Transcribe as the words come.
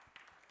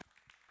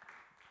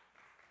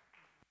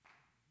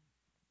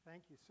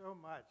Thank you so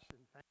much,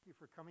 and thank you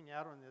for coming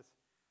out on this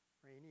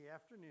rainy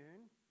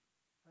afternoon.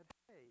 But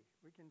hey,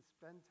 we can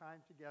spend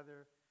time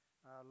together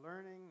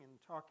learning and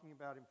talking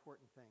about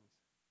important things.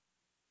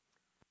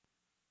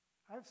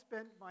 I've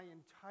spent my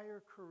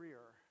entire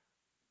career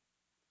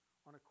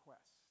on a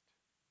quest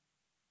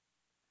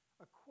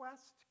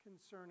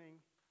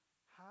concerning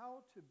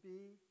how to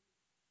be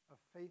a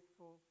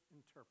faithful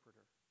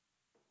interpreter.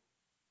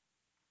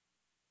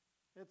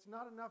 It's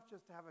not enough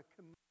just to have a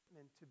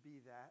commitment to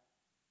be that,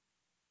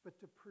 but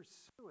to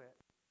pursue it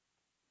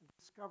and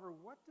discover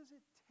what does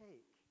it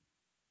take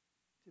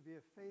to be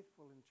a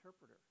faithful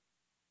interpreter.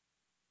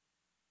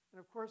 And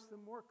of course, the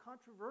more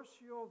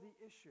controversial the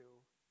issue,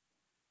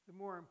 the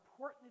more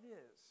important it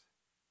is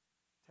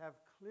to have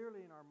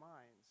clearly in our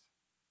minds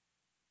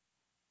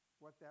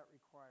what that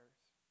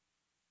requires.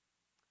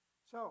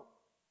 So,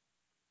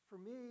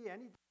 for me,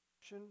 any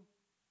discussion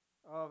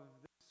of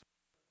this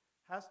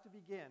has to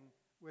begin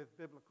with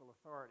biblical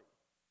authority.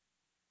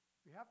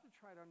 We have to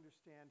try to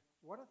understand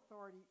what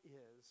authority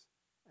is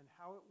and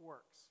how it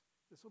works.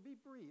 This will be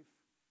brief,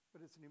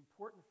 but it's an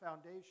important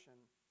foundation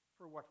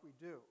for what we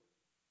do.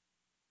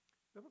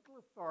 Biblical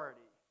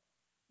authority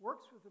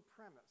works with the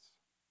premise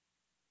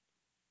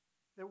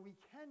that we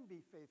can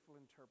be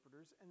faithful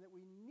interpreters and that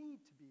we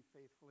need to be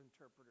faithful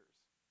interpreters.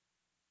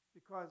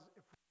 Because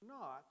if we're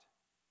not,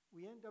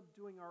 we end up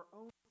doing our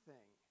own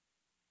thing,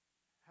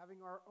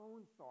 having our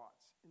own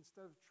thoughts,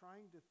 instead of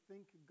trying to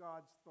think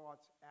God's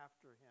thoughts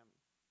after him.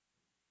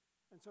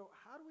 And so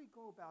how do we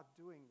go about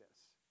doing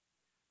this?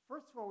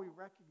 First of all, we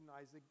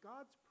recognize that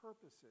God's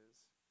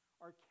purposes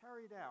are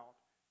carried out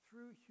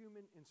through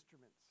human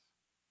instruments,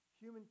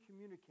 human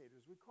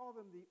communicators. We call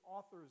them the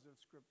authors of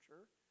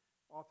Scripture.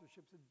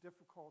 Authorship's a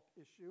difficult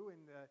issue in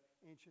the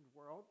ancient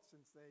world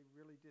since they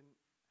really didn't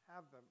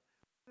have them.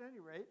 At any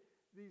rate,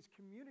 these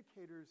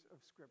communicators of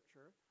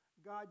Scripture,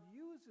 God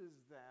uses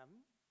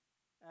them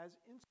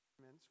as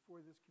instruments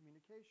for this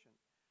communication.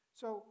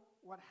 So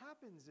what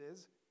happens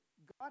is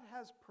God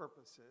has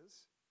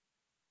purposes,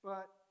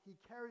 but he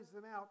carries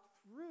them out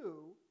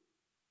through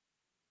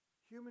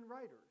human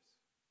writers.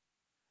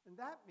 And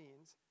that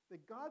means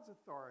that God's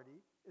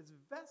authority is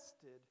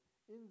vested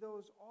in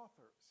those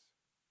authors.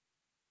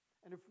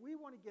 And if we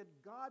want to get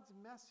God's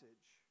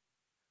message,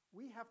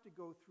 we have to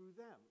go through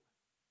them.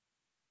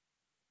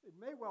 It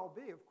may well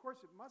be, of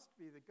course it must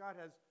be, that God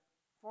has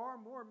far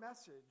more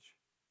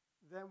message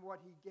than what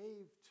he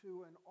gave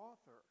to an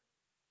author.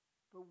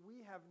 But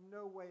we have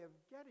no way of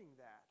getting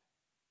that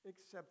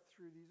except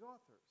through these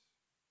authors.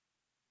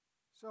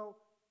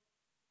 So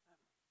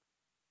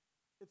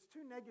it's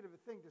too negative a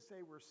thing to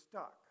say we're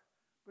stuck.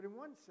 But in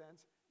one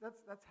sense,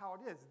 that's how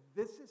it is.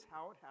 This is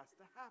how it has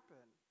to happen.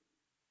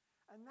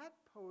 And that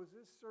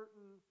poses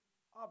certain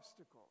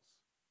obstacles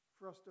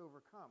for us to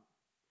overcome.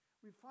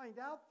 We find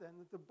out then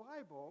that the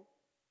Bible,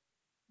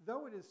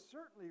 though it is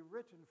certainly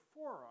written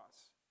for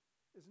us,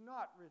 is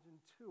not written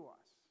to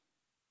us.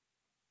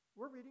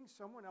 We're reading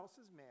someone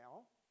else's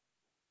mail.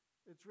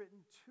 It's written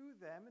to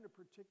them in a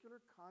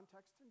particular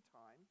context and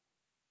time.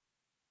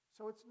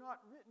 So it's not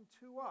written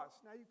to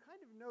us. Now you kind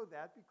of know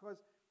that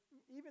because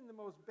even the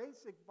most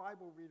basic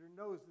Bible reader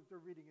knows that they're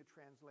reading a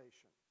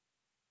translation.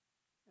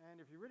 And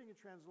if you're reading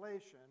a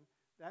translation,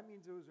 that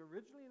means it was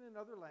originally in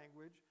another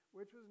language,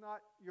 which was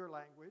not your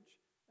language,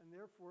 and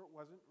therefore it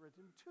wasn't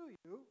written to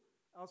you,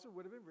 else it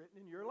would have been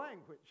written in your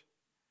language.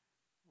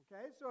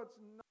 Okay, so it's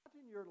not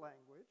in your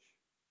language,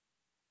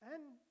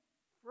 and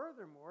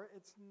furthermore,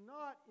 it's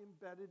not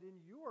embedded in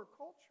your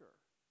culture.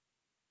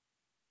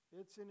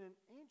 It's in an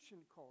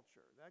ancient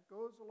culture that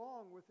goes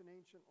along with an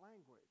ancient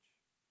language.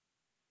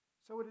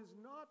 So it is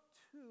not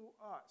to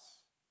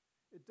us.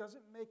 It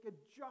doesn't make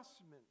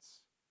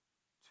adjustments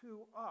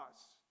to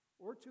us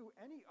or to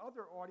any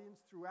other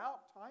audience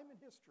throughout time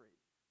and history.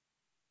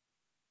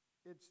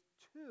 It's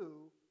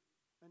to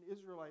an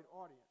Israelite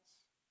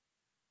audience.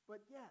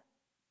 But yet,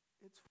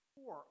 it's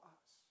for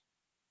us.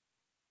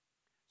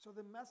 So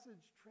the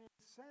message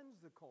transcends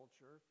the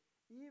culture,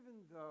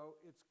 even though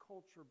it's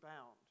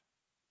culture-bound.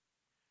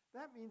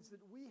 That means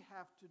that we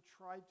have to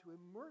try to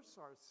immerse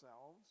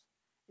ourselves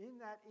in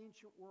that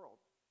ancient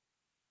world.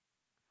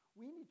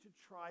 We need to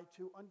try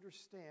to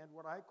understand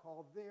what I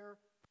call their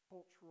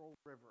cultural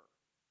river.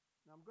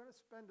 Now, I'm going to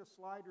spend a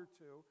slide or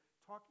two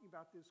talking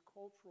about this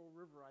cultural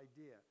river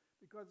idea,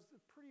 because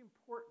it's pretty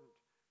important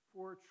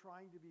for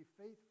trying to be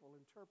faithful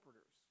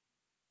interpreters.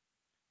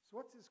 So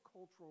what's this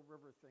cultural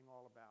river thing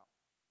all about?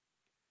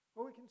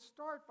 Well, we can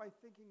start by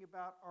thinking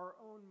about our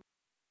own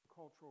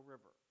cultural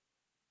river.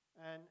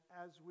 And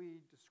as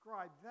we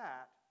describe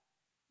that,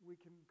 we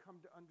can come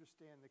to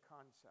understand the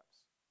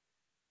concepts.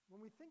 When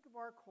we think of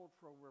our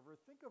cultural river,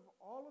 think of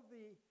all of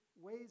the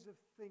ways of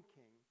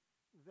thinking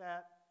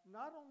that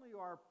not only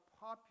are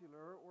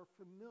popular or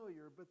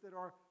familiar, but that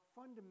are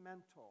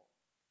fundamental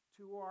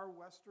to our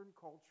Western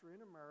culture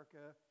in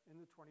America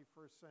in the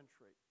 21st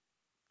century.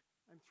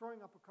 I'm throwing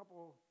up a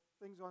couple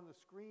things on the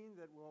screen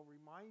that will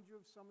remind you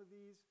of some of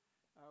these.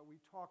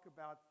 We talk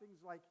about things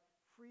like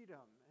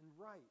freedom and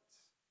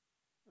rights,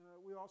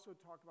 We also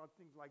talk about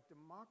things like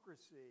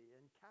democracy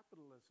and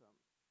capitalism.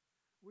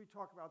 We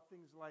talk about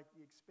things like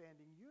the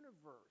expanding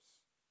universe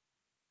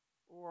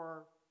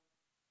or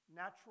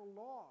natural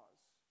laws.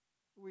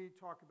 We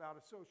talk about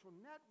a social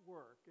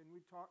network, and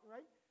we talk,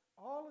 right?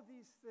 All of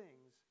these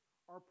things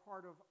are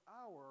part of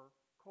our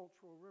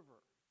cultural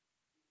river.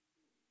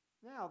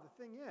 Now, the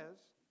thing is,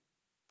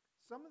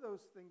 some of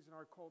those things in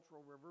our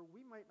cultural river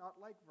we might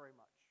not like very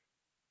much.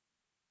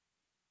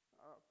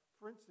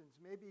 For instance,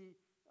 maybe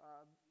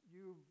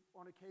you've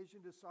on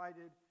occasion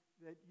decided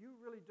that you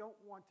really don't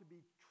want to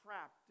be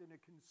trapped in a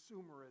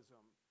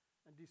consumerism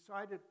and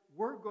decided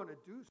we're going to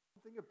do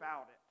something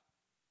about it.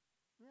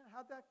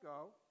 How'd that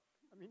go?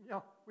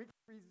 We can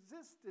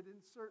resist it in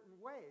certain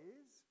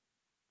ways,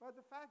 but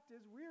the fact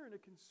is we're in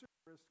a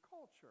consumerist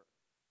culture,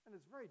 and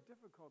it's very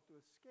difficult to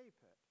escape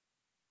it.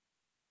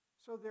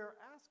 So there are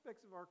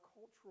aspects of our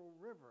cultural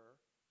river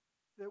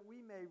that we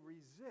may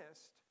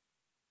resist.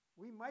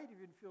 We might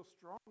even feel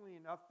strongly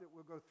enough that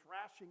we'll go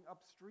thrashing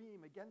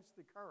upstream against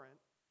the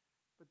current,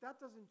 but that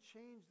doesn't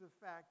change the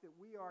fact that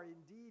we are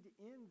indeed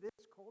in this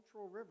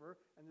cultural river,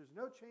 and there's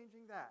no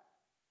changing that.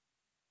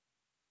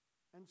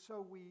 And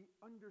so we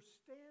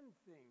understand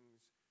things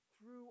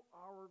through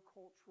our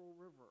cultural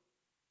river.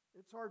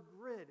 It's our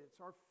grid,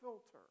 it's our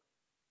filter.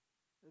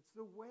 It's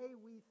the way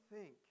we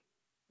think.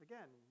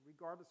 Again,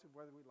 regardless of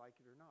whether we like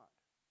it or not.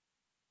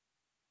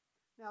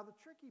 Now, the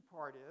tricky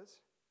part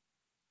is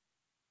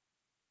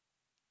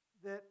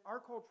that our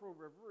cultural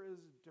river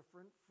is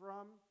different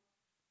from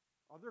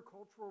other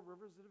cultural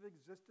rivers that have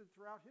existed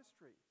throughout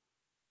history.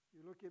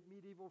 You look at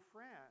medieval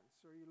France,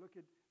 or you look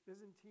at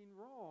Byzantine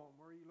Rome,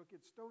 or you look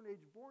at Stone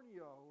Age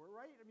Borneo,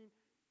 right?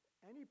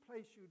 Any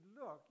place you'd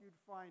look, you'd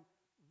find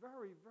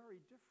very,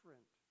 very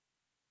different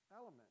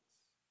elements.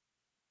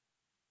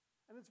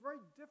 And it's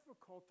very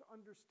difficult to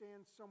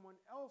understand someone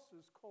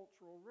else's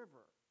cultural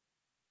river.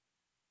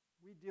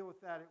 We deal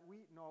with that at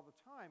Wheaton all the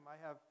time. I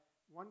have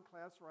one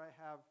class where I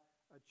have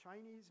a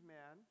Chinese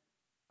man,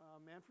 a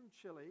man from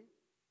Chile,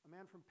 a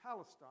man from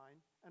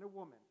Palestine, and a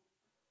woman.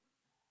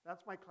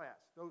 That's my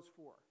class, those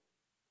four.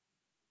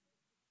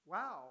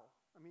 Wow,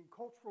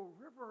 cultural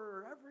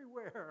river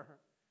everywhere.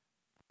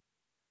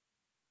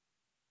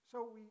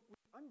 So we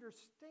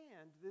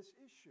understand this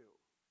issue.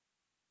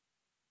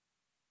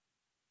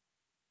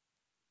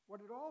 What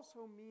it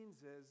also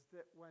means is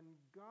that when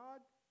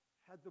God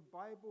had the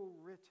Bible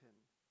written,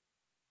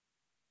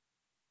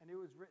 and it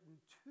was written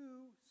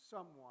to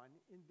someone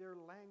in their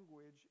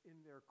language, in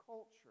their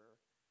culture,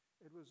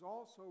 it was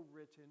also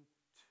written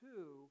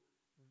to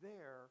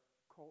their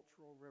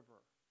cultural river,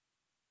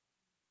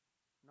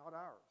 not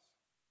ours.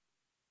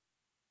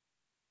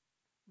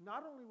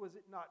 Not only was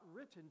it not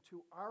written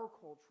to our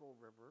cultural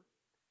river,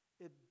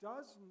 it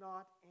does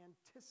not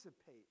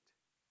anticipate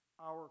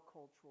our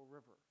cultural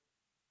river.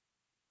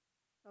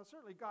 Now,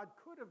 certainly God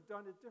could have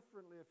done it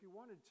differently if he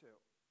wanted to.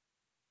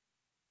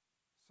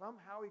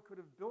 Somehow he could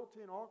have built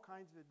in all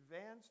kinds of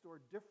advanced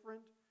or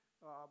different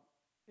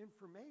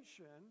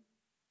information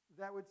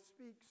that would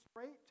speak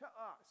straight to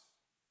us.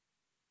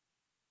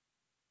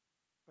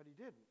 But he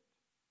didn't.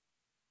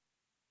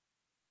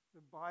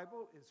 The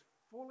Bible is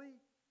fully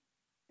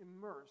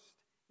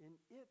immersed in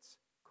its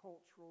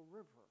cultural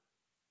river.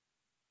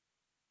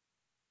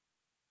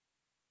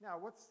 Now,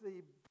 what's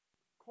the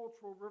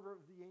cultural river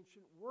of the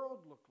ancient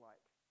world look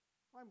like?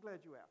 Well, I'm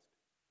glad you asked.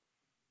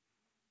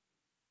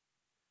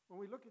 When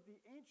we look at the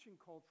ancient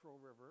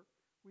cultural river,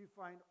 we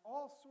find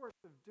all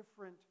sorts of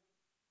different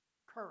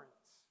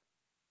currents.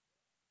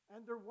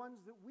 And they're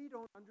ones that we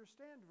don't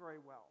understand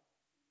very well.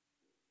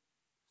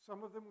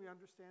 Some of them we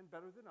understand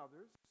better than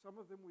others. Some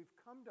of them we've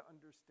come to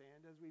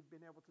understand as we've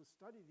been able to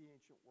study the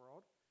ancient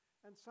world.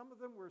 And some of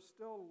them we're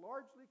still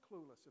largely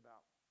clueless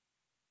about.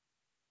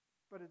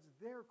 But it's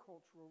their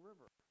cultural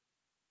river.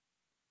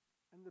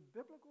 And the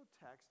biblical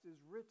text is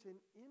written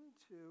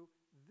into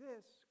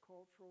this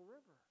cultural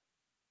river,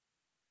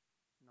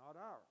 not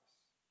ours.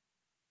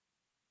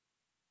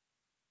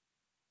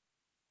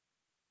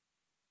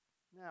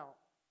 Now,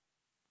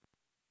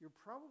 you're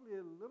probably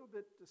a little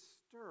bit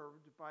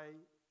disturbed by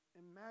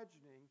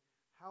imagining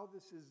how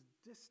this is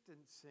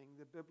distancing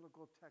the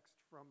biblical text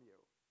from you.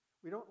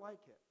 We don't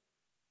like it.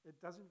 It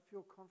doesn't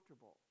feel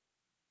comfortable.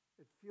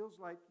 It feels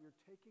like you're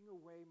taking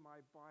away my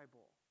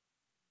Bible.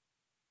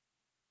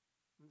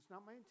 And it's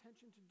not my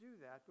intention to do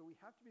that, but we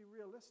have to be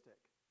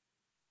realistic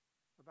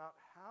about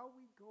how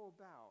we go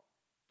about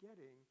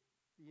getting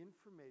the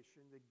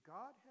information that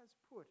God has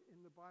put in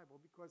the Bible,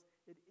 because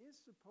it is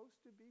supposed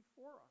to be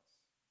for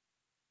us.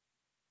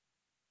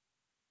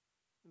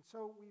 And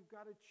so we've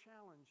got a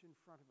challenge in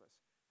front of us.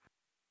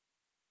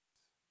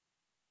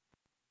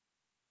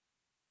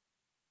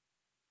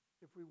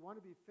 If we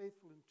want to be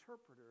faithful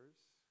interpreters,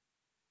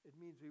 it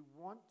means we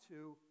want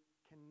to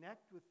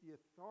connect with the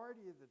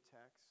authority of the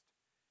text,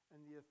 and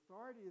the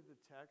authority of the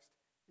text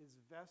is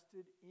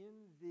vested in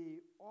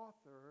the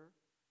author,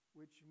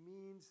 which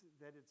means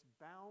that it's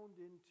bound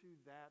into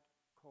that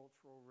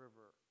cultural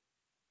river.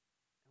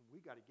 And we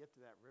got to get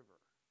to that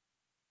river.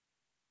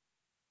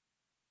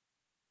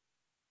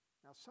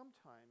 Now, Now,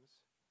 sometimes,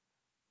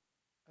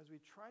 as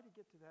we try to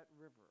get to that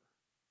river,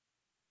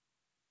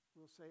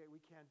 we'll say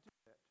we can't do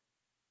it.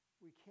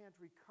 We can't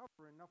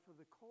recover enough of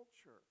the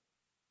culture.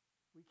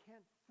 We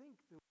can't think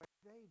the way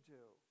they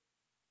do.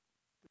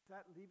 Does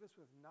that leave us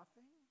with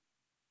nothing?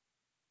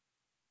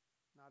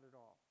 Not at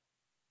all.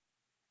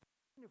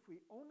 And if we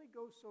only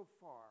go so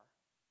far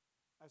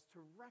as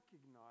to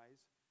recognize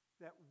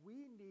that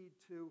we need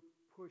to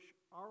push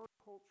our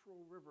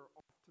cultural river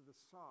off to the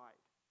side,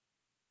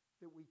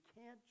 that we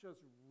can't just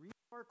reel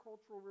our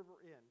cultural river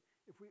in.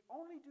 If we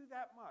only do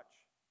that much,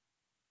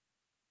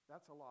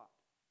 that's a lot.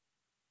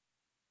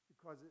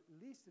 Because at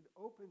least it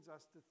opens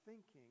us to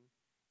thinking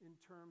in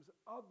terms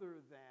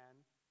other than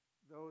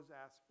those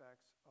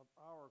aspects of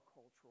our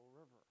cultural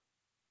river.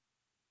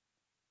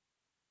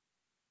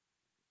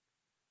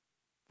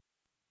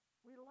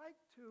 We like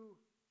to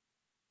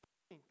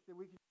think that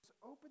we can just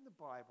open the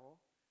Bible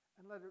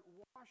and let it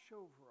wash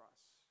over us,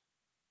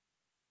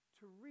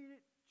 to read it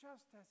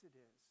just as it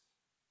is.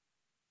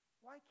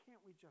 Why can't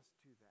we just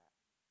do that?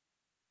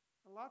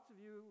 And lots of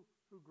you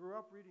who grew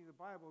up reading the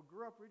Bible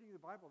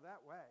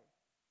that way,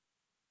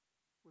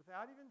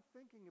 without even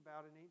thinking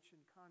about an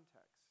ancient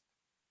context.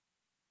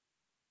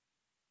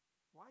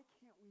 Why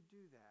can't we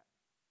do that?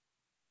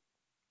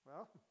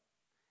 Well,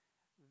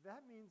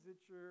 that means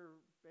that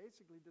you're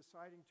basically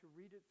deciding to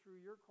read it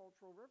through your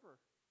cultural river,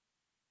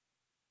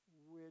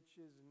 which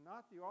is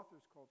not the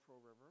author's cultural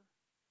river,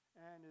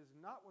 and is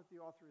not what the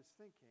author is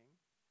thinking,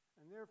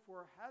 and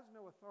therefore has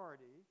no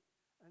authority,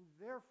 and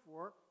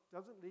therefore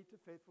doesn't lead to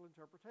faithful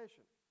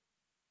interpretation.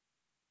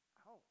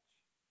 Ouch.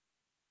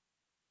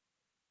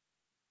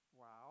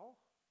 Wow,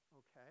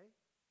 okay.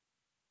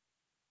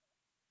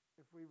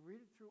 If we read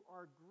it through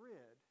our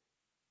grid,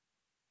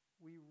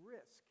 we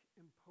risk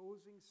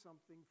imposing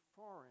something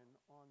foreign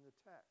on the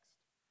text.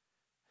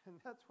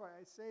 And that's why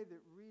I say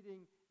that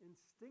reading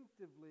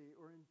instinctively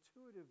or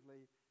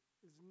intuitively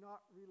is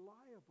not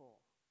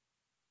reliable.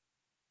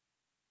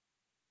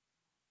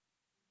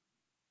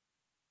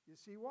 You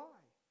see why?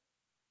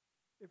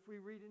 If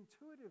we read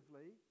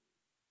intuitively,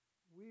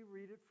 we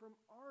read it from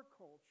our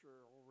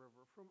cultural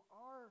river, from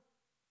our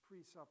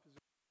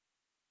presuppositions.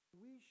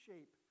 We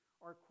shape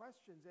our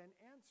questions and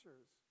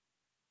answers.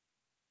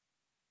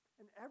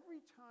 And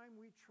every time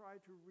we try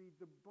to read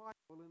the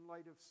Bible in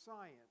light of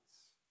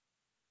science,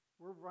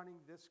 we're running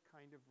this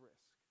kind of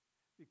risk,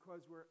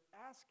 because we're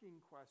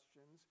asking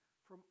questions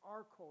from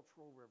our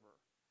cultural river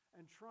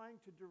and trying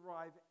to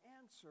derive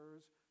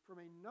answers from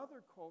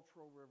another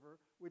cultural river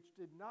which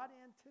did not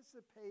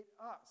anticipate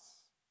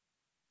us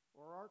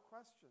or our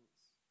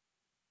questions,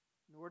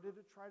 nor did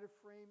it try to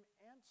frame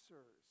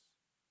answers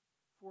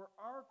for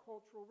our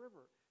cultural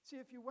river. See,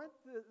 if you went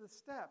the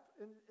step,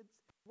 and at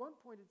one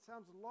point it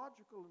sounds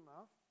logical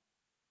enough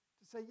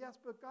to say, yes,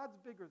 but God's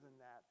bigger than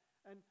that.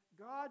 And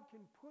God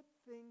can put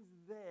things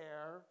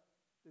there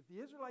that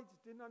the Israelites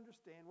didn't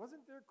understand,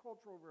 wasn't their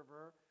cultural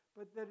river,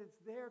 but that it's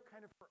there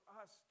kind of for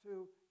us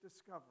to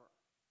discover.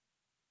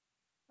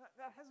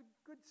 That has a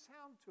good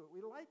sound to it. We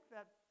like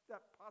that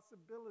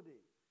possibility.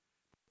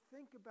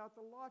 Think about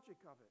the logic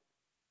of it.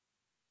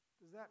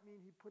 Does that mean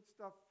he put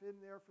stuff in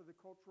there for the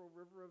cultural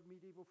river of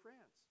medieval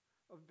France,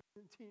 of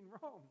Byzantine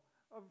Rome,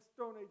 of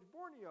Stone Age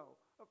Borneo?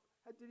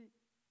 Did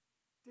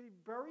he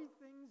bury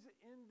things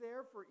in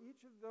there for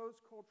each of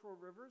those cultural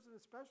rivers? And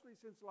especially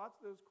since lots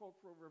of those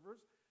cultural rivers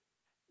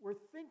were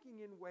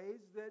thinking in ways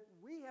that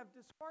we have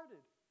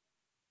discarded.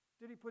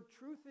 Did he put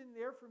truth in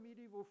there for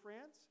medieval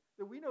France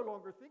that we no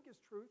longer think is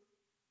truth?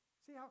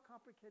 See how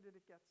complicated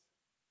it gets?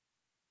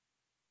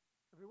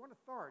 If we want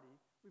authority,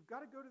 we've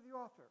got to go to the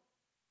author.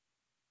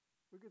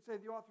 We could say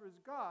the author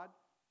is God,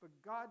 but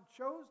God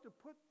chose to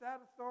put that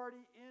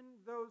authority in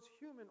those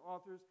human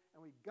authors,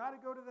 and we've got to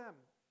go to them.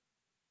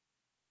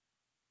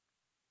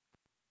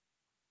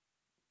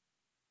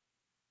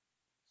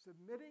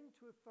 Submitting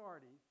to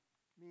authority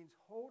means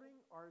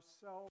holding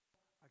ourselves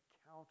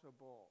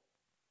accountable.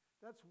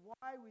 That's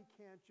why we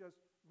can't just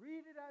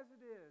read it as it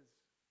is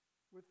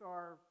with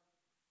our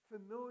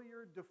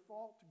familiar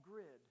default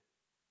grid,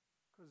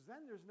 because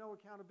then there's no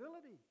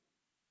accountability.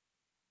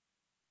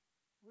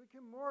 We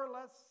can more or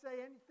less say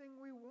anything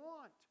we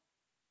want.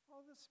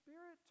 Oh, the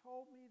Spirit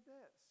told me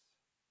this.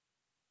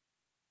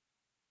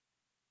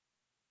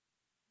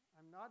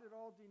 I'm not at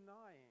all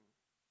denying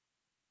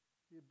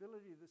the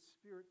ability of the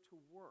Spirit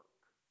to work,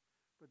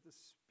 but the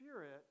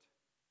Spirit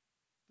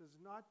does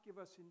not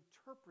give us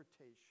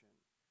interpretation.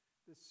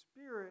 The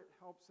Spirit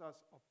helps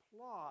us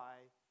apply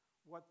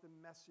what the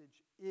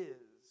message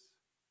is.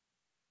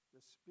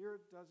 The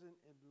Spirit doesn't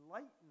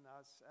enlighten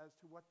us as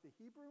to what the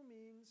Hebrew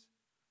means,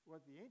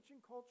 what the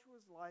ancient culture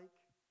was like.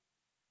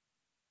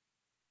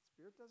 The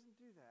Spirit doesn't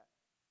do that.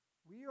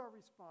 We are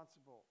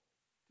responsible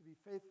to be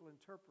faithful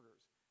interpreters.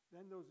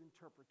 Then those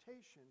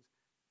interpretations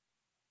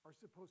are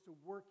supposed to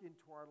work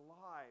into our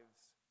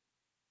lives.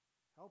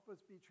 Help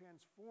us be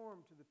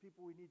transformed to the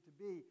people we need to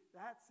be.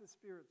 That's the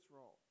Spirit's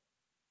role.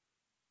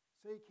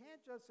 So you can't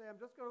just say, I'm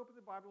just going to open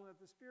the Bible and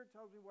let the Spirit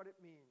tells me what it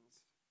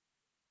means.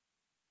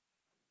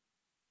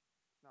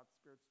 It's not the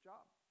Spirit's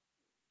job.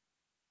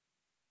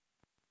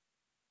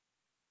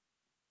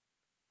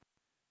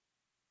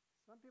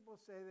 Some people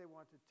say they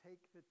want to take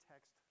the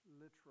text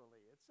literally.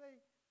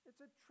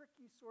 It's a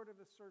tricky sort of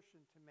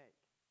assertion to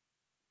make.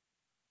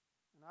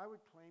 And I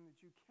would claim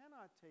that you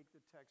cannot take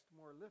the text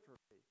more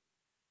literally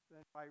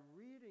than by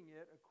reading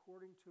it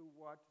according to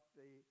what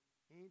the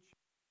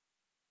ancient.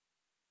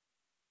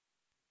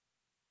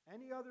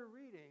 Any other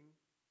reading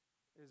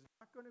is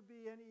not going to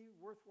be any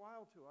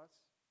worthwhile to us.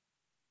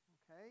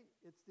 Okay?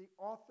 It's the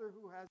author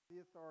who has the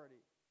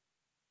authority.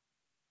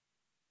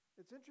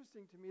 It's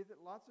interesting to me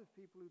that lots of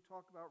people who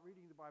talk about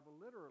reading the Bible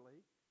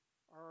literally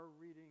are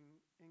reading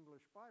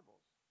English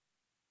Bibles.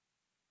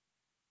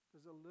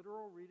 Does a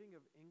literal reading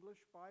of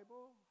English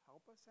Bible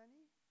help us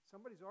any?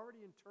 Somebody's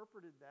already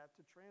interpreted that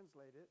to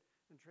translate it,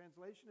 and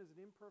translation is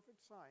an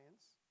imperfect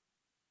science.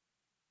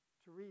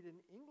 To read an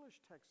English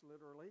text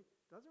literally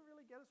doesn't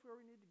really get us where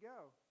we need to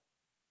go.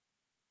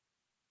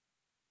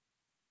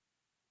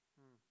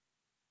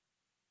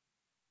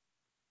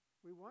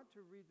 We want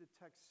to read the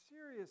text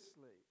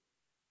seriously,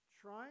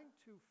 trying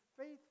to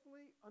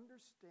faithfully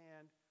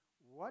understand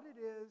what it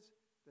is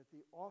that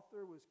the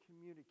author was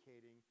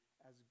communicating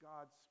as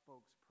God's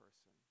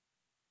spokesperson.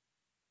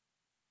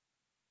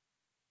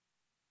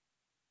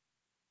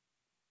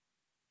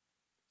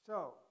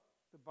 So,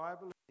 the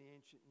Bible in the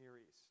ancient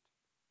Near East.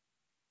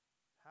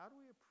 How do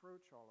we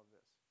approach all of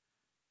this?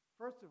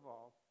 First of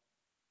all,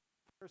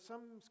 there are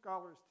some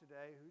scholars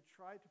today who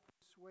try to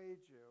persuade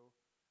you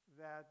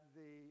that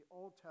the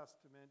Old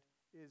Testament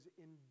is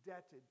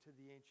indebted to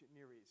the ancient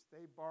Near East.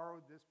 They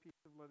borrowed this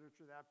piece of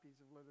literature, that piece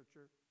of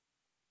literature,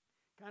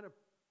 kind of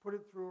put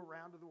it through a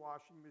round of the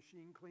washing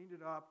machine, cleaned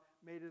it up,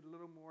 made it a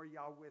little more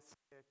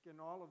Yahwistic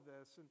and all of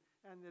this,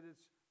 and that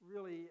it's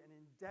really an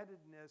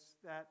indebtedness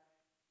that,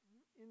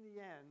 in the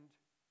end,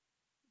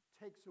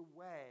 takes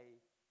away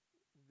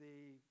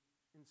the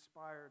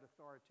inspired,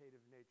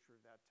 authoritative nature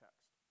of that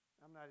text.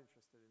 I'm not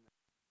interested in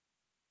that.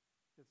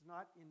 It's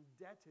not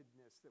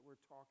indebtedness that we're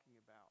talking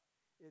about.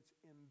 It's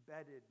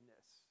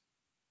embeddedness.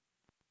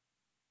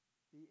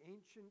 The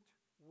ancient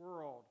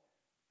world,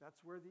 that's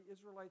where the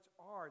Israelites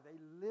are.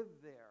 They live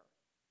there.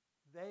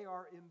 They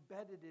are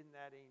embedded in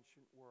that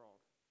ancient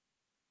world.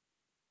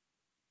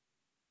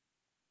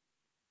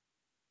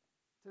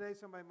 Today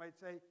somebody might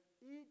say,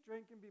 eat,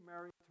 drink, and be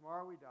merry,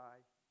 tomorrow we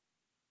die.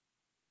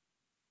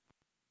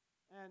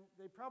 And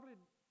they probably,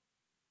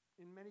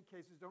 in many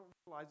cases, don't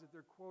realize that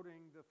they're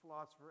quoting the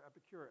philosopher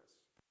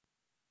Epicurus,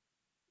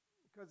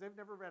 because they've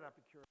never read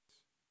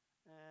Epicurus,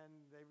 and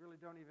they really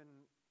don't even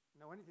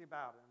know anything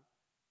about him.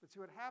 But see,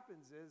 what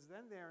happens is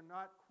then they're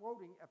not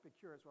quoting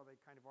Epicurus, well, they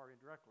kind of are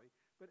indirectly,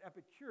 but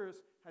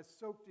Epicurus has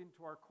soaked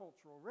into our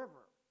cultural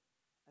river,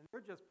 and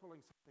they're just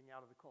pulling something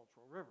out of the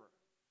cultural river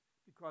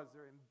because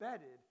they're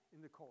embedded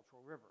in the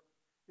cultural river.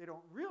 They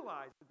don't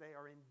realize that they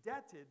are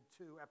indebted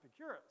to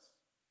Epicurus.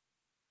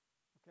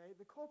 Okay?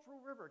 The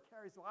cultural river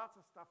carries lots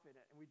of stuff in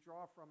it, and we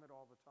draw from it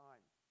all the time.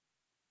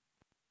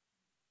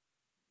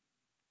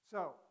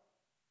 So,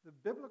 the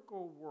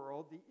biblical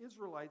world, the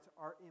Israelites,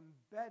 are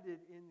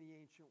embedded in the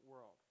ancient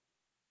world.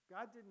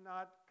 God did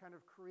not kind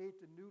of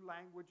create a new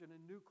language and a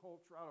new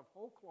culture out of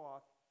whole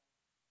cloth.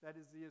 That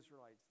is the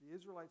Israelites. The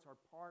Israelites are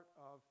part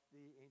of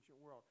the ancient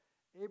world.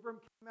 Abram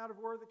came out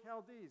of Ur of the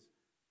Chaldees.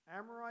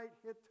 Amorite,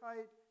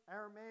 Hittite,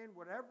 Aramaean,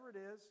 whatever it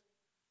is,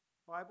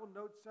 the Bible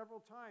notes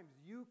several times,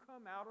 you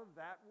come out of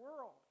that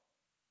world.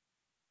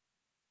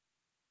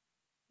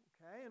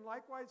 Okay, and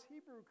likewise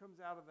Hebrew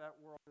comes out of that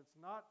world. It's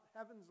not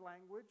heaven's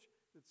language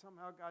that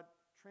somehow got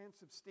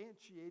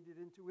transubstantiated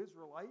into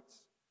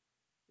Israelites.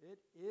 It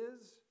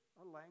is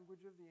a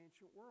language of the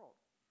ancient world.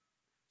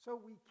 So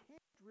we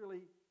can't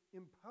really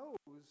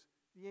impose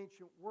the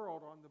ancient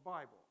world on the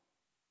Bible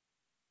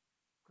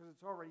because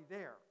it's already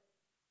there.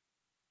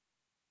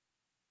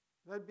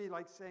 That'd be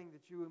like saying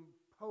that you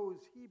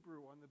impose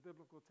Hebrew on the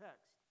biblical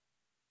text.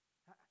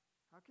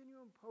 How can you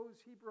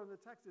impose Hebrew on the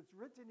text? It's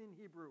written in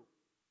Hebrew.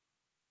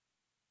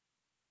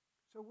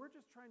 So we're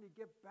just trying to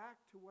get back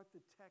to what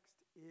the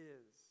text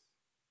is.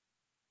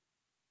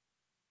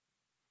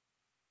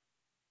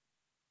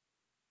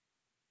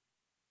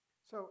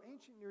 So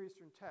ancient Near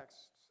Eastern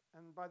texts,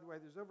 and by the way,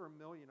 there's over 1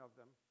 million of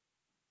them.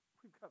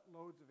 We've got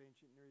loads of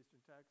ancient Near Eastern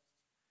texts.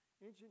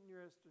 Ancient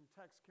Near Eastern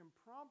texts can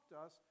prompt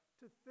us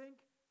to think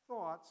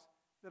thoughts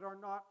that are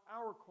not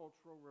our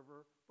cultural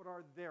river, but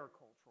are their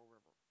cultural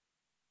river.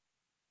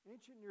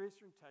 Ancient Near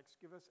Eastern texts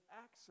give us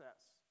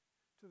access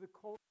to the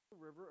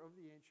cultural river of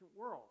the ancient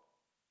world.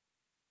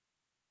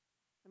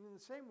 And in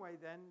the same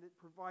way, then, it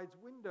provides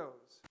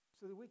windows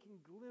so that we can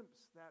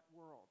glimpse that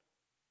world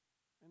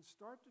and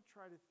start to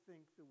try to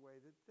think the way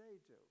that they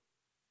do.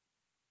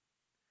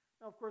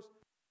 Now, of course,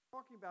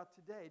 talking about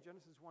today,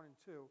 Genesis 1 and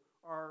 2,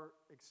 are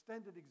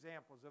extended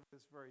examples of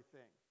this very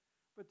thing.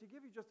 But to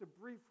give you just a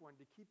brief one,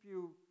 to keep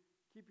you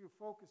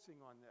focusing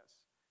on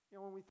this,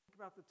 when we think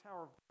about the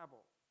Tower of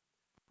Babel,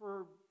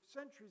 for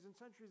centuries and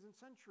centuries and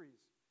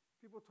centuries,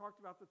 people talked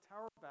about the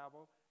Tower of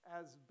Babel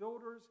as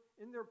builders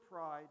in their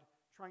pride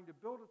trying to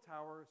build a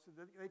tower so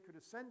that they could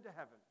ascend to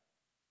heaven,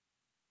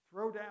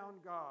 throw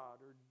down God,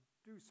 or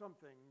do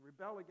something,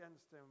 rebel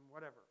against him,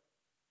 whatever.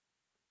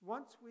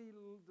 Once we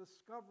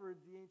discovered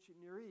the ancient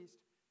Near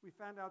East, we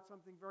found out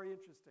something very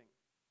interesting.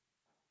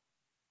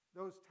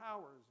 Those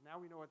towers,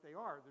 now we know what they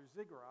are. They're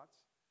ziggurats.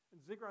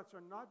 And ziggurats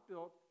are not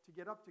built to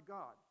get up to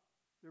God.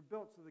 They're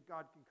built so that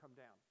God can come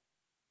down.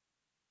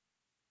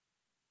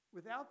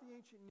 Without the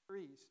ancient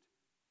Near East,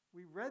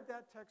 we read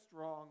that text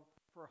wrong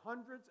for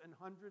hundreds and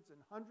hundreds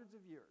and hundreds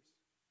of years.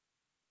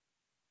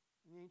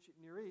 And the ancient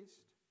Near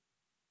East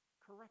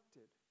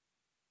corrected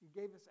and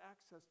gave us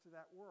access to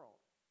that world,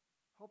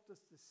 helped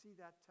us to see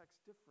that text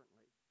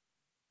differently,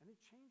 and it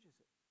changes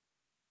it.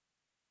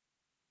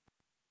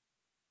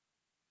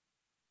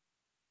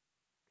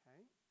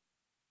 Okay?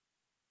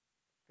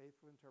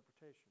 Faithful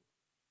interpretation.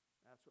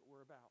 That's what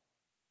we're about.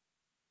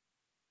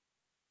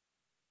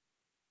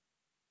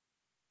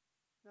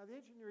 Now, the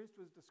ancient Near East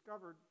was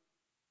discovered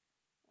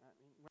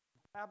when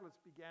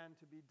tablets began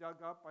to be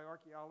dug up by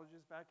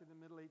archaeologists back in the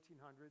middle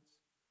 1800s,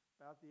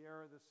 about the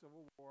era of the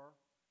Civil War.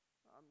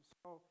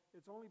 So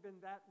it's only been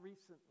that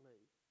recently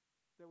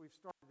that we've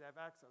started to have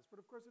access. But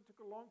of course, it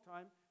took a long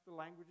time. The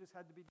languages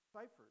had to be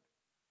deciphered.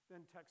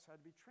 Then texts had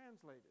to be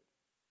translated.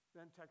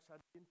 Then texts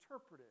had to be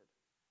interpreted.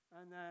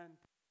 And then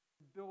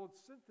build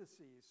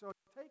syntheses. So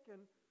it's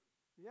taken,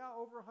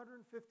 over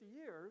 150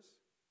 years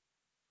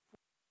for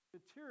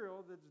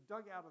material that's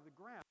dug out of the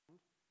ground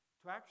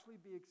to actually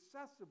be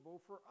accessible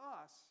for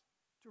us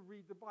to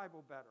read the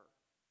Bible better.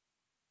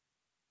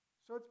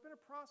 So it's been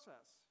a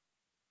process.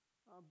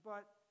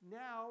 But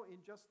now, in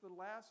just the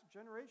last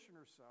generation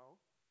or so,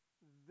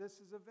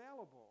 this is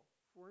available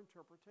for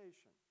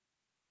interpretation.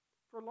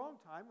 For a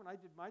long time, when I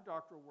did my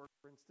doctoral work,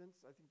 for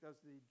instance, I think that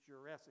was the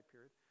Jurassic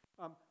period,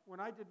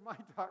 when I did my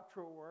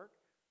doctoral work,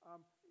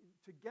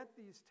 to get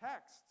these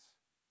texts,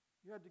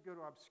 you had to go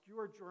to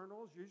obscure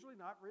journals, usually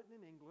not written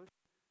in English,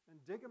 and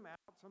dig them out.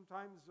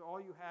 Sometimes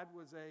all you had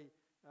was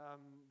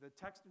the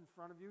text in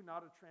front of you,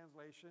 not a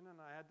translation,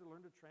 and I had to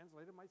learn to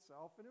translate it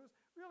myself. And it was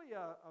really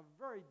a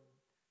very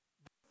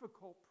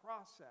difficult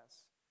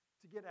process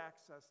to get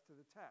access to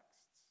the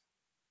texts.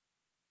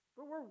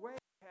 But we're way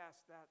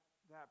past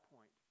that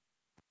point.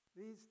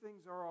 These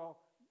things are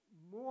all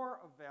more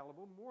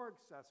available, more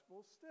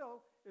accessible.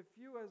 Still, if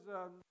you as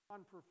a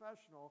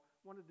non-professional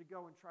wanted to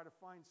go and try to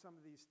find some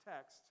of these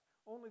texts,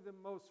 only the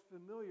most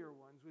familiar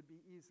ones would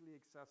be easily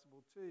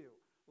accessible to you.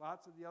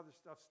 Lots of the other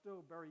stuff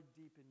still buried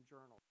deep in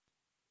journals.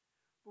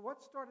 But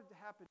what started to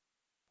happen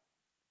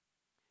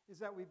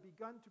is that we've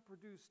begun to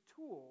produce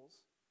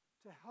tools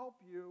to help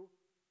you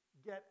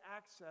get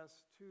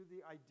access to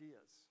the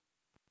ideas,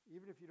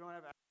 even if you don't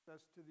have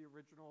access to the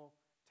original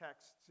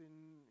texts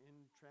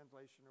in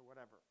translation or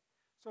whatever.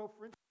 So,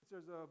 for instance,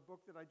 there's a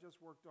book that I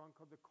just worked on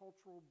called the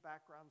Cultural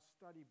Background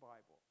Study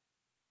Bible.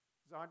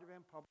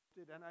 Zondervan published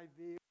it,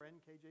 NIV or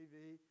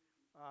NKJV,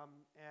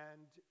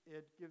 and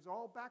it gives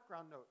all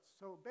background notes.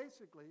 So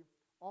basically,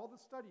 all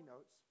the study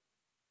notes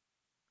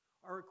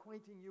are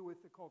acquainting you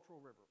with the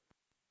cultural river,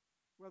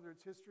 whether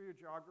it's history or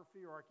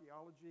geography or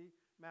archaeology,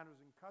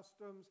 manners and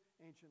customs,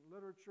 ancient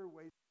literature,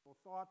 ways people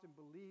thought and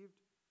believed.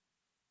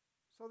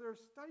 So there are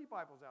study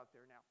Bibles out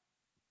there now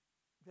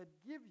that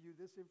give you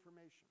this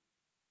information.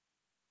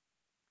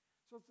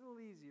 So it's a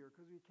little easier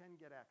because we can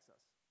get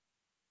access.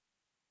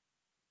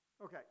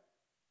 Okay,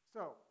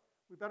 so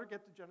we better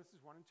get to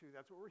Genesis 1 and 2.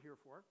 That's what we're here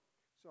for.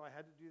 So I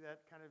had to do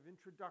that kind of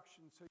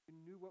introduction so you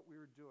knew what we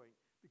were doing.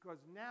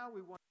 Because now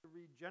we want to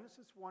read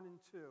Genesis 1 and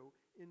 2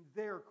 in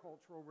their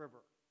cultural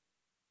river.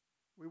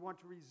 We want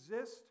to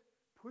resist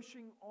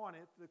pushing on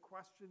it the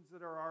questions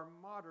that are our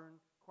modern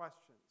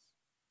questions,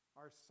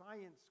 our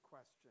science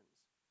questions.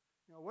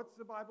 What's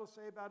the Bible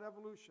say about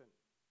evolution?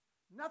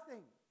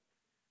 Nothing.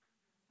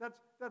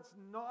 That's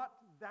not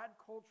that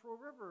cultural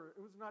river.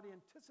 It was not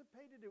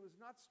anticipated. It was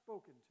not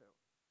spoken to.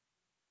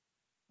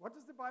 What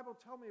does the Bible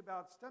tell me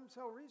about stem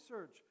cell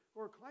research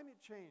or climate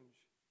change?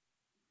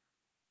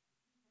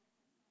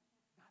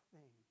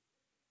 Nothing.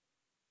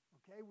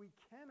 Okay, we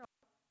cannot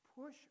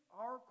push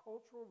our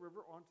cultural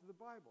river onto the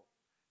Bible.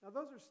 Now,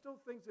 those are still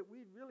things that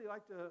we'd really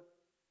like to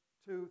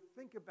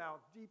think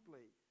about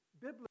deeply,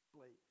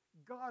 biblically,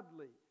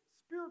 godly,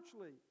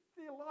 spiritually,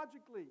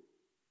 theologically.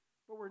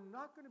 But we're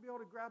not going to be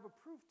able to grab a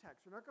proof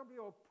text. We're not going to be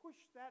able to push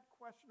that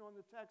question on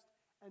the text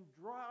and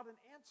draw out an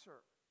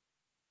answer.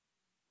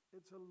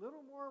 It's a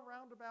little more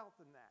roundabout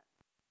than that.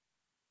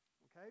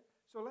 Okay?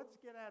 So let's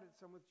get at it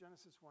some with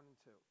Genesis 1 and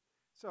 2.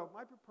 So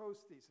my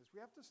proposed thesis, we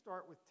have to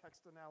start with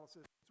text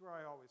analysis. That's where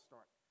I always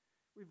start.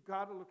 We've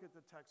got to look at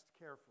the text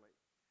carefully.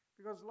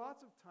 Because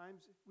lots of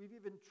times we've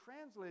even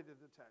translated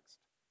the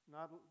text,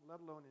 let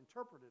alone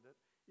interpreted it,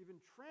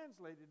 even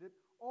translated it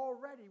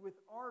already with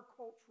our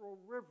cultural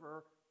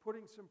river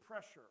putting some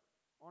pressure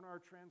on our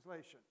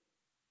translation.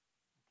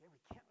 Okay, we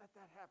can't let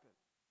that happen.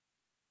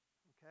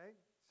 Okay,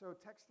 so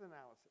text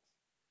analysis.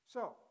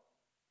 So,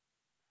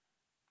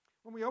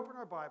 when we open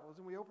our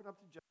Bibles and we open up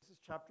to Genesis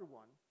chapter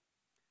 1,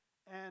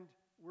 and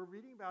we're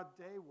reading about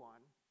day 1,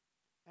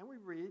 and we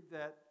read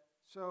that,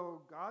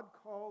 so God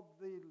called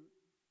the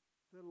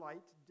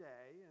light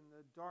day, and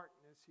the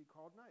darkness he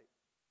called night.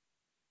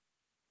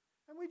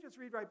 And we just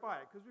read right by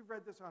it, because we've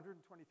read this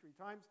 123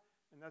 times.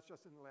 And that's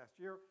just in the last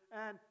year.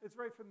 And it's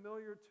very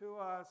familiar to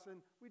us, and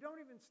we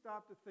don't even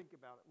stop to think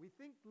about it. We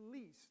think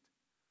least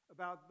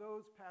about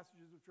those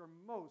passages which are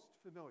most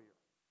familiar.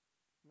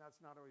 And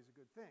that's not always a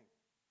good thing.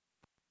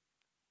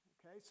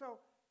 Okay, so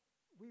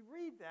we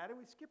read that and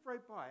we skip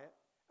right by it,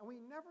 and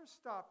we never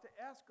stop to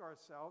ask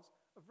ourselves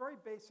a very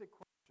basic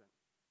question.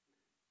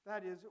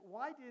 That is,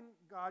 why didn't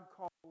God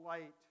call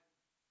light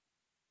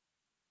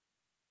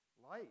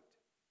light?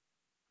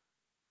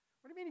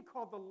 What do you mean he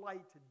called the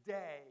light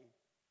day?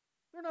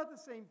 They're not the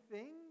same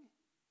thing.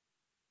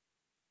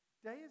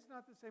 Day is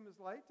not the same as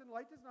light, and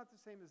light is not the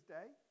same as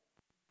day.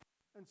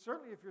 And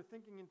certainly if you're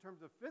thinking in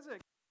terms of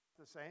physics, it's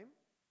the same.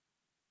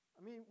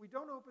 I mean, we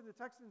don't open the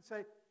text and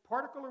say,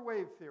 particle or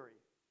wave theory.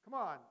 Come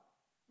on.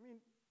 I mean,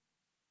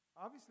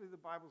 obviously the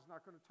Bible's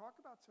not going to talk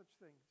about such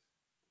things.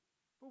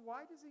 But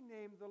why does he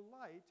name the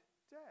light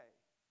day?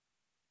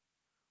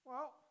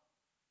 Well,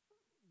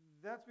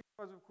 that's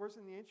because, of course,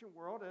 in the ancient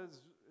world,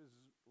 as is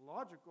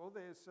logical,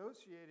 they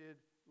associated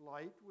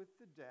light with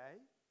the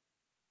day.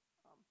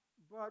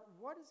 But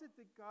what is it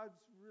that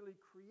God's really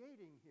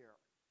creating here?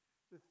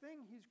 The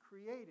thing he's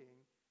creating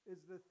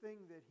is the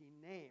thing that he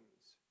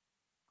names.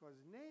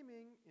 Because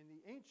naming in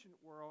the ancient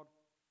world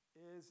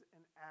is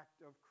an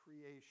act of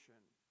creation.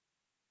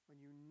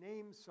 When you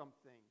name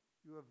something,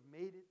 you have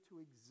made it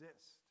to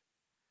exist.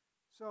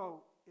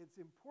 So it's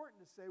important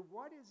to say,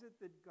 what is it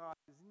that God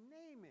is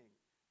naming?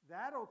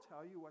 That'll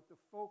tell you what the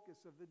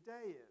focus of the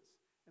day is.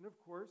 And of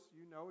course,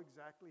 you know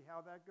exactly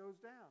how that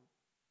goes down.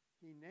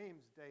 He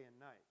names day and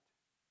night.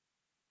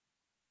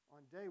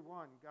 On day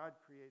one, God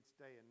creates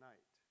day and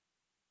night.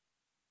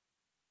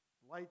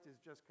 Light is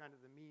just kind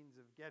of the means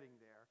of getting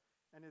there.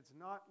 And it's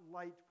not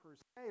light per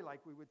se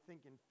like we would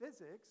think in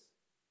physics.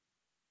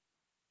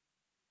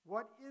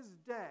 What is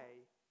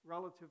day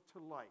relative to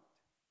light?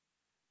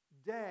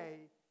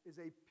 Day is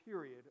a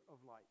period of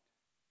light.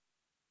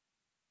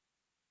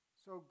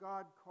 So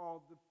God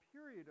called the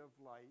period of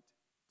light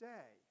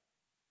day.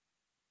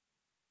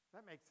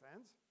 That makes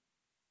sense.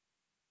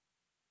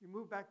 You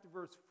move back to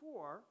verse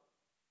 4,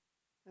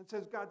 and it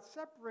says God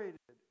separated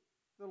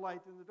the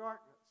light and the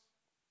darkness.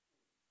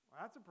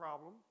 Well, that's a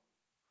problem.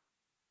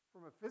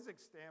 From a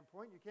physics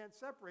standpoint, you can't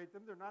separate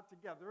them. They're not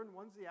together, and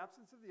one's the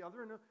absence of the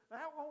other, and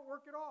that won't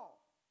work at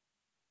all.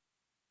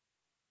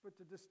 But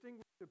to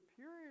distinguish a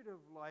period of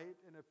light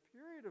and a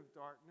period of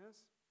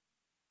darkness,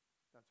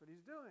 that's what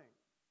he's doing.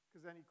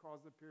 Because then he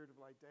calls the period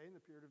of light day and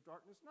the period of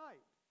darkness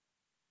night.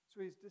 So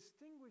he's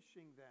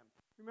distinguishing them.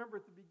 Remember,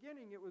 at the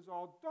beginning, it was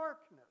all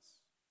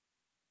darkness.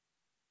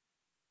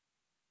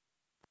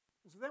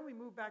 And so then we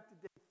move back to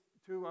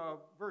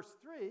verse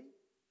 3,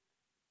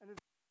 and it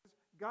says,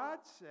 God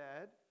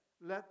said,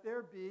 let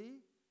there be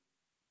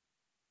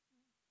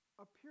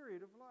a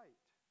period of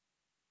light.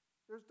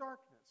 There's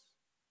darkness.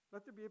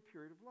 Let there be a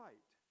period of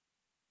light.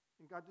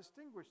 And God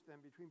distinguished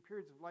them between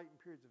periods of light and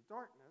periods of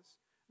darkness.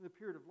 And the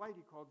period of light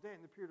he called day,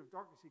 and the period of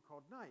darkness he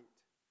called night.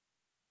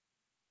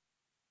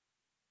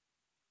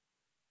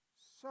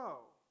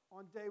 So,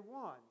 on day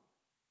one,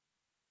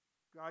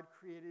 God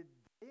created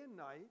day and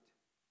night,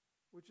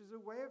 which is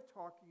a way of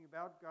talking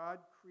about God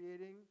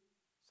creating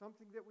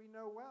something that we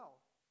know well.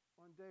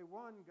 On day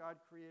one, God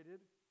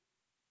created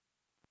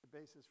the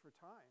basis for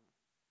time,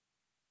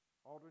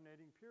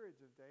 alternating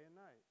periods of day and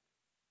night,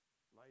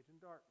 light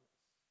and darkness.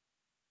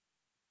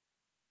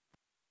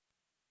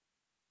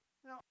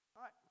 Now,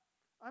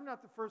 I'm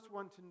not the first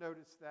one to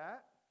notice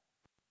that,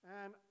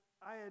 and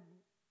I had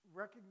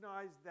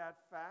recognized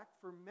that fact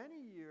for many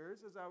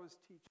years as I was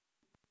teaching.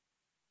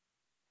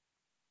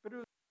 But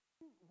it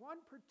was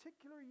one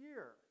particular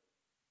year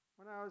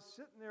when I was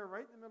sitting there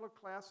right in the middle of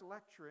class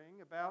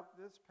lecturing about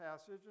this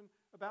passage and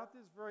about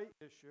this very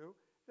issue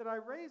that I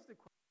raised a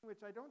question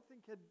which I don't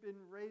think had been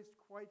raised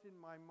quite in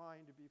my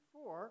mind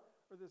before,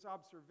 or this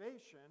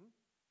observation.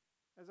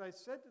 As I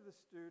said to the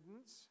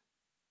students,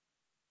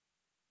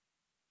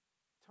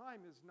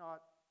 time is not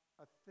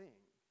a thing.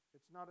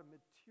 It's not a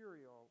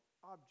material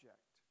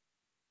object.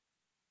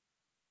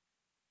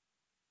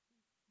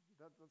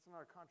 That's not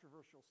a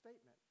controversial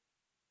statement.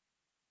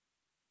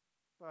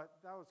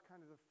 But that was kind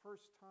of the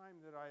first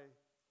time that I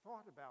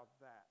thought about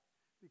that.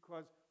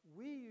 Because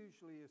we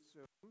usually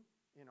assume,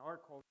 in our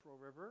cultural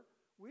river,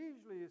 we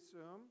usually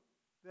assume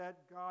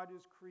that God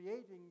is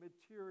creating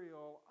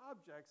material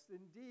objects.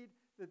 Indeed,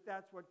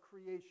 that's what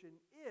creation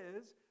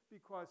is,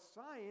 because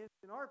science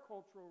in our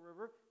cultural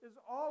river is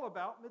all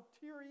about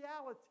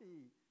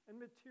materiality and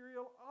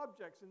material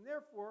objects. And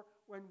therefore,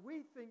 when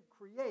we think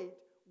create,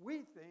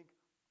 we think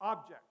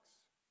objects.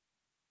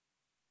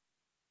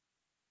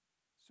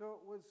 So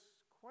it was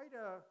quite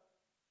a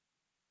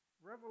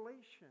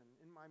revelation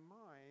in my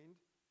mind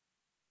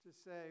to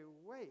say,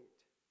 wait,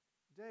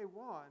 day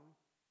one,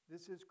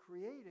 this is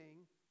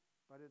creating,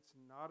 but it's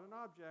not an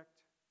object.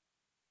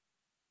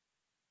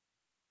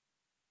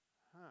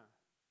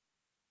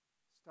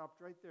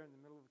 Stopped right there in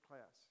the middle of the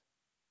class.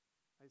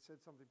 I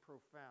said something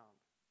profound.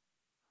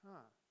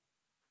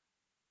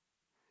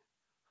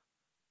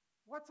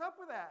 What's up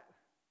with that?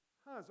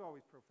 Is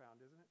always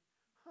profound, isn't it?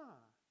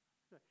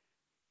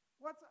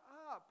 What's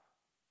up?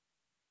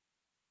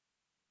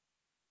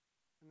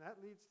 And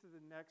that leads to the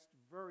next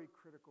very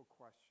critical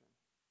question.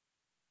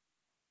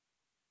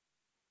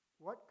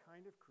 What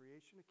kind of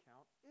creation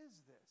account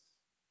is this?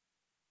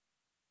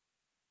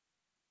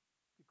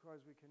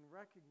 Because we can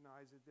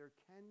recognize that there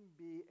can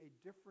be a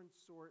different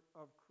sort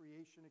of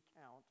creation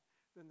account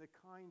than the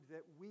kind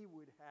that we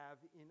would have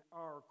in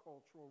our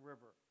cultural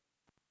river.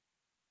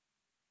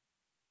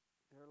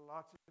 There are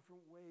lots of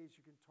different ways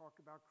you can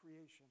talk about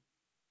creation.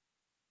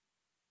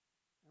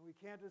 And we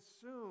can't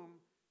assume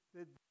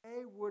that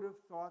they would have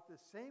thought the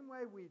same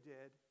way we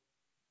did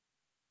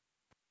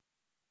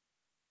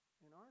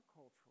in our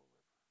cultural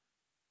river.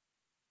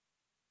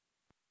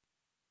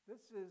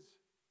 This is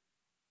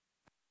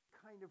the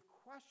kind of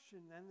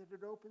question then that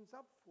it opens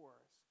up for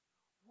us.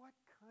 What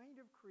kind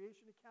of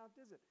creation account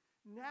is it?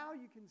 Now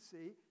you can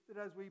see that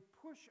as we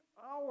push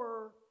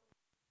our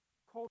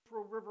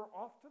cultural river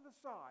off to the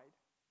side,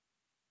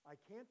 I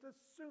can't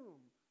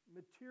assume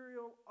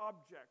material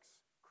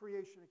objects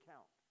creation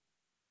account.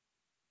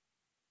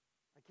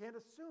 I can't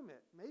assume it.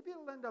 Maybe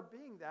it'll end up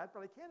being that,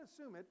 but I can't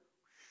assume it.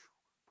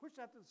 Push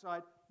that to the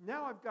side.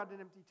 Now I've got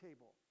an empty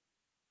table.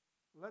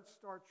 Let's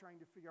start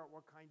trying to figure out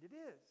what kind it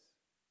is.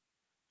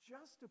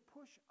 Just to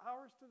push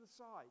ours to the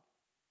side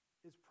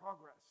is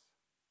progress.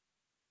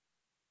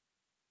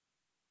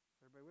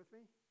 Is everybody with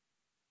me?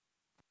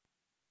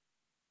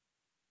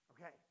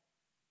 Okay.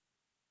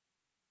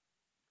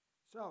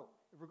 So,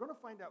 if we're going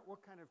to find out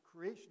what kind of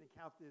creation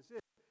account this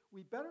is,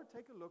 we better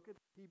take a look at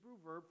the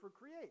Hebrew verb for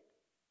create.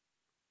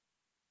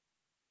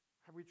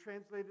 Have we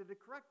translated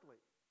it correctly?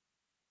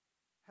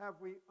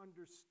 Have we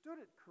understood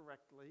it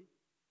correctly,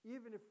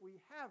 even if we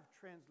have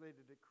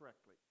translated it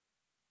correctly?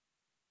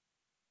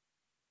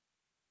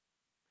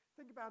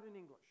 Think about in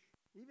English,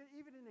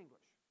 even in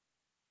English.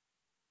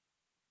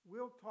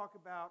 We'll talk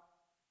about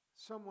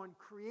someone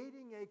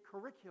creating a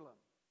curriculum,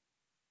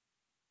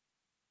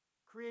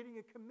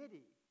 creating a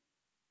committee,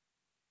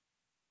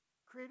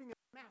 creating a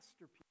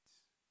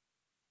masterpiece,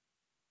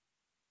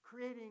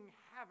 creating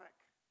havoc.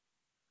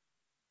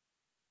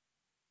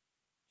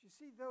 You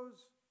see,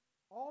 those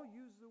all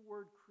use the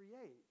word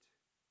create,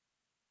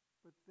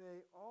 but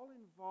they all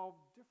involve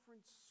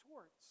different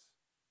sorts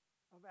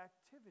of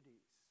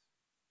activities.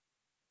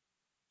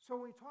 So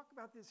when we talk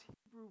about this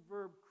Hebrew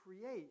verb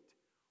create,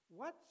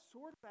 what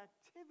sort of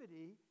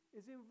activity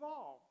is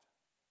involved?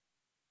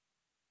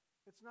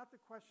 It's not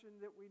the question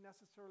that we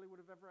necessarily would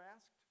have ever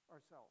asked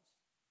ourselves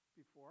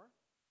before.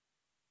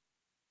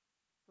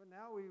 But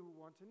now we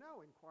want to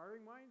know.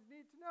 Inquiring minds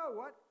need to know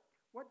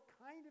what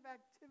kind of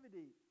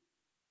activity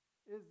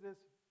is this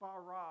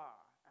bara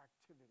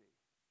activity?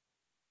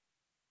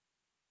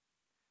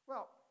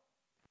 Well,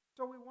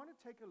 so we want to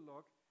take a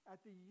look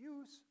at the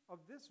use of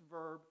this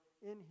verb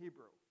in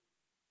Hebrew.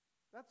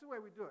 That's the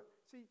way we do it.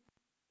 See,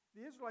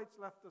 the Israelites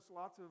left us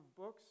lots of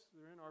books.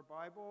 They're in our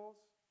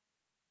Bibles.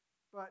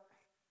 But,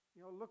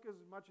 look as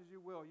much as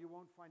you will, you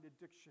won't find a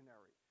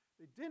dictionary.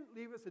 They didn't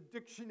leave us a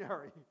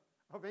dictionary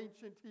of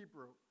ancient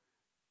Hebrew.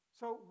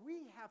 So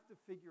we have to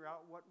figure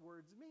out what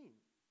words mean.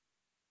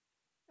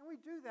 And we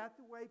do that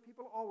the way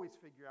people always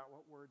figure out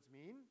what words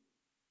mean,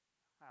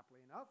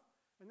 happily enough,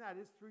 and that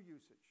is through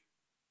usage.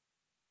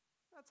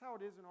 That's how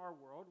it is in our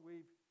world.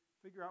 We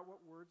figure out what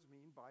words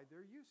mean by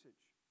their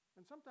usage.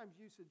 And sometimes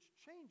usage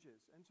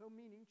changes, and so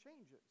meaning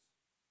changes.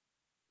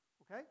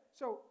 Okay?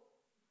 So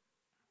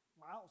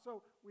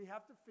we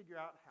have to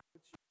figure out how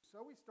it's used.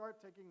 So we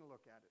start taking a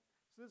look at it.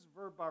 So this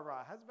verb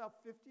bara has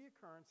about 50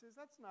 occurrences.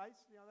 That's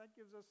nice. That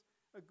gives us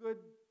a good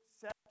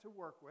set to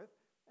work with.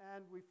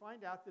 And we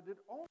find out that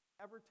it only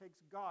ever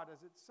takes God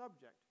as its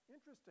subject.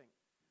 Interesting.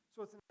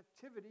 So it's an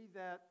activity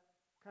that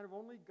kind of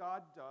only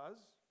God does.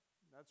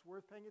 That's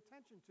worth paying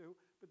attention to,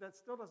 but that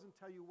still doesn't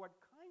tell you what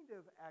kind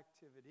of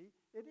activity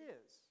it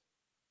is.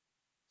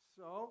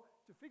 So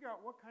to figure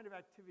out what kind of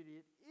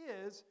activity it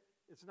is,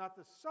 it's not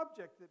the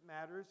subject that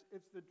matters,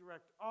 it's the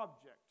direct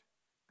object.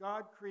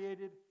 God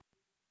created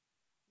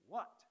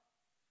what?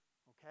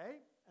 Okay?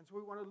 And so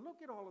we want to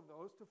look at all of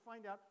those to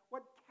find out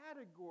what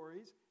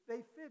categories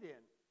they fit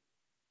in.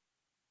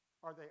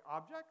 Are they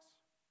objects?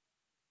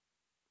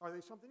 Are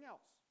they something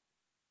else?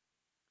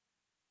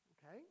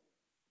 Okay?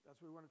 That's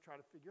what we want to try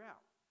to figure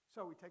out.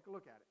 So we take a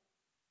look at it.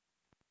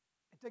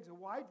 It takes a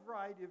wide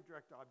variety of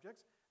direct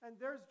objects, and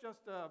there's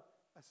just a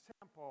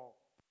sample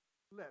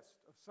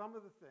list of some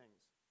of the things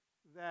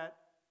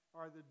that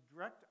are the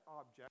direct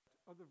object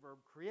of the verb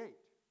create.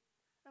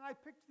 And I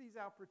picked these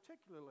out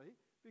particularly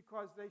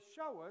because they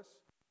show us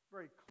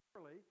very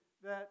clearly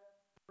that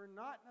we're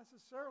not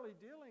necessarily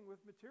dealing with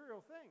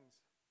material things.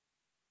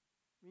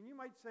 I mean, you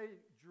might say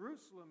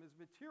Jerusalem is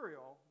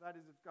material. That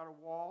is, it's got a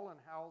wall and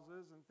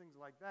houses and things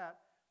like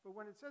that. But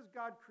when it says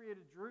God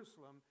created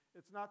Jerusalem,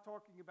 it's not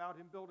talking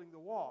about him building the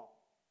wall.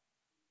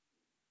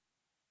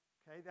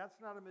 Okay,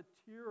 that's not a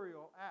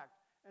material act.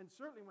 And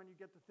certainly when you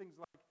get to things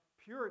like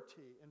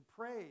purity and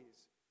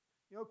praise,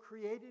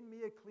 create in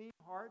me a clean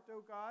heart,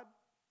 O God,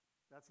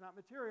 that's not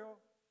material.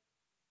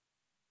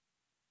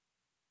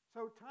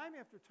 So time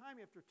after time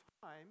after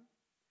time,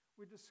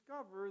 we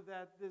discover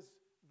that this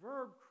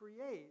verb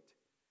create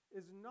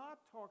is not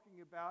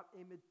talking about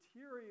a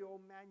material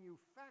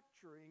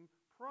manufacturing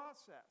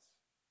process.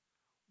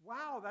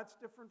 Wow, that's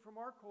different from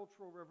our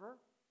cultural river,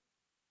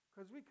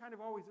 because we kind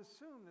of always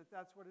assume that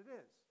that's what it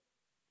is.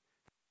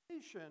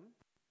 Creation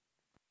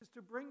is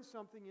to bring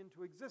something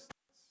into existence.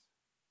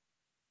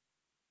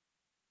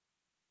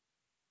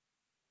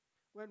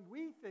 When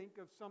we think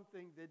of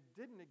something that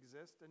didn't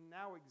exist and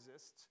now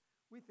exists,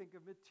 we think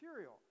of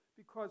material,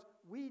 because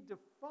we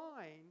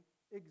define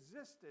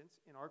existence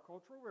in our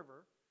cultural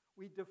river.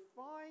 We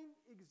define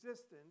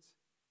existence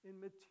in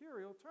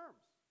material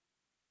terms,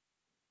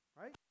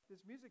 right?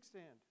 This music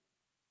stand,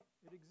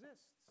 it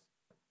exists.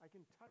 I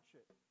can touch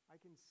it.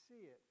 I can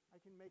see it. I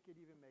can make it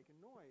even make a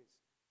noise.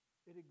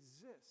 It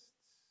exists.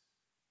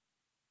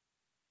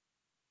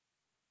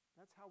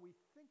 That's how we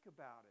think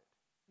about it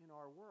in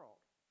our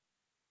world.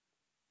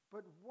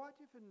 But what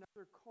if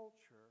another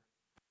culture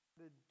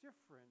had a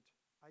different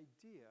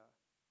idea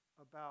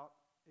about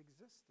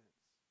existence?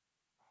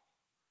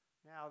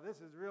 Now, this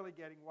is really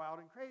getting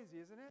wild and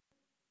crazy, isn't it?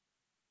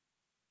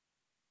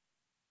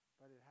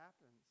 But it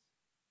happens.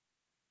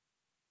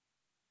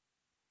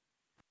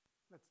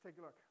 Let's take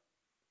a look.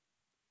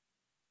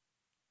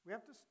 We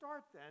have to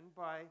start then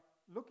by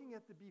looking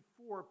at the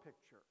before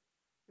picture.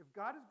 If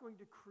God is going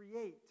to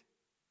create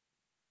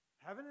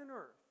heaven and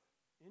earth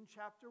in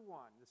chapter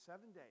 1, the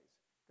 7 days,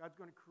 God's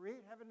going to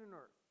create heaven and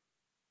earth.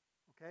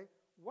 Okay?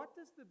 What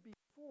does the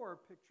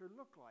before picture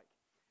look like?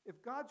 If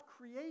God's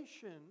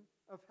creation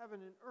of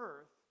heaven and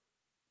earth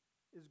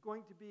is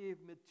going to be of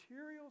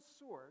material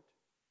sort,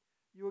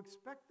 you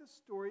expect the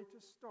story to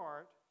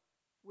start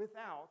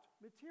without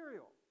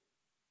material.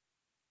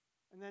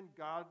 And then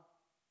God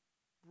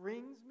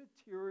brings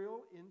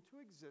material into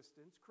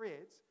existence,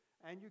 creates,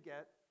 and you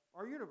get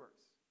our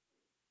universe.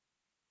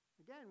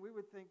 Again, we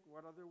would think,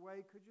 what other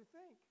way could you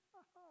think?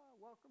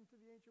 Welcome to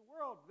the ancient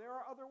world. There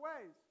are other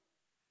ways.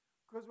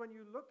 Because when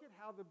you look at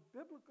how the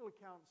biblical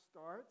account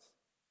starts,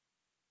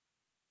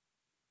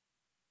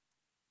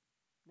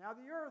 now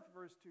the earth,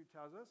 verse 2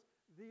 tells us,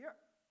 the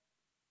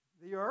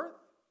earth,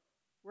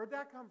 where'd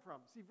that come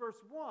from? See,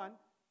 verse 1,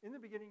 in the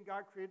beginning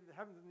God created the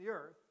heavens and the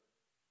earth.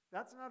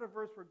 That's not a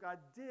verse where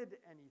God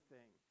did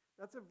anything.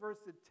 That's a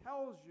verse that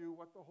tells you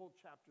what the whole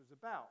chapter's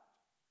about.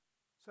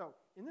 So,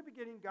 in the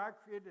beginning God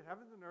created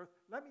heavens and earth.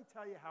 Let me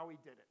tell you how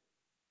he did it.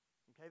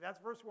 Okay,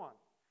 that's verse 1.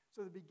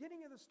 So the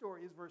beginning of the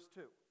story is verse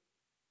 2.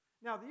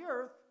 Now the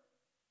earth,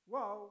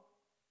 whoa,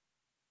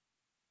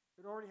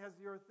 it already has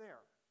the earth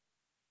there.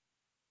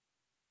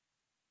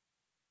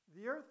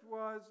 The earth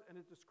was, and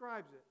it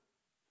describes it,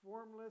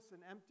 formless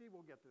and empty.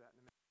 We'll get to that in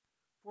a minute.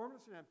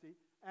 Formless and empty.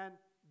 And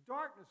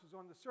darkness was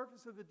on the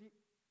surface of the deep.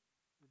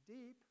 The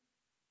deep?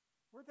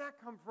 Where'd that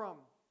come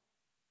from?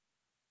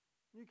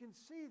 You can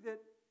see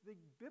that the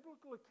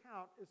biblical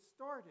account is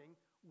starting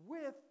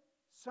with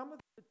some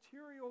of the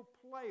material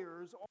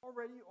players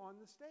already on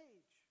the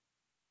stage.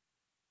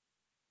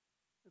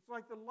 It's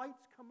like the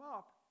lights come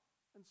up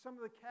and some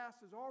of the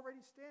cast is already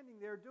standing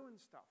there doing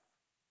stuff.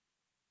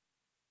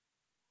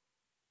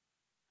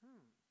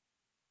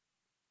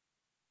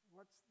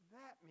 What's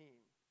that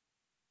mean?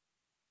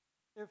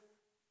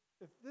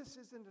 If this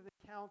isn't an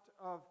account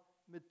of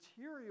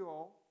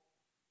material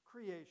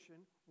creation,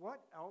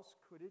 what else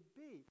could it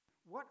be?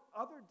 What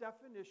other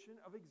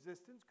definition of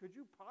existence could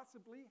you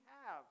possibly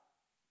have?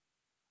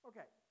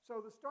 Okay,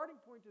 so the starting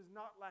point is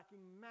not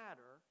lacking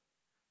matter.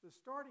 The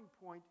starting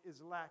point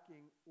is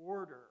lacking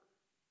order.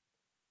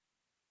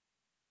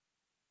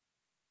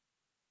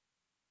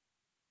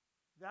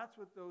 That's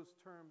what those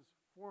terms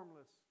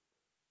formless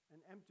and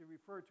empty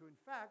refer to. In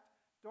fact,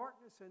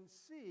 darkness and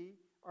sea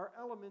are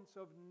elements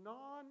of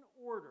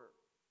non-order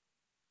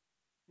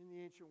in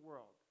the ancient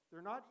world.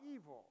 They're not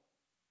evil.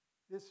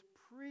 This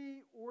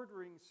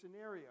pre-ordering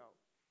scenario.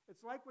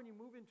 It's like when you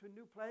move into a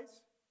new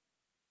place,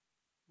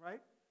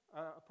 right?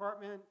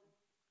 Apartment,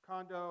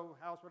 condo,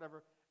 house,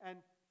 whatever, and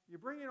you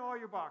bring in all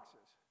your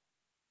boxes.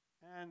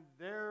 And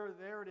there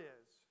it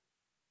is.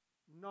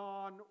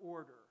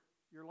 Non-order.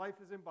 Your life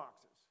is in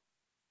boxes.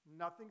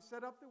 Nothing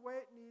set up the way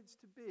it needs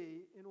to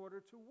be in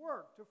order to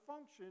work, to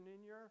function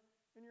in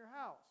your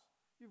house.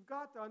 You've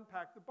got to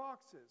unpack the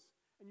boxes,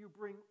 and you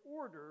bring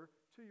order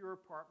to your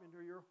apartment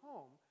or your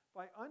home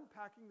by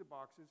unpacking the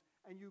boxes,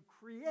 and you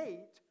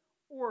create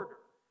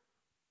order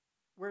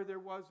where there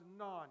was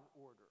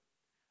non-order.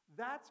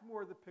 That's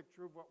more the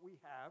picture of what we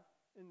have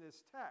in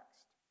this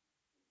text.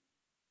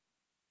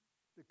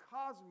 The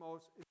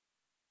cosmos is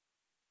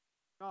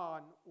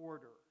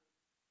non-order.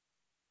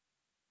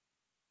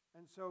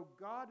 And so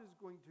God is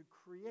going to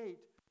create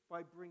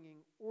by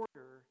bringing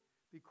order,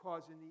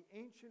 because in the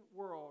ancient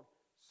world,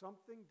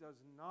 something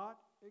does not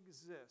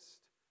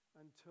exist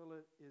until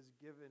it is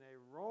given a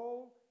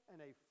role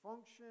and a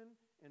function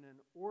in an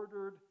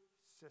ordered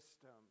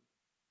system.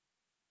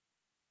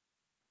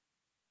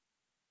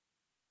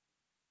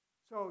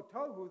 So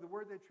tohu, the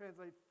word they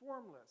translate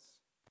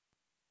formless,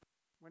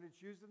 when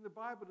it's used in the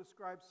Bible,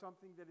 describes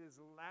something that is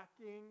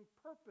lacking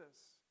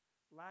purpose,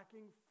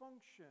 lacking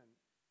function,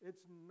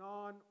 It's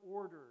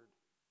non-ordered.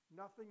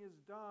 Nothing is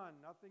done.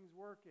 Nothing's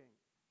working.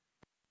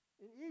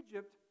 In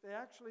Egypt, they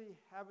actually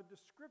have a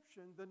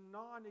description, the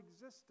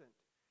non-existent.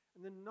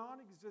 And the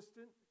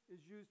non-existent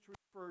is used to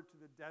refer to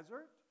the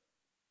desert,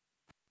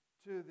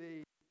 to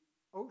the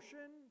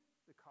ocean,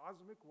 the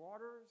cosmic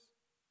waters.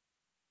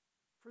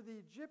 For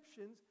the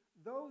Egyptians,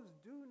 those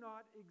do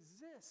not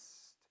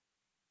exist.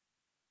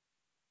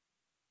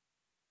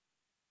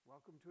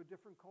 Welcome to a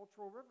different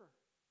cultural river.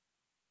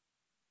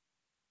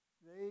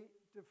 They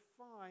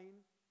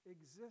define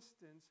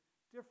existence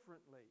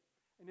differently.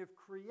 And if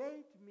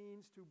create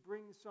means to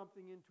bring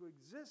something into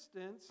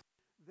existence,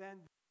 then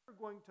they're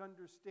going to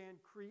understand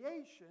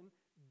creation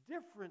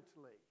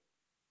differently.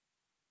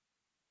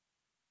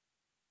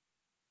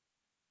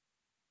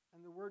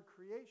 And the word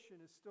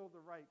creation is still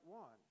the right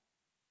one.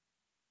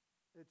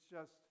 It's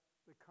just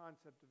the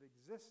concept of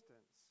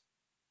existence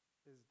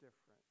is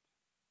different.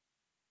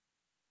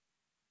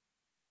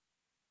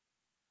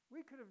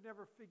 We could have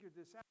never figured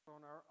this out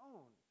on our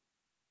own.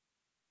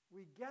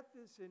 We get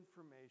this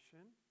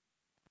information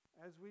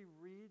as we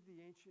read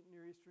the ancient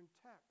Near Eastern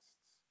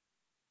texts.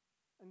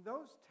 And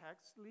those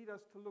texts lead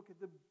us to look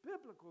at the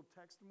biblical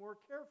text more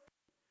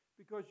carefully,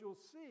 because you'll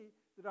see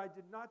that I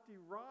did not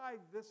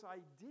derive this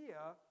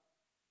idea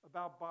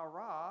about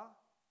bara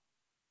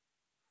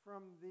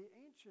from the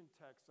ancient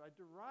text. I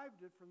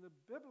derived it from the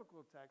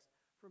biblical text,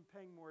 from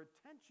paying more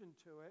attention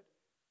to it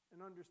and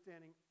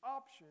understanding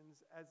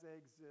options as they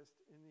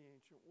exist in the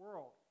ancient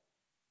world.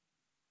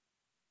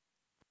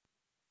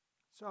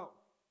 So,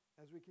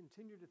 as we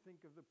continue to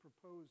think of the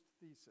proposed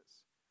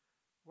thesis,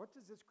 what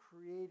does this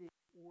creating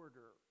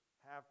order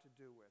have to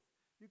do with?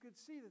 You could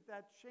see that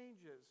that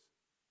changes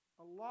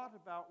a lot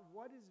about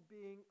what is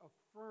being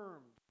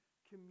affirmed,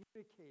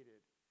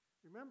 communicated.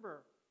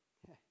 Remember,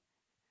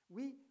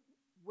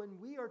 when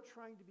we are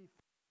trying to be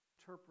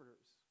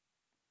interpreters,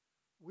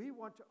 we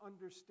want to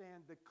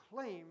understand the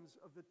claims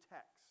of the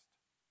text.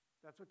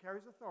 That's what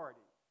carries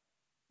authority.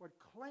 What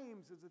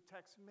claims is the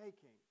text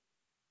making?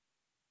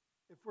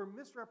 If we're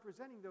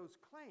misrepresenting those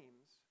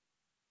claims,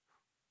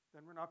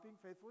 then we're not being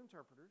faithful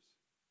interpreters,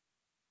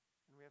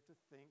 and we have to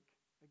think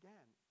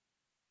again.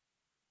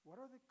 What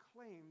are the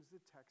claims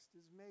the text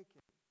is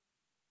making?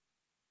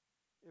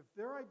 If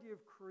their idea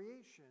of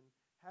creation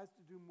has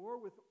to do more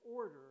with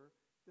order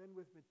than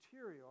with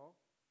material,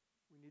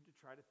 we need to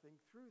try to think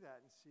through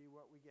that and see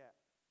what we get.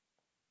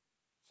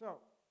 So,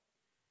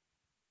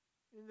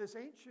 in this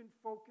ancient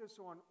focus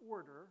on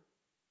order,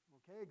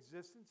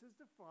 existence is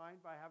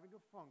defined by having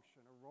a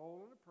function, a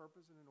role and a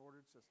purpose in an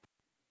ordered system.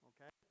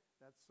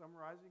 That's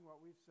summarizing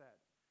what we've said.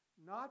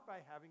 Not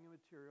by having a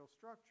material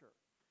structure.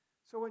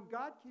 So when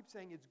God keeps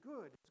saying it's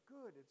good, it's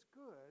good, it's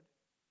good,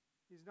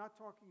 he's not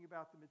talking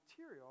about the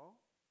material,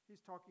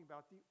 he's talking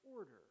about the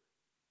order.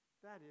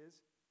 That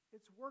is,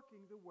 it's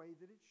working the way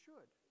that it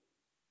should.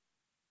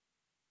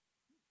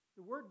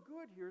 The word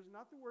good here is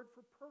not the word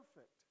for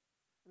perfect,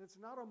 and it's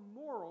not a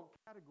moral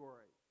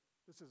category.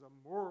 This is a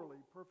morally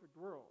perfect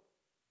world.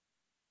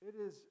 It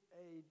is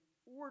an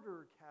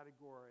order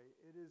category.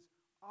 It is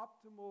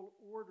optimal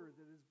order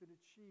that has been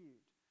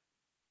achieved.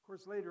 Of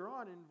course, later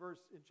on in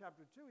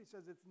chapter 2, he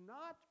says it's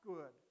not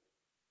good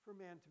for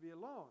man to be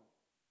alone.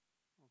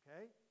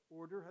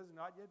 Order has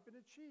not yet been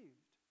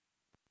achieved.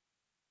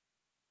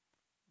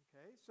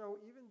 So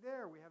even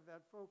there we have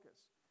that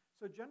focus.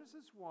 So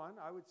Genesis 1,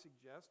 I would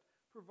suggest,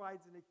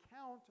 provides an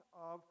account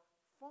of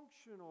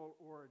functional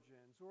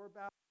origins, or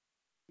about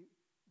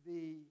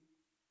the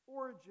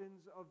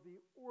origins of the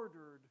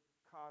ordered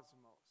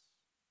cosmos.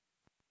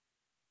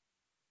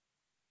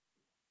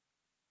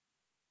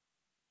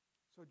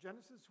 So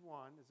Genesis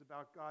 1 is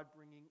about God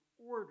bringing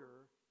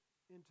order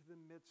into the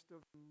midst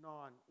of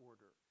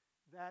non-order.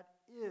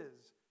 That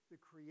is the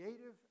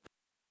creative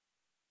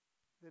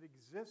that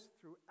exists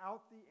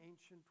throughout the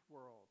ancient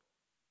world.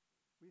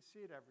 We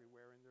see it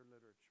everywhere in their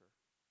literature.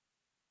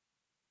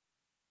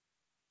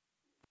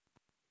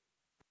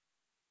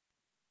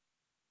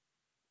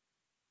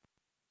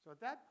 So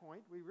at that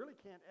point, we really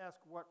can't ask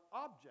what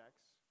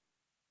objects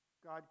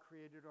God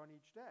created on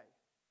each day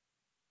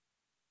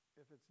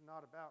if it's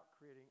not about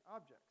creating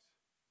objects.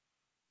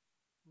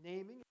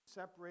 Naming and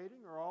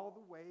separating are all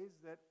the ways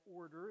that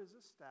order is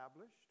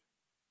established.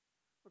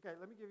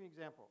 Let me give you an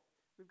example.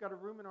 We've got a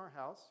room in our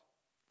house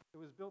that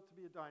was built to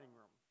be a dining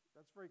room.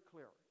 That's very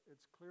clear.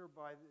 It's clear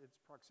by its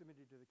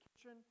proximity to the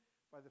kitchen,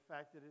 by the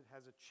fact that it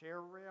has a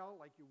chair rail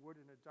like you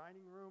would in a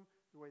dining room,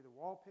 the way the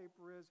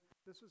wallpaper is.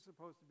 This was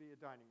supposed to be a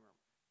dining room.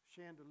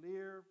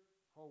 Chandelier,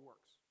 whole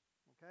works.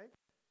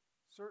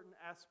 Certain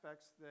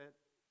aspects that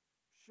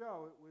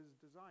show it was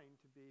designed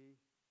to be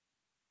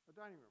a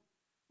dining room.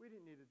 We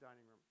didn't need a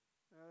dining room.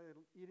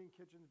 Eating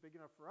kitchen's big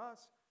enough for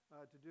us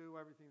to do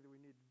everything that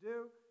we need to do.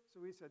 So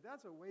we said,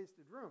 that's a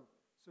wasted room.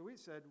 So we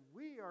said,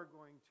 we are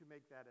going to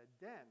make that a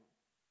den.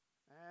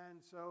 And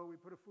so we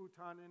put a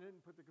futon in it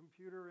and put the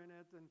computer in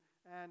it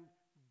and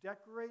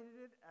decorated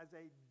it as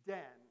a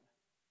den.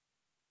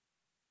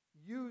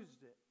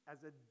 Used it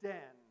as a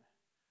den.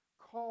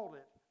 Called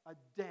it a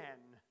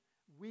den.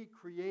 We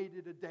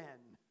created a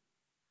den.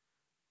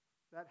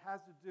 that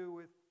has to do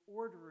with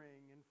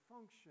ordering and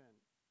function,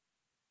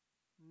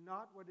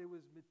 not what it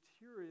was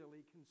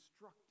materially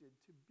constructed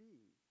to be.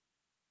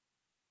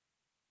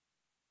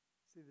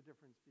 See the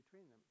difference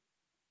between them.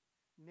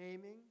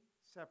 Naming,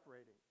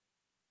 separating.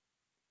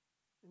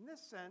 In this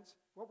sense,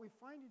 what we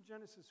find in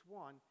Genesis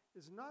 1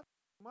 is not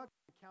much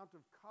an account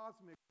of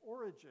cosmic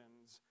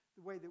origins,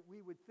 the way that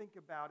we would think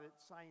about it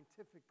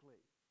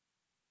scientifically.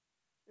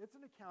 It's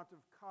an account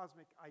of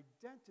cosmic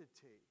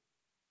identity.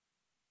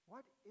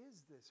 What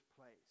is this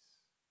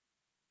place?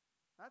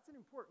 That's an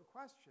important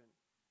question,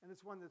 and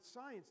it's one that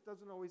science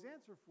doesn't always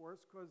answer for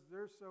us because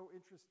they're so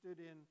interested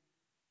in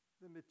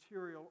the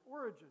material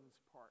origins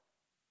part.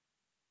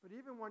 But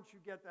even once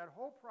you get that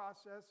whole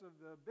process of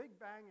the Big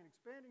Bang and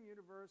expanding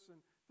universe and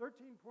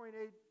 13.8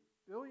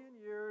 billion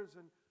years,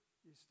 and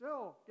you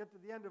still get to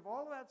the end of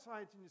all of that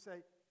science and you say,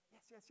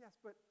 yes,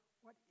 but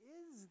what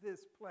is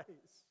this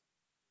place?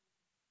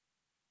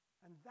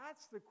 And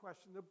that's the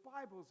question the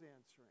Bible's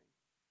answering.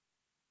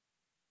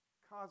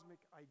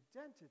 Cosmic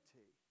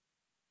identity,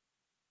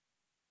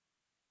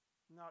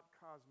 not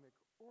cosmic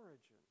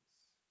origins.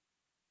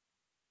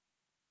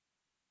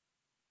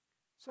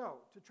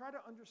 So, to try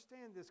to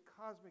understand this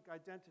cosmic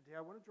identity,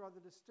 I want to draw the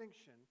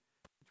distinction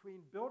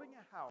between building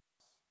a house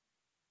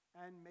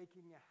and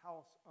making a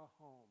house a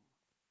home.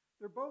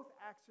 They're both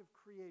acts of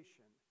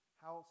creation,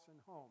 house and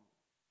home.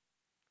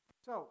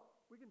 So,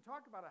 we can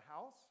talk about a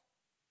house.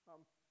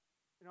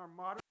 In our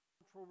modern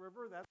cultural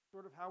river, that's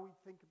sort of how we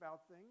think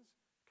about things.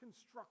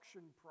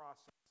 Construction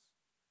process.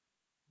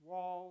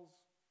 Walls,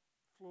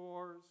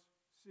 floors,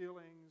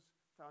 ceilings,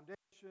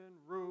 foundation,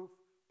 roof,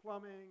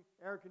 plumbing,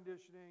 air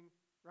conditioning,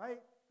 right?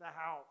 The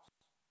house.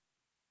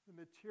 The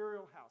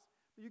material house.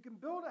 But you can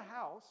build a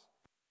house.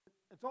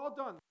 It's all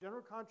done. The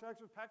general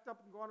contracts are packed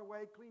up and gone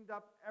away, cleaned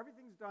up.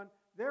 Everything's done.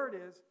 There it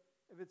is.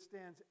 If it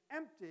stands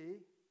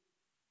empty,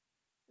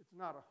 it's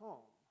not a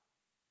home.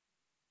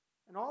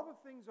 And all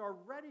the things are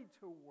ready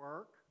to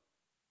work.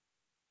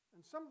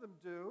 And some of them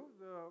do.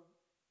 The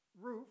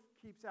roof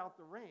keeps out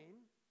the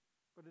rain,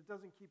 but it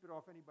doesn't keep it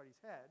off anybody's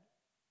head.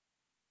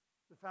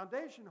 The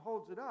foundation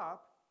holds it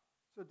up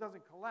so it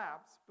doesn't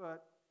collapse,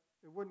 but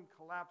it wouldn't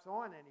collapse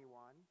on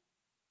anyone.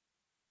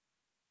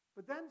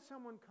 But then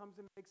someone comes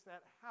and makes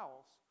that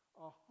house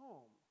a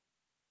home.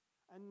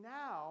 And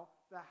now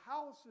the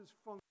house is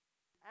functioning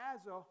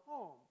as a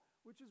home,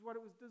 which is what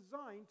it was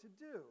designed to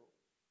do.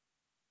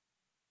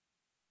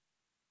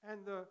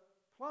 And the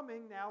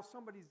plumbing, now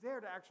somebody's there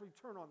to actually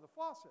turn on the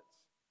faucets.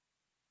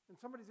 And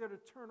somebody's there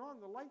to turn on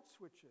the light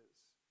switches.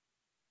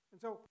 And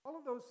so all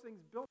of those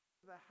things built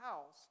into the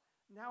house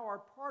now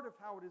are part of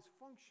how it is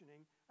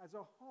functioning as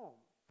a home.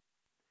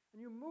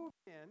 And you move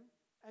in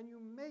and you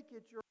make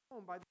it your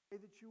home by the way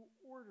that you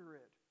order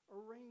it,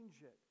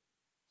 arrange it,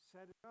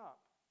 set it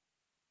up,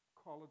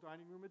 call a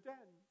dining room a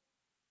den.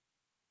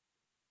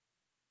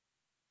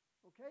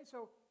 Okay,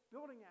 so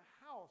building a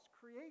house,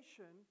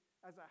 creation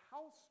as a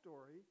house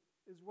story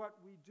is what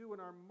we do in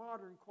our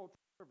modern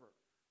cultural river.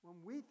 When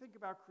we think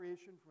about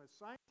creation from a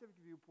scientific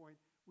viewpoint,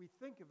 we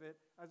think of it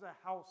as a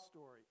house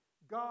story.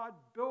 God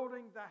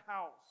building the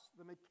house,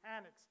 the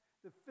mechanics,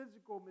 the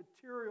physical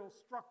material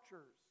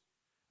structures.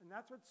 And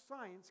that's what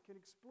science can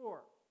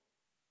explore.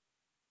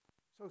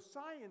 So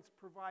science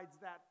provides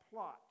that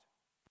plot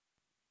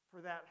for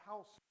that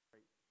house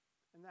story.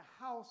 And the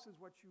house is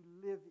what you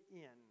live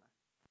in.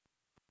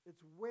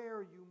 It's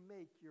where you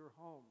make your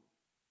home.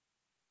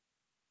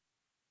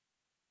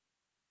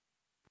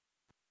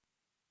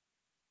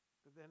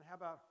 But then how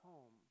about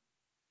home?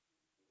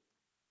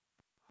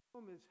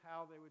 Home is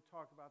how they would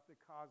talk about the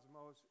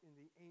cosmos in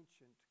the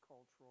ancient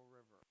cultural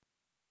river.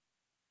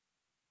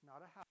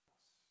 Not a house.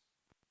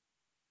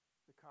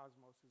 The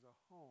cosmos is a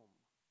home.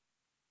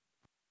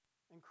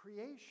 And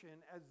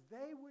creation, as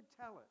they would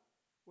tell it,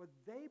 what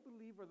they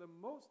believe are the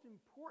most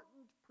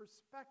important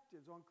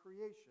perspectives on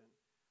creation,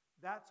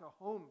 that's a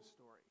home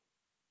story.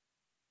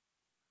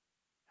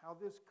 How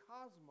this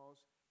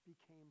cosmos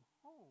became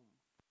home.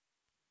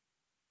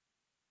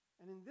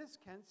 And in this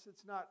sense,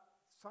 it's not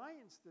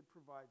science that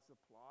provides the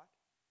plot,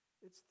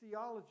 it's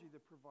theology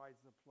that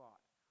provides the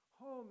plot.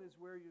 Home is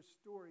where your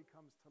story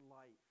comes to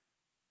life.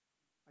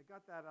 I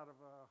got that out of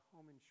a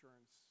home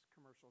insurance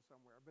commercial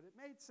somewhere, but it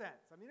made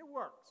sense. I mean, it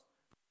works.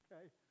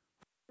 Okay?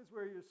 Home is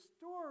where your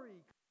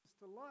story comes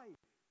to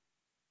life.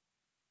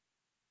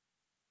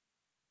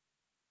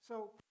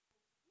 So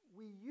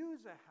we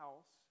use a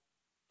house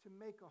to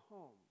make a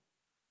home.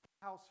 A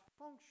house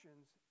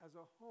functions as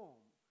a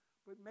home,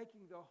 but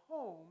making the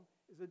home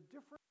is a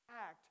different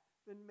act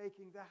than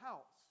making the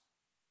house.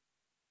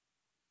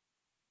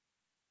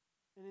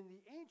 And in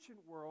the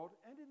ancient world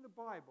and in the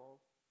Bible,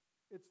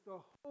 it's the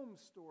home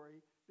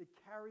story that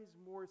carries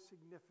more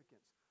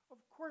significance. Of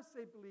course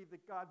they believe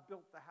that God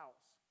built the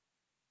house.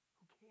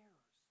 Who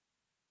cares?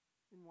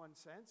 In one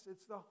sense,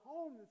 it's the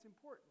home that's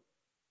important.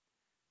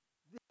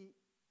 The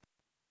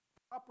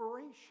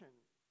operation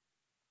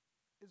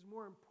is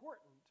more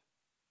important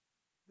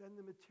than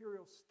the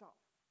material stuff.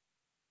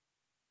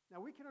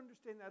 Now we can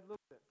understand that a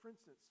little bit. For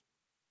instance,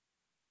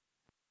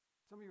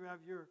 Some of you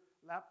have your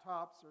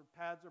laptops or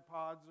pads or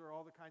pods or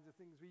all the kinds of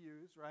things we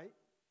use, right?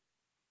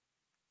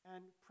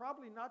 And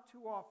probably not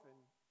too often,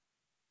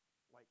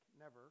 like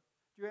never,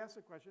 do you ask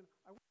the question,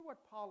 I wonder what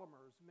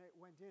polymers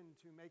went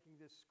into making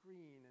this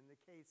screen and the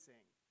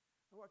casing?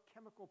 And what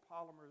chemical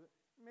polymers?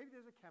 Maybe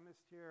there's a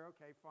chemist here.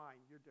 Okay,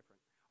 fine, you're different.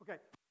 Okay,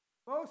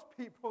 most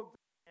people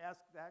don't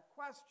ask that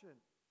question.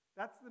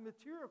 That's the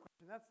material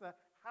question. That's the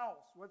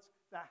house. What's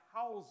the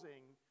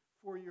housing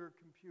for your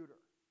computer?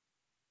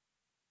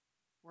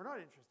 We're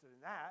not interested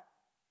in that.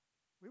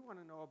 We want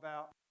to know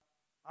about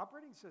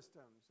operating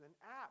systems and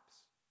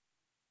apps,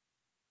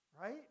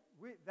 right?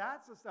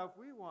 That's the stuff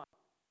we want.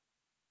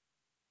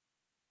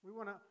 We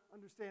want to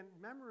understand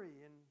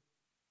memory and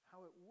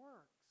how it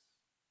works.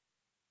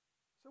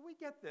 So we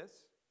get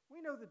this.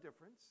 We know the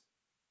difference.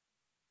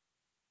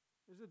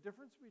 There's a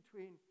difference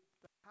between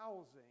the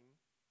housing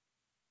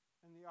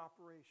and the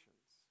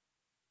operations.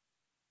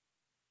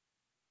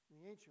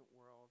 In the ancient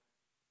world,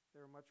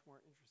 they were much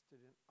more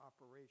interested in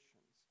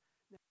operations.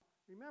 Now,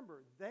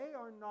 remember, they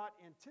are not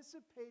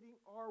anticipating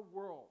our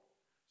world,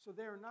 so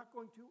they are not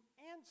going to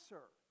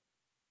answer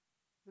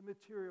the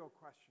material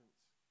questions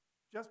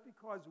just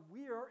because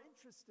we are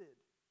interested.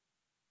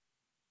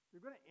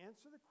 They're going to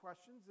answer the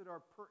questions that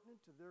are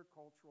pertinent to their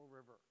cultural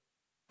river.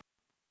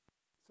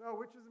 So,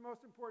 which is the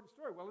most important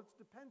story? Well, it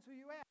depends who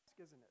you ask,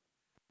 isn't it?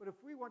 But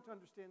if we want to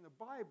understand the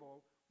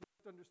Bible, we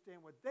have to understand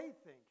what they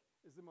think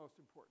is the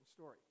most important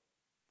story.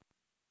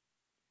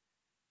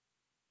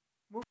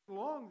 Moving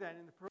along then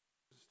in the proposed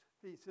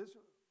thesis,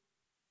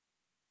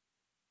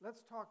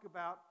 let's talk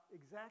about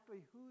exactly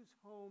whose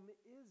home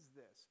is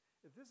this.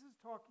 If this is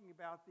talking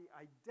about the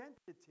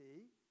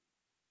identity,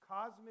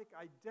 cosmic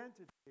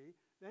identity,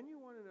 then you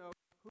want to know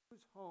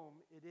whose home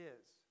it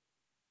is.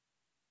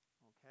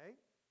 Okay?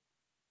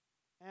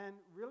 And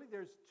really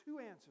there's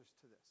two answers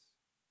to this.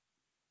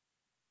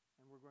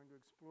 And we're going to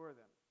explore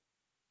them.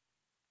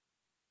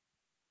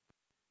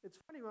 It's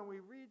funny when we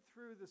read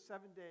through the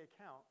 7-day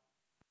account,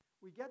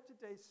 we get to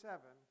day 7,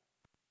 and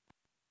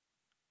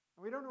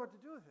we don't know what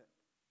to do with it.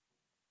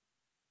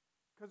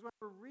 Because when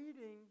we're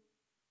reading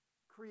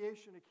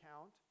creation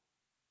account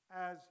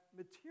as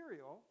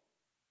material,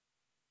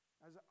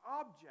 as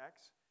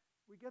objects,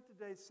 we get to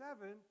day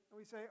 7, and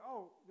we say,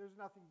 oh, there's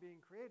nothing being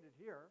created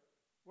here.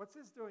 What's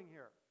this doing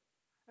here?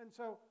 And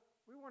so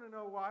we want to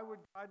know, why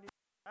would God need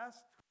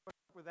rest? What's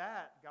up with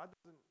that? God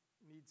doesn't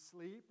need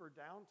sleep or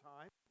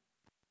downtime.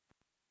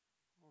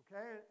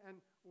 Okay, and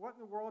what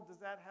in the world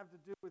does that have to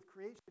do with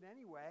creation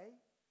anyway?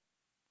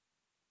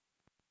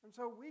 And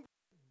so we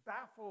get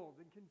baffled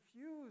and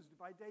confused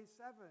by day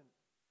 7.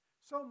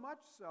 So much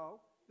so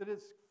that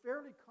it's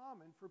fairly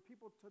common for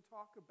people to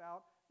talk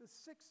about the 6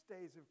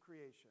 days of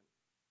creation.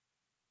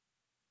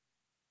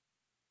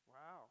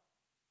 Wow,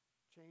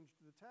 change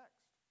to the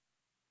text.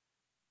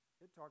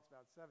 It talks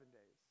about 7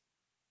 days.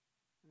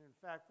 And in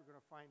fact, we're going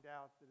to find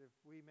out that if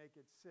we make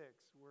it 6,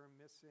 we're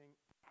missing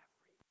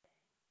everything.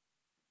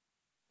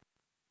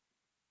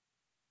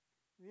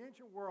 In the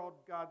ancient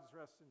world, gods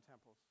rest in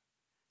temples.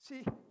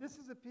 See, this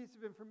is a piece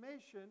of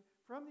information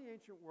from the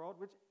ancient world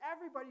which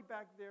everybody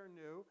back there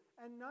knew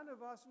and none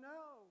of us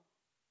know.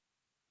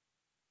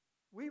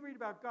 We read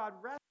about God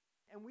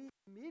resting and we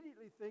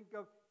immediately think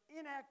of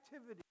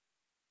inactivity,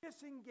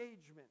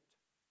 disengagement.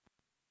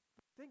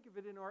 Think of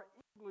it in our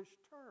English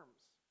terms.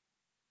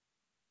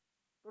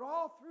 But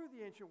all through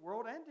the ancient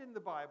world and in the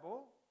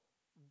Bible,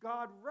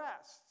 God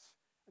rests.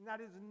 And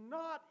that is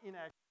not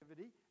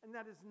inactivity, and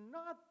that is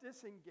not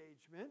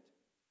disengagement.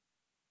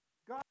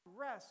 God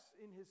rests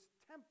in his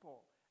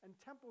temple, and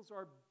temples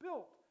are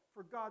built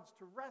for gods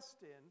to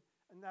rest in,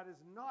 and that is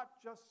not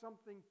just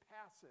something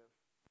passive.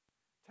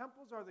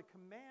 Temples are the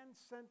command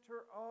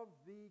center of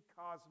the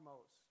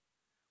cosmos.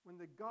 When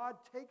the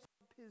God takes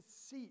up his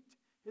seat,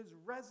 his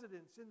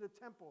residence in the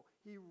temple,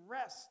 he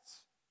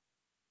rests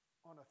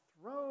on a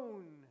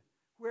throne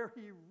where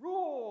he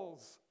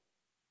rules.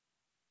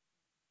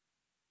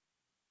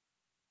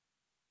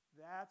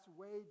 That's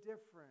way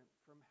different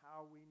from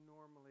how we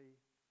normally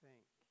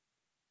think.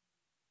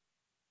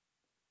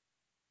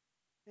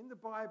 In the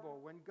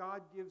Bible, when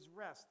God gives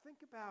rest, think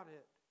about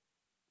it.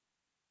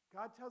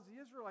 God tells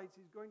the Israelites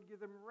he's going to give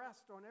them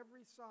rest on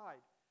every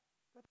side.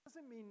 That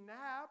doesn't mean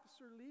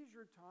naps or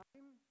leisure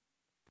time.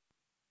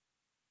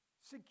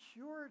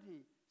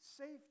 Security,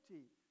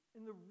 safety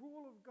in the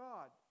rule of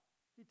God.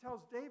 He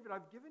tells David,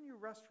 I've given you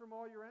rest from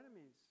all your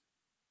enemies.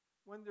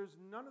 When there's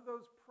none of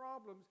those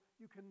problems,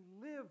 you can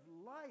live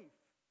life.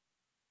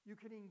 You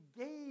can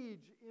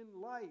engage in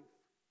life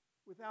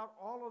without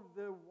all of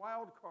the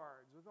wild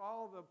cards, with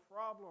all the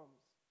problems.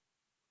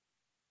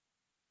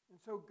 And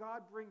so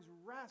God brings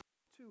rest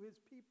to his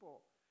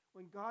people.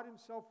 When God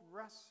himself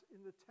rests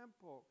in the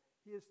temple,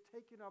 he has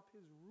taken up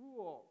his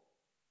rule.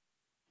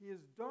 He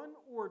is done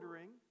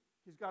ordering.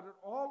 He's got it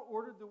all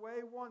ordered the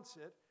way he wants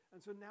it.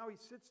 And so now he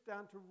sits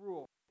down to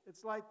rule.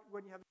 It's like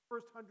when you have the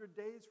first 100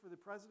 days for the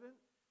president.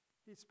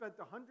 He spent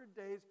the 100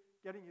 days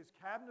getting his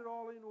cabinet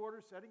all in order,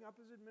 setting up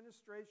his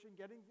administration,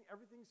 getting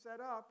everything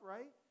set up,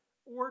 right?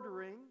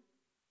 Ordering.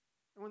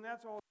 And when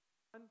that's all,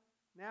 done.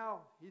 Now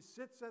he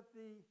sits at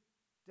the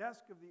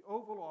desk of the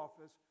Oval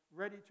Office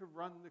ready to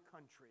run the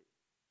country.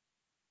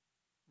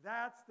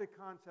 That's the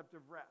concept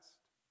of rest.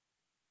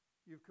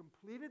 You've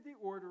completed the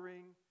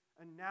ordering,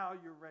 and now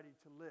you're ready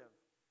to live.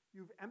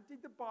 You've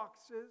emptied the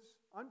boxes,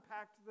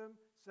 unpacked them,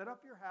 set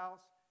up your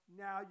house.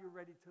 Now you're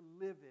ready to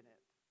live in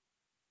it.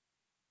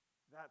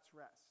 That's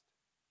rest.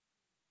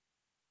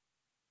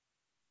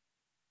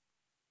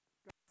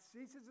 God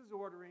ceases his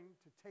ordering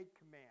to take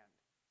command.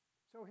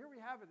 So here we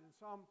have it in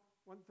Psalm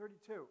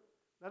 132.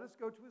 Let us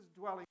go to his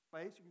dwelling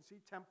place. You can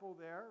see temple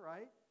there,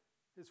 right?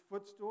 His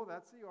footstool,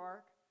 that's the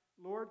ark.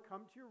 Lord,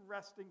 come to your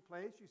resting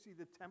place. You see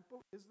the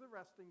temple is the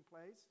resting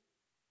place.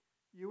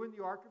 You and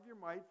the ark of your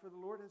might, for the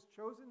Lord has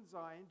chosen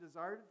Zion,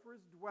 desired it for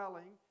his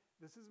dwelling.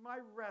 This is my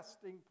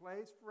resting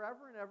place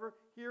forever and ever.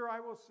 Here I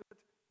will sit,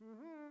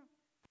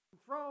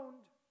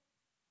 enthroned.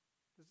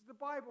 This is the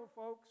Bible,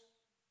 folks.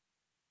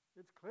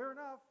 It's clear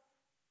enough.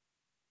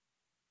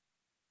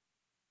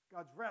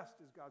 God's rest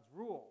is God's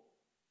rule.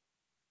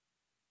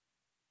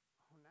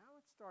 Oh, now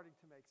it's starting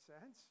to make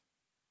sense.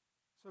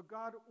 So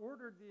God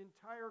ordered the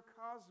entire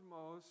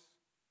cosmos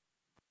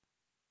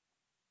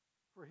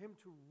for him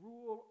to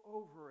rule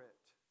over it.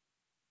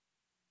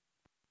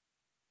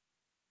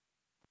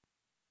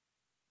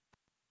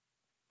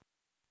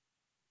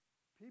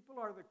 People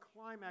are the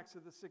climax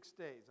of the 6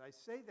 days. I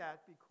say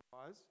that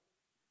because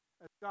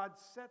as God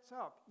sets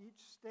up each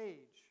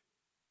stage,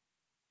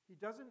 he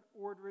doesn't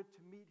order it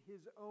to meet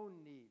his own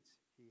needs.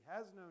 He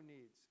has no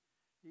needs.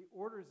 He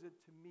orders it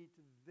to meet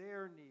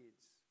their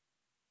needs.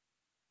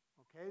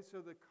 Okay,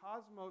 so the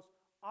cosmos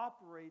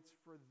operates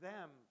for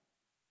them.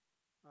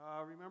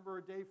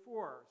 Remember day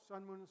 4,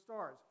 sun, moon, and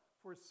stars.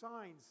 For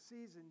signs,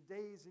 seasons,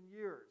 days, and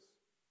years.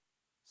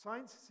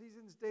 Signs,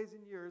 seasons, days,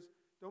 and years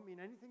don't mean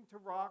anything to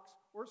rocks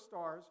or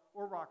stars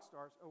or rock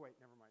stars. Oh, wait,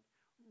 never mind.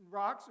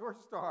 Rocks or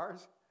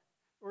stars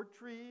or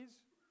trees.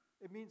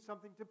 It means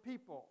something to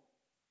people.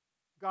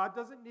 God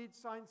doesn't need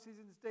signs,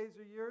 seasons, days,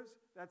 or years.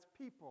 That's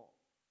people.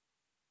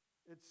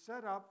 It's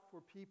set up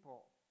for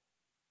people.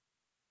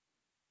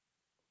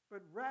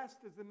 But rest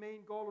is the main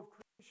goal of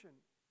creation.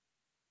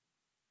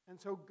 And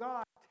so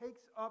God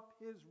takes up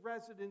his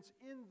residence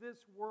in this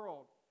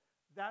world.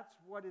 That's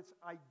what its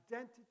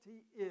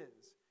identity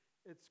is.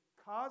 It's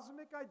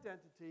cosmic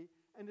identity,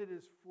 and it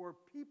is for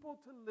people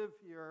to live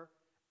here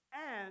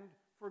and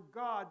for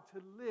God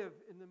to live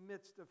in the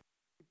midst of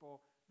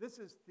people. This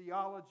is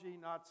theology,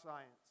 not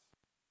science.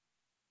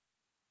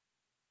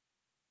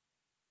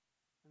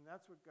 And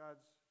that's what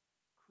God's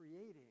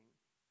creating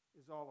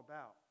is all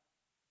about.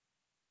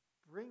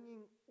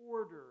 Bringing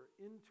order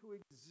into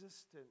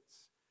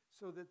existence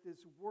so that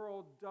this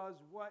world does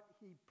what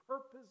he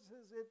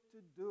purposes it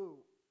to do.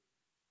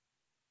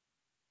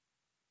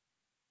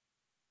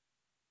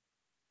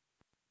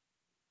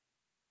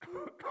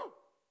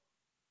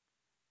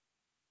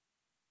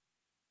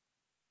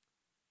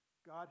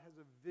 God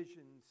has a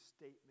vision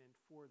statement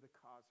for the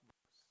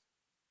cosmos.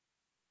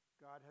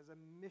 God has a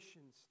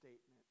mission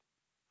statement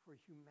for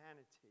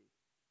humanity.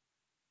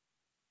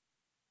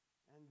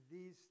 And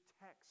these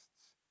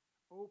texts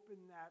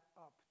open that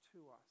up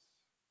to us.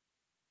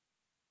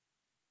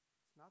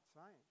 It's not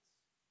science.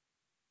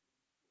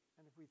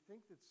 And if we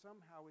think that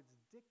somehow it's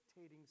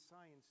dictating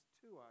science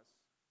to us,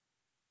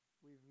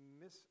 we've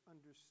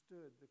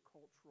misunderstood the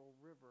cultural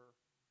river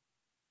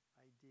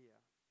idea.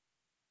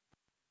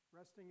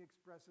 Resting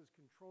expresses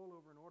control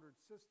over an ordered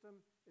system.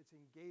 It's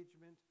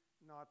engagement,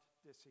 not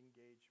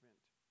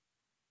disengagement.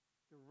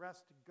 The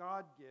rest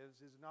God gives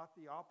is not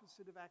the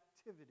opposite of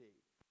activity.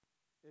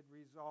 It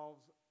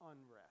resolves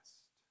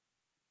unrest.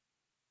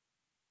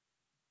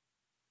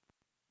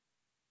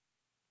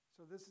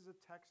 So this is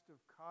a text of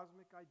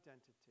cosmic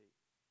identity.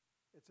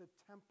 It's a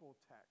temple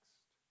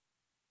text.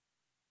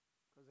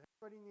 Because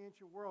everybody in the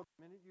ancient world,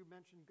 the minute you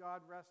mention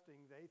God resting,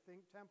 they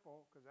think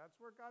temple, because that's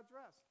where God's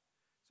rest.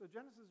 So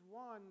Genesis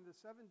 1, the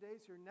 7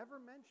 days here, never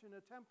mention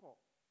a temple.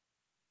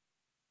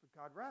 But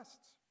God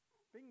rests.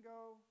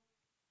 Bingo.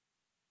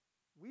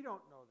 We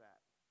don't know that.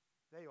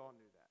 They all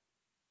knew that.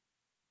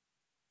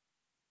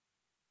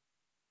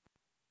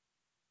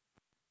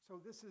 So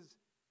this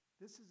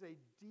is a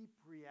deep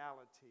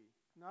reality,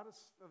 not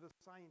of a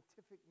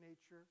scientific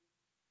nature,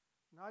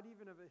 not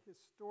even of a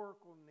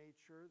historical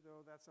nature,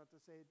 though that's not to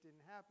say it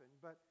didn't happen,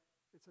 but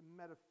it's a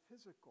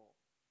metaphysical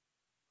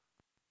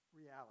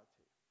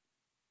reality.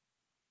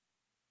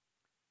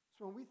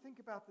 So when we think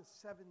about the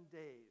 7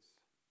 days,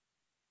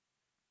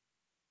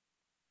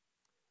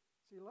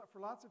 see, for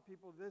lots of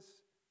people,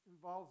 this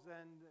involves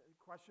then the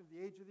question of the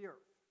age of the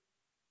earth.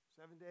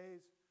 7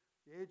 days,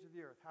 the age of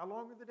the earth. How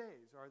long are the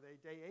days? Are they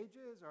day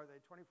ages? Are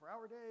they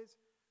 24-hour days?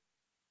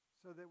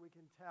 So that we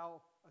can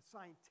tell a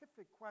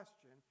scientific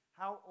question,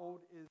 how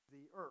old is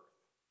the earth?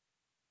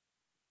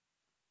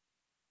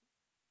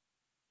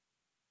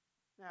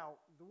 Now,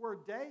 the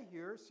word day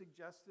here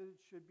suggests that it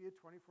should be a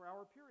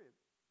 24-hour period.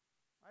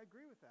 I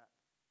agree with that.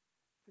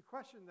 The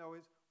question, though,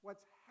 is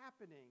what's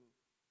happening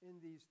in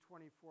these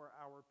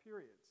 24-hour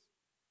periods?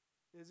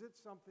 Is it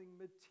something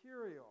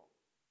material?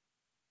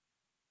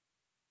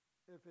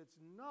 If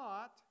it's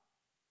not,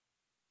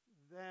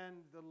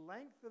 then the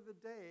length of the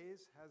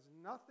days has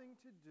nothing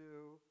to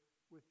do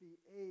with the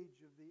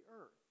age of the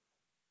earth,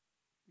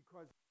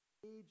 because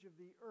the age of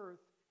the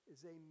earth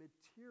is a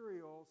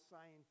material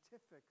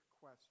scientific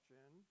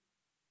question.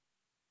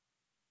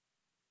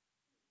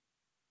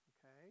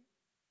 Okay?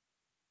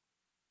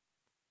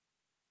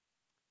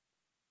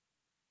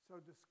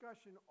 So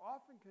discussion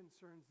often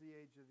concerns the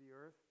age of the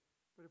earth,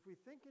 but if we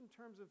think in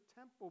terms of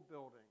temple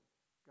building,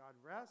 God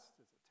rests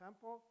as a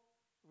temple.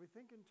 If we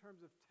think in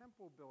terms of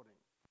temple building,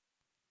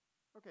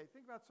 okay,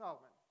 think about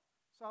Solomon.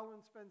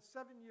 Solomon spends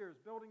 7 years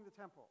building the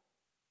temple.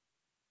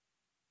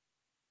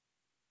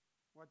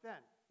 What then?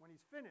 When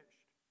he's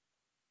finished,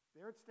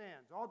 there it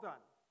stands, all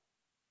done.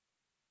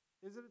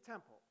 Is it a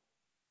temple?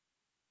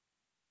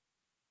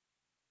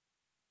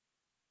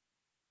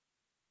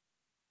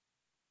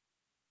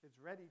 It's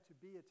ready to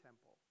be a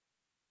temple.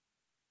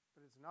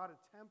 But it's not a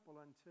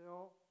temple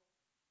until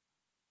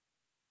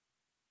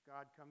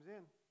God comes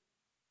in.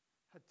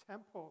 A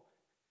temple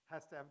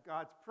has to have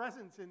God's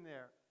presence in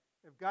there.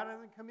 If God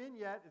hasn't come in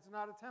yet, it's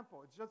not a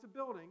temple. It's just a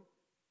building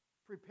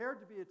prepared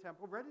to be a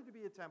temple, ready to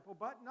be a temple,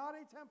 but not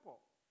a temple.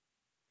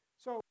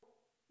 So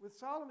with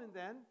Solomon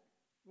then,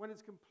 when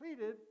it's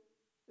completed,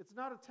 it's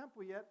not a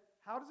temple yet.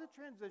 How does it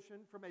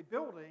transition from a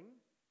building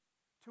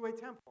to a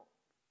temple?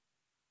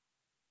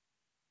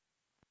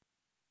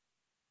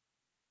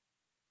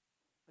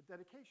 A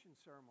dedication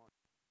ceremony,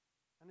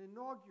 an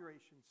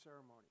inauguration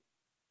ceremony,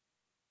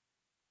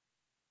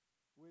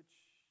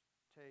 which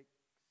takes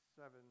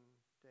 7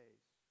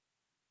 days.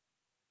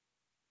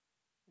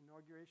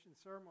 Inauguration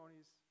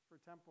ceremonies for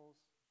temples,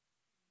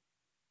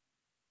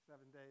 7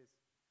 days.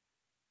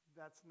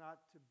 That's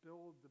not to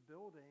build the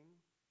building.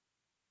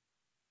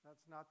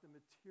 That's not the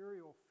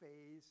material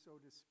phase,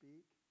 so to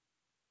speak.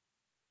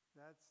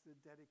 That's the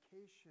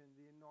dedication,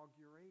 the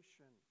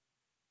inauguration,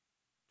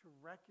 to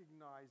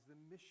recognize the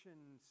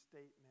mission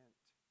statement,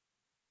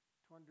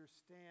 to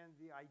understand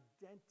the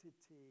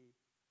identity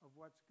of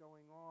what's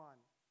going on.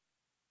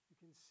 You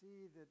can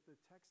see that the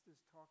text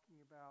is talking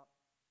about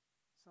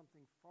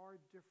something far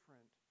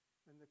different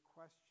than the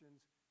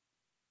questions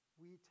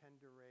we tend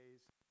to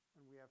raise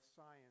when we have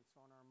science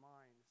on our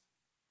minds.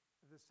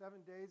 If the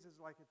 7 days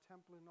is like a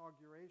temple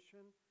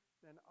inauguration,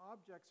 then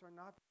objects are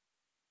not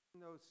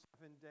in those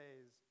 7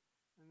 days.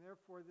 And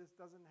therefore, this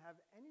doesn't have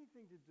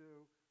anything to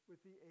do with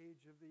the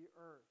age of the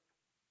earth.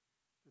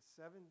 The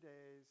 7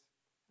 days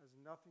has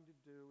nothing to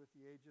do with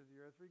the age of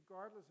the earth,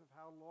 regardless of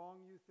how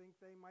long you think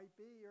they might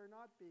be or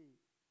not be.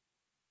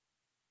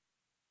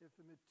 If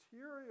the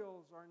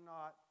materials are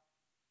not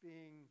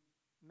being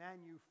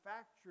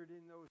manufactured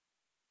in those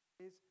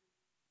days,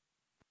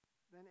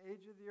 then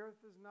age of the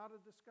earth is not a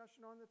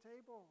discussion on the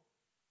table.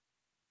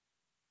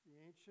 The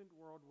ancient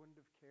world wouldn't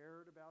have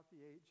cared about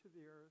the age of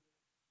the earth,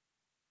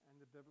 and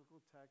the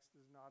biblical text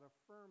is not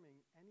affirming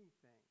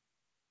anything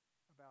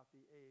about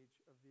the age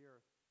of the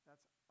earth.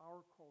 That's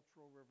our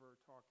cultural river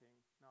talking,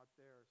 not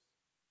theirs.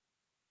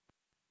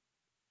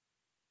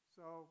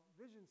 So,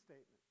 vision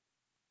statement.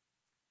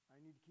 I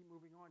need to keep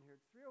moving on here.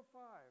 It's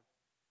 3:05.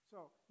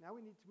 So, now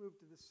we need to move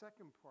to the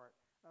second part.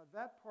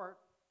 That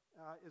part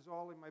is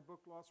all in my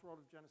book, Lost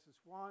World of Genesis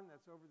 1.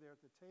 That's over there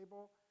at the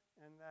table,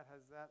 and that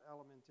has that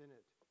element in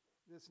it.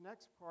 This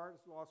next part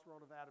is Lost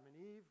World of Adam and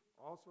Eve,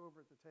 also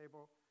over at the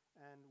table,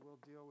 and we'll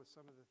deal with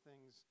some of the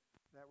things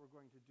that we're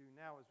going to do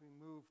now as we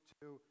move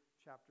to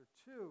chapter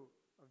 2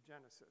 of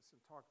Genesis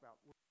and talk about.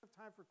 We'll have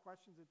time for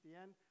questions at the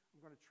end.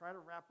 I'm going to try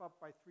to wrap up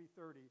by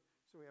 3:30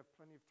 so we have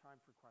plenty of time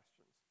for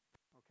questions.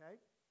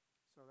 Okay?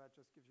 So that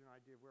just gives you an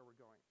idea of where we're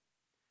going.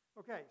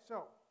 Okay,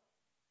 so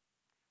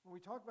when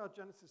we talk about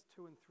Genesis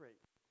 2 and 3,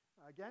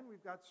 again,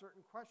 we've got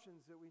certain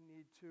questions that we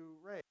need to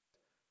raise.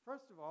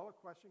 First of all, a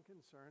question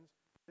concerns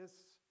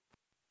this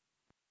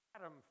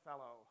Adam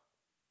fellow.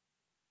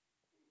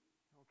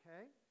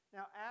 Okay?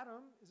 Now,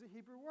 Adam is a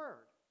Hebrew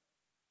word.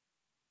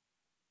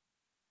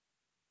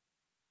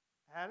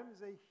 Adam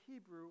is a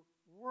Hebrew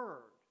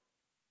word.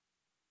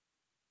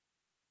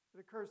 It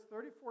occurs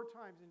 34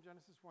 times in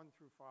Genesis 1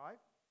 through 5.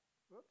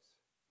 Whoops.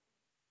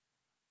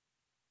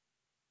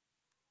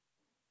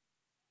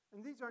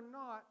 And these are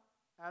not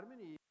Adam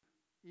and Eve.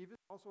 Eve is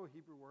also a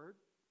Hebrew word,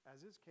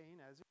 as is Cain,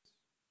 as is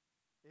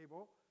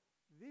Abel.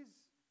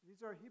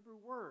 These are Hebrew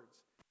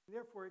words.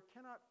 Therefore, it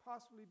cannot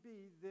possibly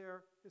be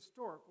their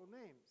historical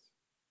names.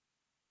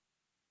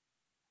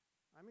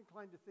 I'm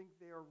inclined to think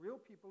they are real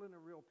people in a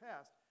real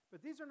past,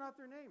 but these are not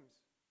their names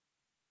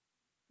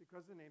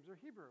because the names are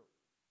Hebrew.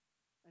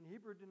 And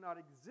Hebrew did not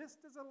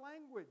exist as a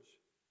language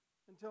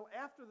until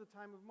after the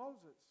time of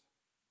Moses.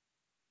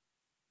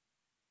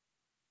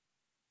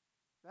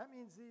 That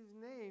means these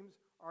names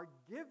are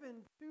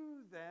given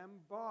to them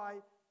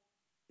by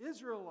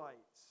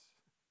Israelites.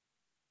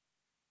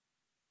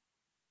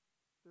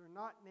 They're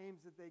not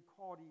names that they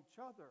called each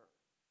other.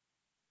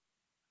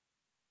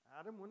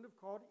 Adam wouldn't have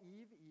called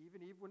Eve, Eve,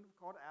 and Eve wouldn't have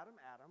called Adam,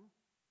 Adam.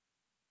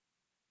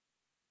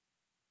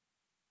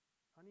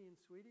 Honey and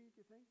sweetie, do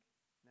you think?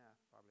 Nah,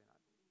 probably not.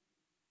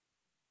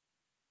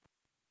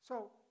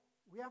 So,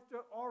 we have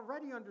to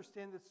already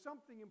understand that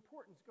something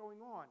important is going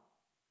on.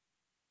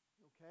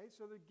 Okay,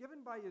 so they're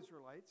given by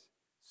Israelites,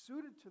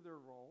 suited to their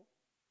role,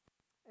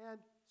 and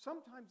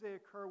sometimes they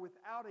occur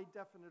without a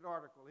definite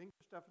article.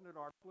 English definite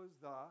article is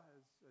the,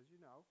 as you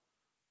know.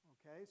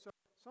 Okay, so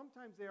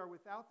sometimes they are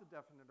without the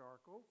definite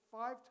article.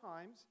 5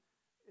 times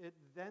it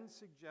then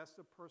suggests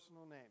a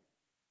personal name.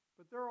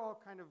 But they're all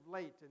kind of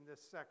late in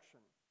this section,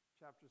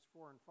 chapters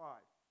 4 and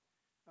 5.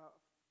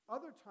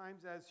 Other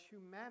times as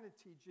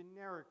humanity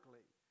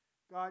generically.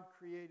 God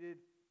created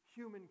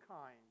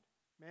humankind,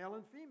 male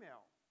and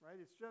female, right?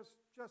 It's just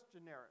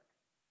generic.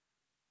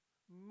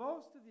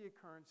 Most of the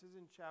occurrences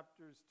in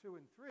chapters 2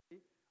 and 3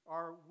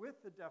 are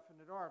with the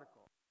definite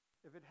article.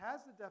 If it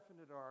has the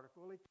definite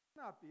article, it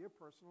cannot be a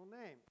personal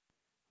name.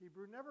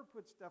 Hebrew never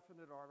puts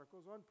definite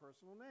articles on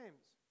personal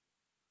names.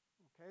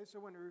 Okay,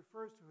 so when it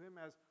refers to him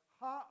as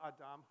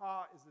Ha-Adam,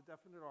 Ha is the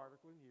definite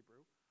article in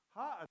Hebrew.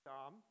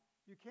 Ha-Adam,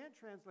 you can't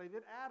translate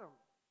it Adam.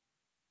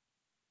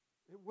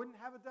 It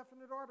wouldn't have a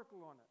definite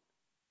article on it.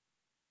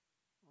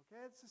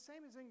 Okay, it's the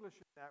same as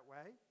English in that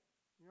way.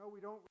 You know,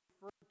 we don't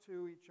refer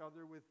to each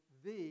other with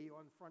the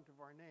on front of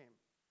our name.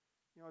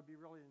 You know, it'd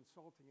be really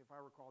insulting if I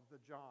were called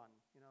the John.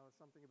 You know,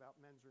 something about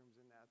men's rooms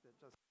in that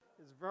just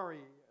is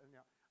very, you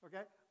know,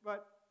 okay?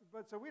 But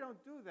so we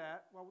don't do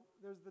that. Well,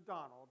 there's the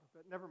Donald,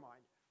 but never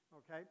mind,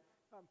 okay?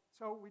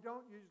 So we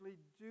don't usually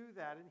do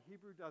that, and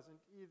Hebrew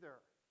doesn't either.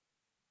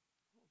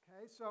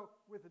 Okay, so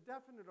with a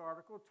definite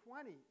article,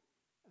 20.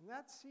 And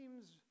that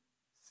seems,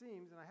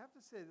 and I have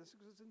to say this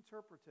because it's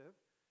interpretive,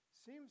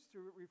 seems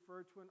to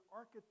refer to an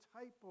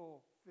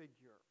archetypal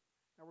figure.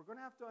 Now, we're going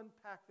to have to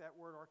unpack that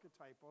word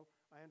archetypal.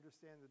 I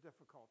understand the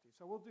difficulty.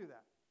 So we'll do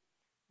that.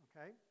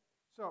 Okay?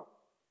 So,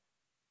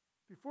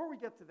 before we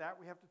get to that,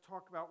 we have to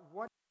talk about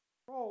what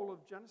the role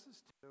of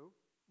Genesis 2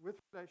 with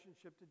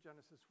relationship to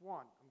Genesis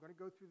 1. I'm going to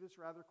go through this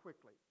rather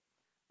quickly.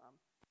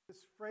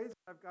 This phrase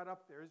that I've got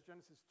up there is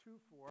Genesis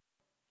 2:4.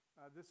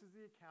 This is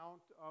the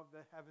account of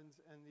the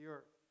heavens and the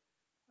earth.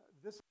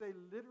 This is a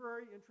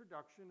literary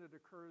introduction. It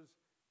occurs,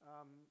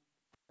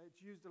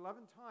 it's used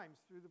 11 times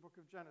through the book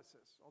of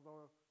Genesis,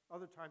 although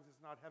other times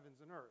it's not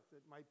heavens and earth.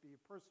 It might be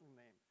a personal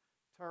name,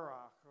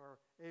 Terach or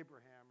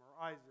Abraham or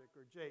Isaac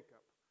or Jacob.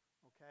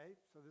 Okay,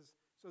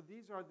 so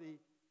these are the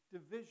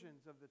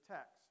divisions of the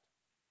text.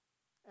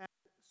 And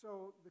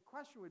so the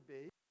question would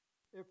be,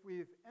 if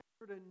we've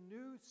entered a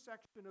new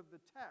section of the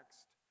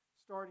text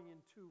starting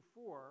in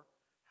 2:4,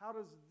 how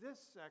does this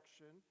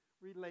section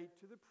relate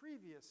to the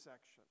previous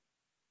section?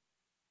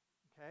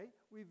 Okay,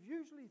 we've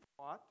usually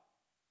thought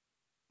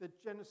that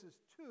Genesis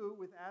 2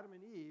 with Adam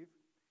and Eve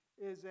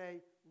is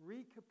a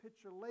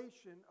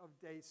recapitulation of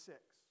day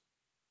 6.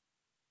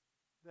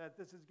 That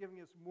this is giving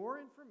us more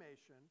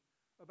information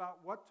about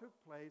what took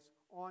place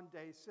on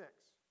day 6,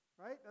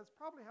 right? That's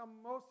probably how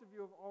most of you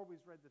have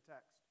always read the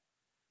text.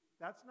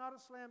 That's not a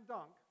slam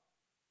dunk.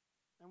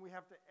 And we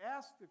have to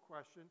ask the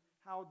question,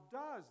 how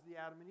does the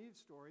Adam and Eve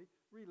story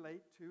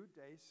relate to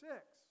day 6?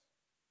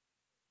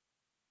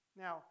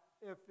 Now,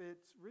 if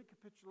it's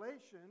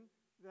recapitulation,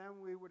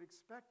 then we would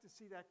expect to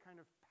see that kind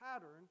of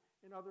pattern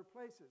in other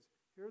places.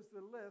 Here's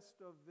the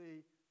list of the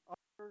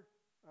other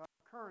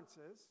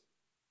occurrences,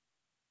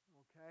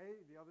 okay,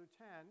 the other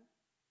 10.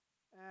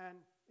 And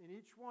in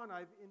each one,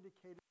 I've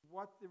indicated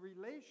what the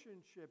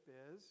relationship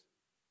is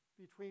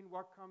between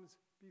what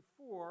comes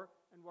before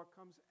and what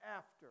comes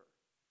after.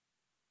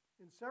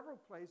 In several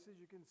places,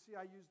 you can see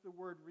I use the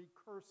word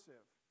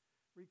recursive.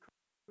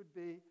 Recursive would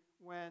be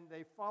when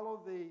they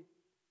follow the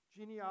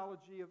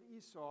genealogy of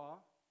Esau,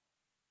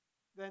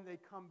 then they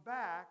come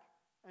back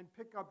and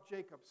pick up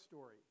Jacob's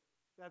story.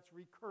 That's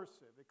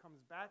recursive. It comes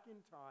back in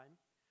time,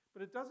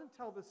 but it doesn't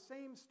tell the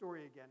same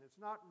story again. It's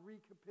not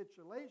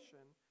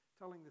recapitulation,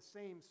 telling the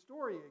same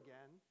story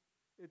again.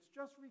 It's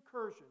just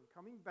recursion,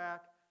 coming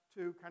back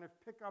to kind of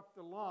pick up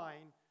the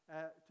line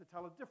to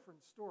tell a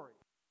different story.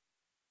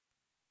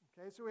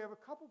 Okay, so we have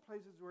a couple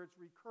places where it's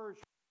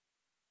recursion.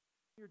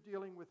 You're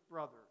dealing with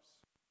brothers.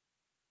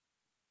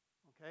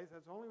 Okay, so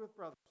that's only with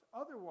brothers.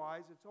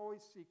 Otherwise, it's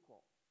always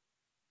sequel.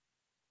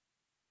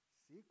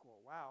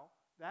 Sequel, wow.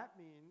 That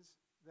means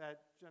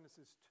that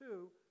Genesis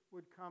 2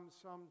 would come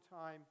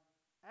sometime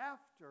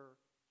after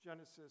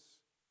Genesis,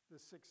 the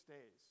 6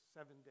 days,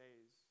 7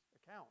 days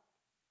account.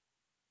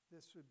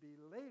 This would be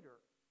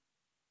later.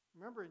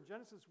 Remember, in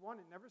Genesis 1,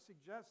 it never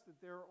suggests that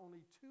there are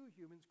only 2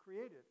 humans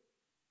created.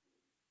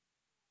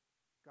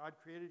 God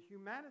created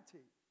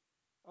humanity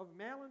of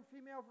male and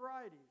female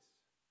varieties.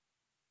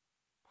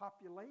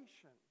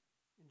 Population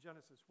in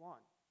Genesis 1.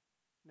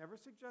 Never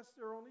suggests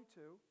there are only 2.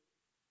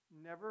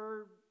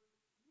 Never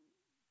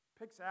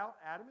picks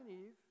out Adam and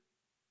Eve.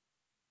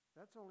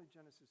 That's only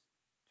Genesis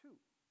 2.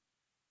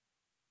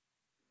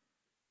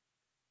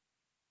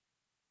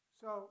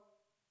 So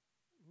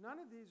none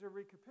of these are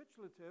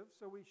recapitulative,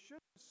 so we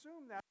should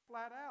assume that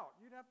flat out.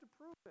 You'd have to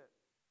prove it,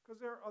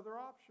 because there are other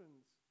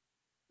options.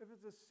 If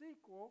it's a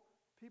sequel,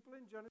 people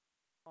in Genesis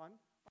 1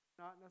 are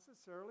not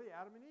necessarily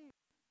Adam and Eve.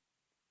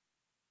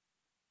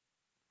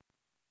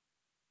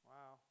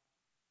 Wow.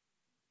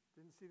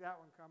 Didn't see that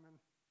one coming.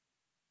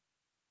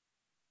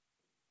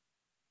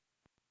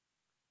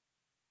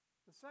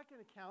 The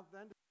second account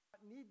then does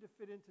not need to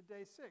fit into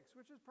day 6,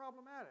 which is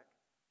problematic.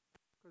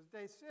 Because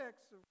day 6,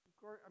 of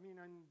course, in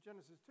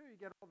Genesis 2, you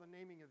get all the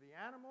naming of the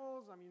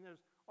animals.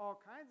 There's all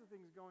kinds of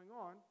things going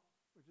on,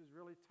 which is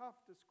really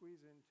tough to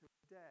squeeze into a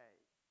day.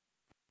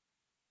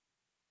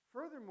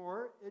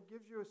 Furthermore, it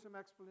gives you some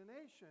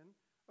explanation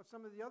of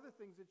some of the other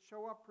things that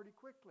show up pretty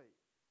quickly.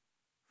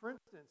 For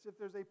instance,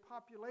 if there's a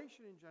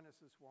population in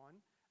Genesis 1,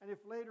 and if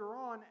later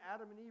on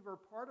Adam and Eve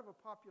are part of a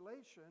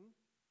population,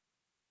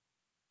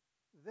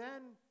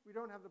 then we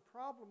don't have the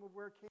problem of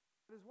where Cain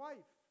met his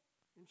wife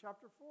in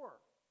chapter 4,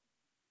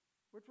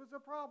 which was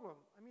a problem.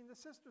 The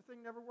sister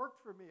thing never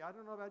worked for me. I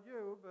don't know about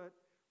you, but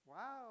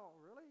wow,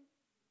 really?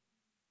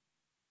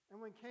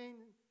 And when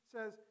Cain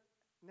says,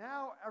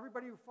 now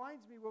everybody who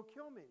finds me will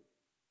kill me,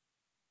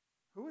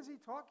 who is he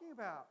talking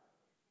about?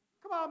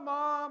 Come on,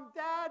 Mom,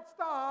 Dad,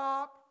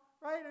 stop.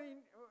 Right?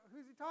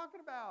 Who's he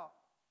talking about?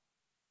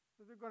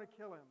 That they're going to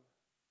kill him.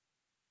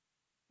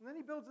 And then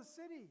he builds a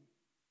city.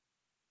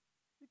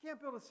 You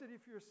can't build a city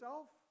for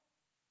yourself.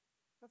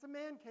 That's a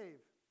man cave.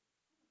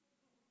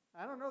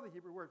 I don't know the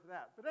Hebrew word for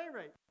that. But at any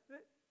rate,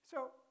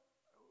 so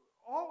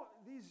all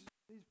these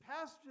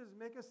passages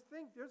make us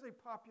think there's a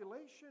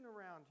population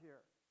around here.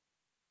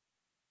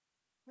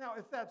 Now,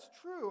 if that's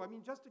true,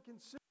 just to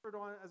consider it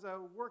as a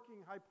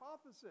working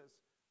hypothesis,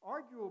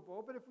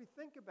 arguable, but if we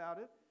think about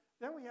it,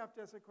 then we have to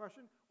ask the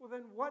question, well,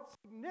 then what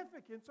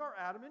significance are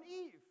Adam and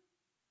Eve?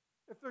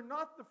 If they're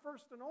not the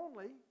first and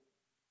only,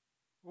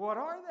 what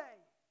are they?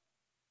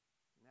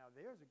 Now,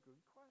 there's a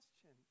good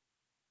question.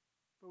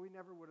 But we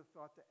never would have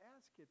thought to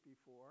ask it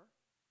before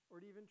or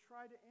to even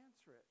try to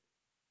answer it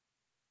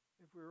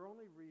if we were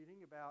only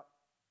reading about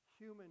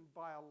human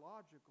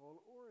biological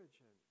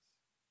origins.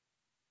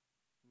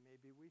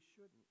 Maybe we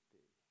shouldn't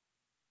be.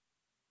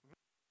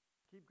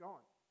 Keep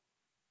going.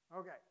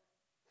 Okay,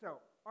 so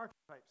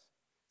archetypes.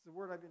 It's the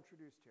word I've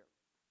introduced here.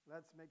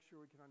 Let's make sure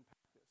we can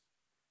unpack this.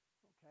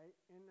 Okay,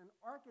 in an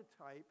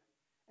archetype,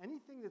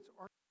 anything that's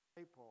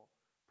archetypal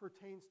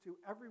pertains to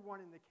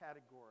everyone in the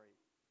category,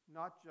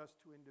 not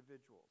just to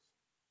individuals.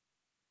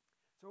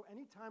 So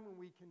anytime when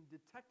we can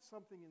detect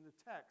something in the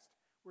text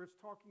where it's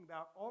talking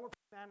about all of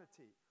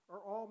humanity,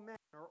 or all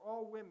men, or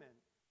all women,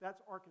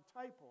 that's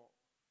archetypal,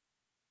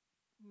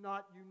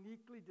 not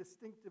uniquely,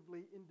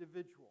 distinctively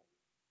individual.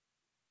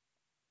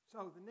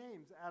 So the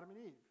names, Adam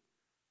and Eve,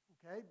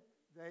 okay,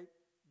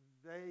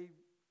 they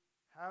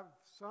have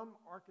some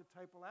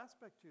archetypal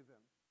aspect to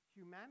them.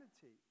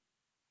 Humanity,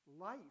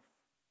 life,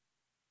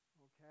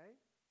 okay?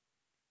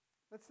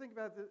 Let's think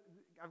about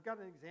I've got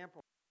an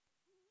example.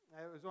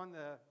 It was on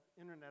the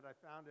internet, I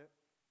found it,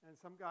 and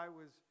some guy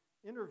was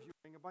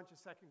interviewing a bunch of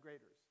second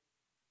graders.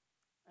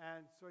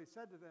 And so he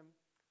said to them,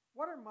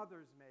 what are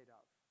mothers made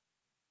of?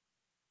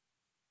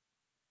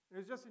 It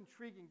was just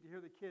intriguing to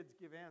hear the kids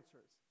give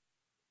answers.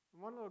 And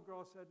one little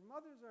girl said,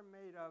 mothers are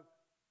made of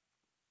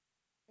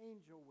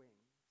angel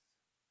wings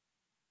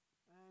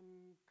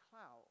and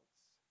clouds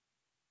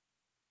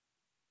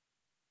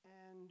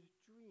and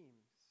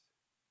dreams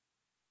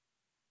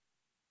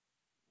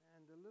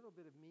and a little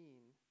bit of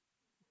mean.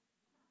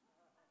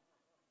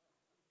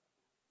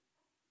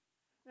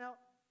 Now,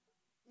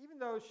 even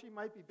though she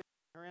might be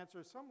basing her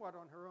answer somewhat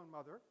on her own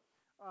mother,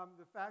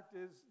 the fact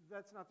is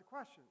that's not the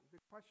question.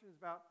 The question is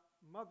about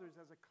mothers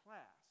as a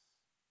class.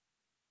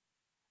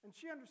 And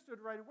she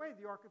understood right away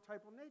the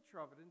archetypal nature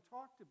of it and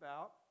talked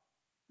about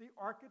the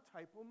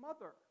archetypal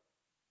mother,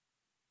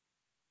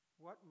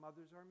 what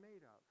mothers are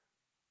made of.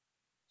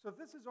 So if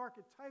this is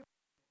archetypal,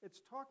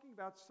 it's talking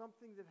about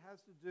something that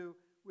has to do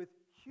with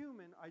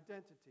human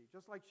identity,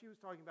 just like she was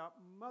talking about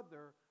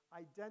mother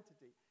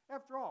identity.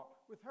 After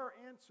all, with her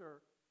answer,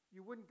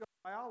 you wouldn't go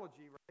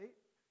biology, right?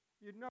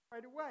 You'd know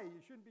right away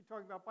you shouldn't be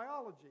talking about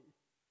biology.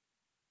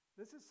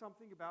 This is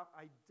something about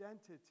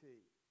identity.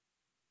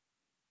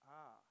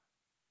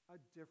 A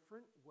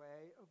different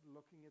way of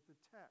looking at the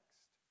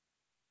text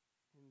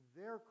in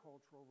their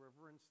cultural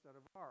river instead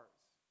of ours.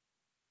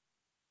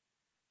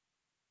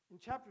 In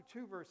chapter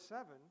 2, verse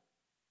 7,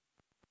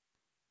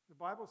 the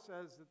Bible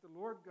says that the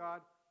Lord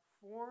God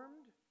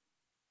formed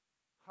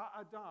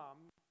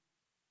Ha'adam,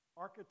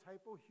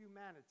 archetypal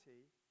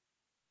humanity,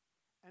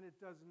 and it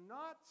does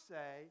not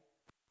say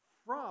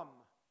from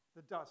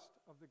the dust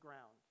of the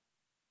ground.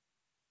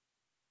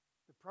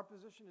 The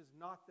preposition is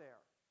not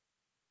there.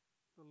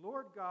 The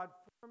Lord God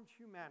formed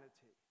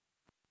humanity,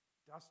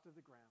 dust of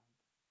the ground.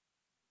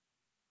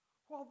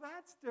 Well,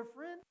 that's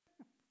different.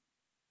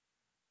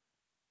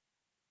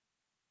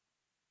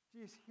 Do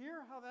you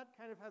hear how that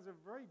kind of has a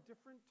very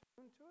different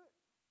tone to it?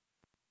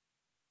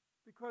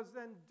 Because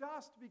then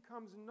dust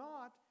becomes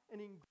not an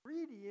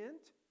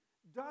ingredient,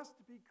 dust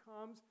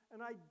becomes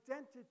an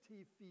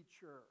identity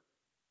feature.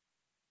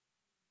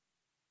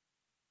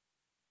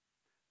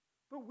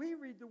 But we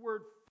read the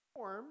word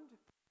formed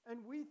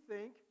and we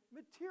think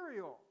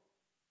material.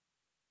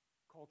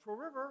 Cultural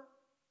river.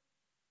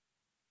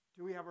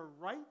 Do we have a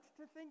right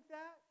to think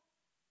that?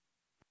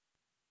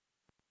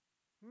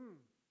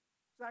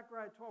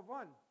 Zechariah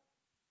 12:1.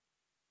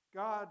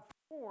 God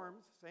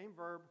forms, same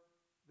verb,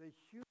 the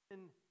human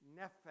human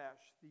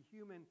nephesh, the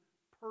human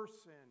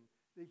person,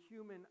 the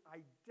human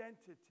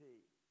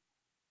identity.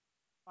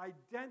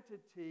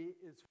 Identity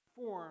is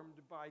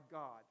formed by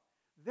God.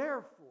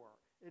 Therefore,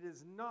 it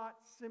is not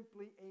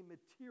simply a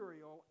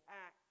material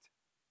act.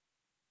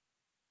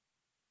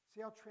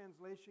 See how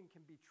translation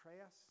can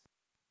betray us?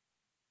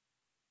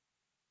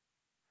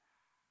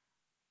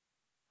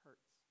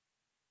 Hurts.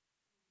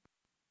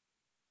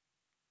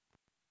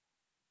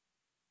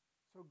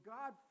 So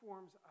God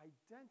forms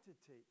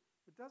identity,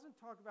 but doesn't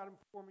talk about him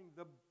forming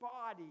the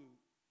body.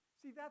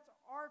 See, that's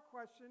our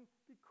question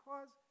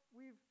because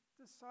we've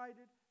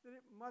decided that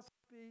it must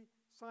be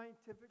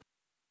scientific,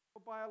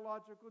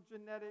 biological,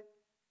 genetic.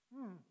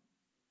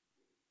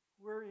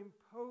 We're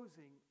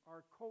imposing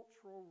our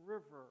cultural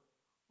river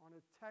on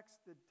a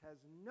text that has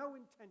no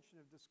intention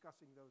of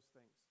discussing those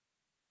things.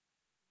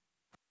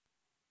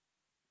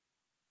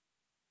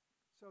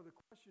 So the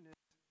question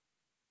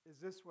is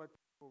this what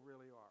people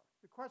really are?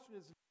 The question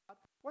is not,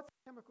 what's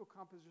the chemical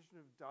composition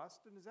of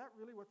dust, and is that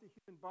really what the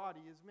human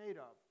body is made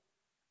of?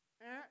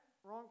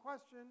 Wrong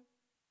question.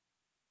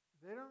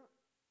 They don't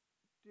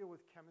deal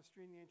with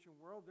chemistry in the ancient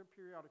world. Their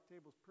periodic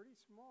table is pretty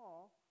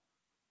small.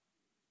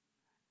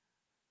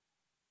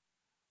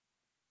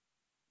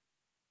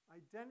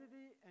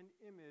 Identity and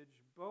image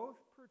both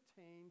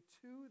pertain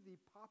to the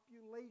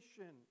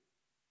population.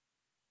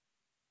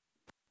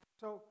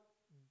 So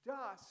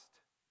dust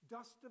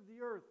of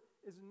the earth,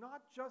 is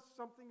not just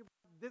something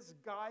about this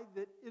guy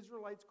that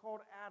Israelites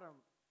called Adam,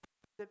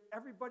 that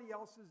everybody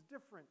else is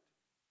different.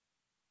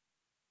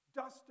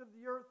 Dust of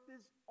the earth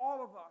is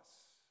all of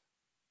us.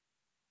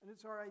 And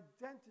it's our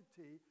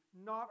identity,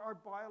 not our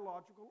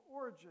biological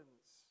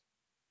origins.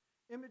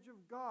 Image of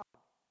God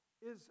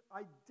is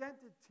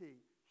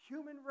identity,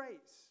 human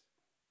race.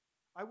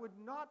 I would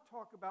not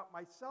talk about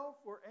myself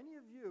or any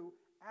of you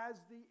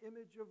as the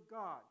image of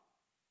God.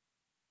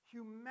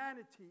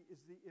 Humanity is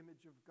the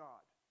image of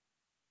God.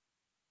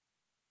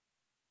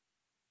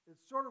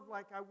 It's sort of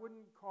like I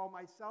wouldn't call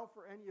myself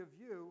or any of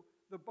you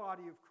the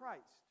body of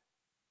Christ.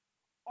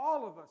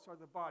 All of us are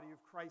the body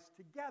of Christ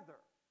together,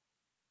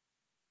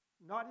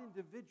 not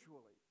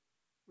individually.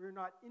 We are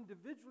not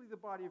individually the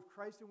body of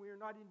Christ, and we are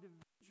not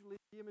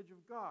individually the image of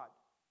God.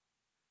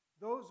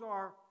 Those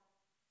are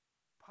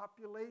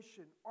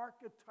population,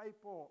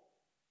 archetypal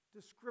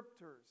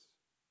descriptors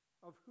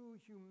of who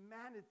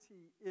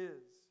humanity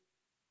is.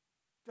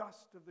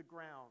 Dust of the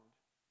ground,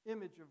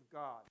 image of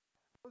God.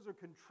 Those are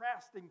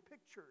contrasting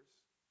pictures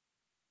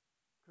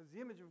because the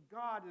image of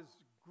God is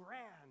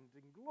grand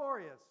and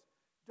glorious.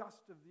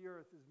 Dust of the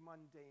earth is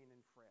mundane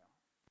and frail.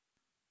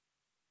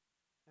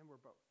 And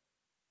we're both.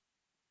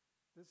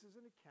 This is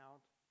an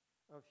account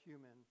of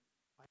human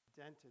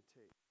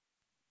identity.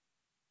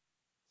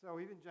 So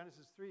even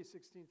Genesis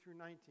 3:16 through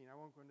 19, I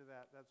won't go into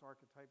that. That's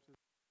archetypes.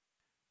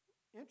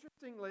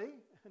 Interestingly,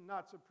 and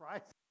not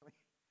surprisingly,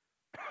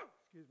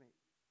 excuse me,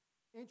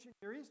 ancient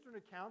Near Eastern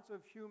accounts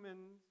of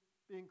humans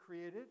being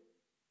created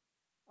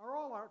are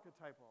all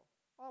archetypal,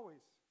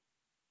 always.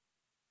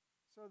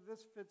 So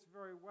this fits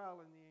very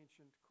well in the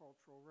ancient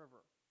cultural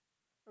river.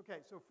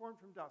 Okay, so formed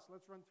from dust.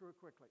 Let's run through it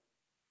quickly.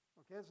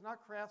 Okay, it's not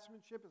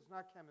craftsmanship, it's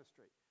not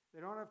chemistry. They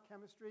don't have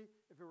chemistry.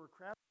 If it were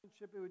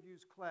craftsmanship, it would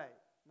use clay,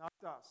 not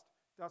dust.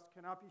 Dust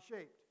cannot be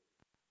shaped.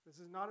 This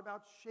is not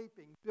about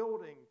shaping,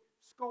 building,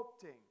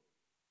 sculpting.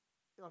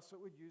 So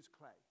it would use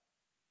clay.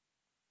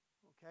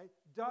 Okay,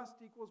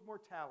 dust equals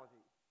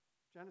mortality.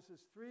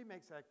 Genesis 3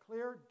 makes that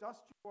clear.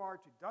 Dust you are,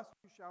 to dust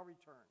you shall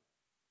return.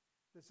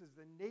 This is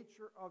the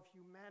nature of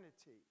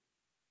humanity.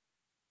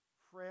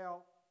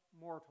 Frail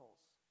mortals.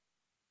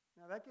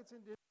 Now that gets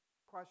into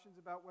questions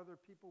about whether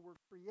people were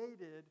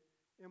created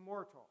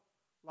immortal.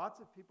 Lots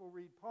of people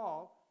read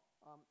Paul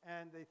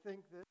and they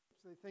think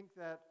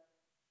that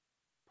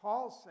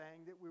Paul's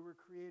saying that we were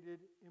created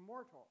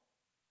immortal.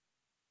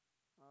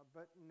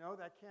 But no,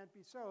 that can't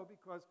be so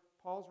because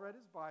Paul's read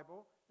his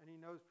Bible and he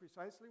knows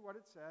precisely what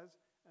it says,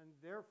 and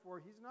therefore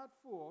he's not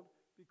fooled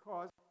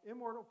because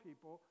immortal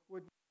people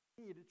would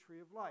need a tree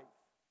of life.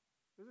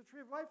 There's a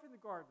tree of life in the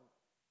garden.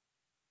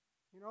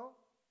 You know,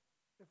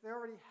 if they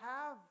already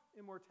have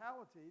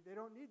immortality, they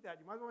don't need that.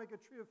 You might as well make a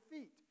tree of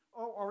feet.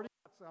 Oh, already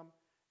got some.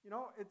 You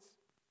know, it's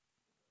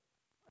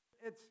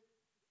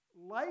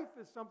life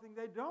is something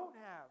they don't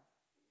have.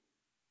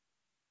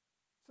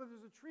 So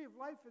there's a tree of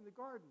life in the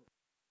garden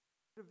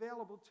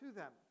available to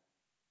them.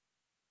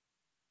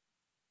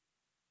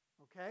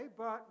 Okay,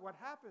 but what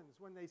happens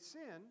when they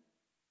sin,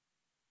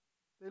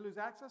 they lose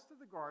access to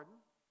the garden,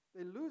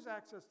 they lose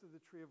access to the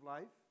tree of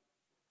life,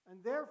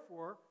 and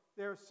therefore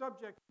they're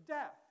subject to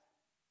death.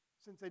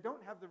 Since they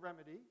don't have the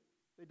remedy,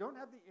 they don't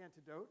have the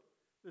antidote,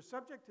 they're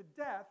subject to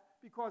death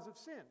because of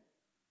sin.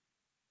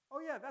 Oh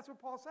yeah, that's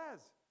what Paul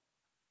says.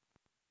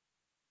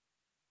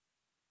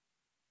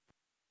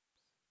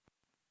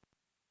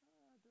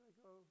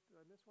 Did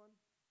I miss one?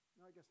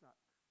 No, I guess not.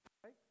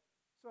 Okay?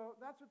 So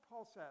that's what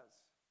Paul says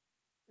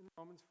in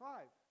Romans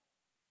 5.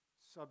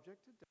 Subject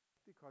to death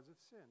because of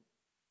sin.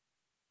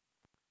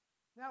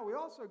 Now, we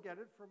also get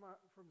it from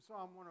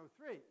Psalm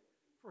 103.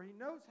 For he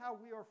knows how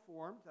we are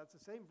formed. That's the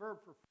same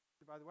verb for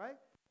formed, by the way.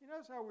 He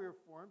knows how we are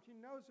formed. He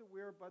knows that we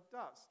are but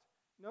dust.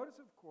 Notice,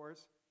 of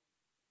course,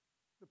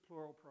 the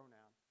plural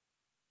pronoun.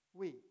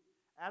 We.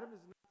 Adam is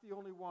not the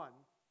only one,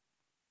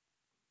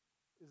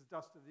 is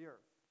dust of the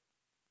earth.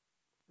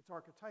 It's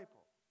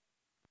archetypal.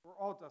 We're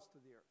all dust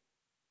of the earth.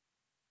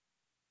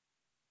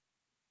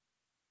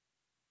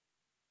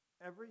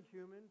 Every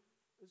human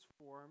is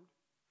formed.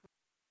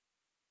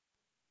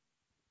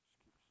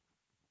 Just keeps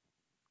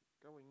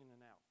going in and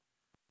out.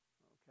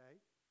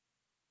 Okay?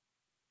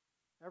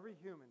 Every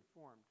human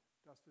formed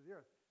dust of the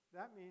earth.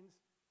 That means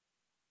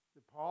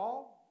that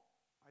Paul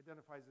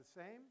identifies the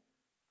same.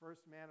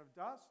 First man of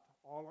dust,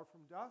 all are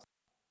from dust.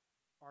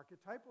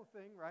 Archetypal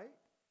thing, right?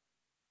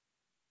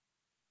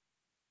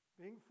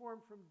 Being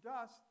formed from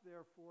dust,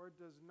 therefore,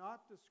 does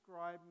not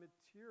describe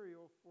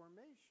material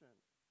formation.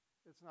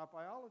 It's not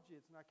biology,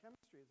 it's not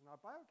chemistry, it's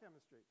not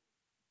biochemistry.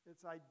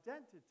 It's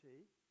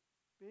identity.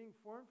 Being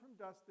formed from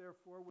dust,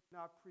 therefore, would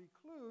not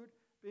preclude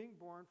being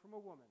born from a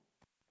woman.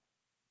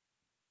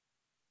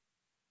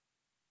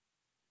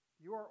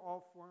 You are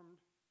all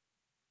formed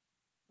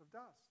of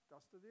dust,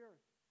 dust of the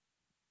earth.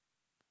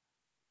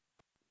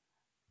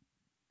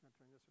 Can I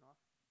turn this one off?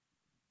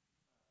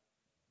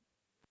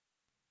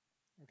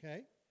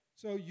 Okay.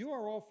 So you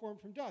are all formed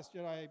from dust,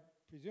 yet I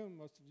presume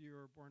most of you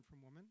are born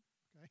from woman.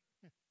 Okay.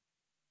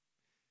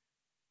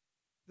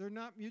 They're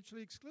not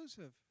mutually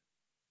exclusive.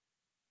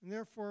 And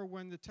therefore,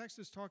 when the text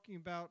is talking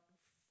about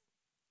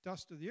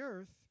dust of the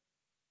earth,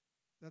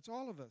 that's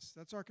all of us.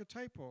 That's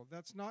archetypal.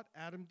 That's not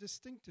Adam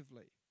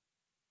distinctively.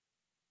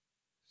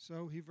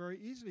 So he very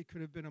easily could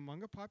have been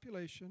among a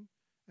population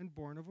and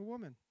born of a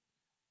woman.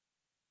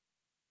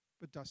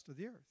 But dust of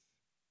the earth.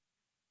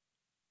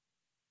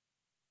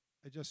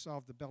 I just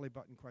solved the belly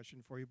button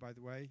question for you, by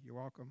the way. You're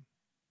welcome.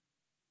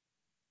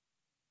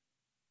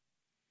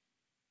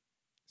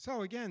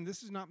 So again,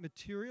 this is not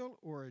material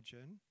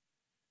origin.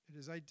 It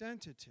is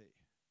identity.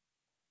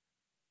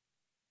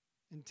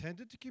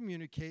 Intended to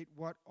communicate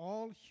what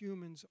all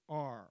humans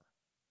are,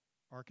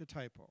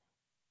 archetypal,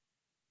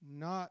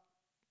 not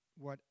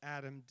what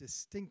Adam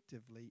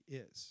distinctively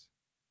is.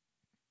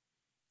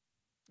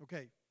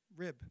 Okay,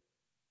 rib.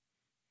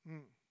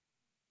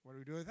 What do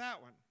we do with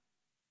that one?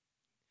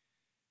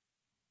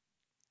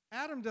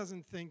 Adam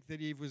doesn't think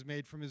that Eve was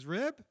made from his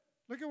rib.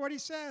 Look at what he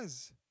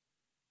says.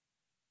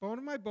 Bone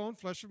of my bone,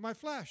 flesh of my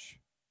flesh.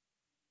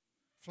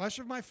 Flesh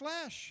of my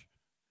flesh.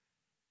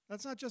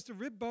 That's not just a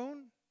rib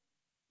bone.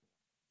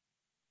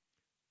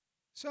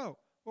 So,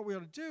 what we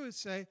ought to do is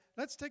say,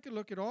 let's take a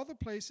look at all the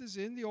places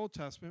in the Old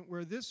Testament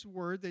where this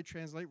word, they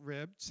translate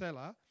rib,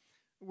 selah,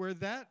 where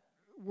that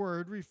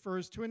word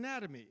refers to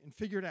anatomy, and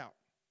figure it out.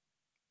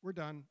 We're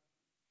done.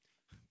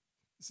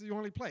 This is the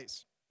only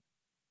place.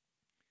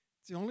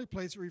 It's the only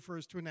place it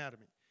refers to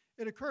anatomy.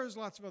 It occurs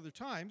lots of other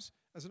times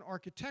as an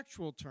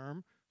architectural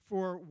term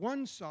for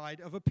one side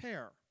of a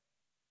pear.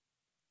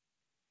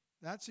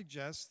 That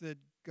suggests that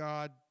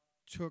God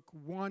took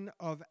one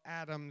of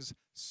Adam's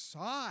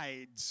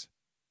sides,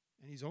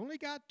 and he's only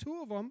got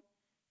two of them,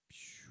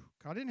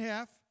 cut in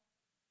half,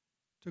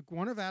 took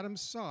one of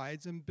Adam's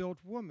sides and built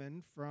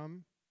woman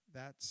from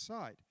that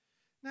side.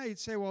 Now you'd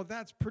say, well,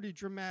 that's pretty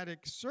dramatic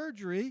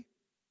surgery.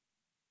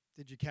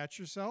 Did you catch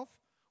yourself?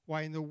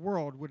 Why in the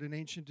world would an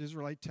ancient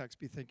Israelite text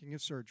be thinking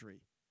of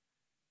surgery?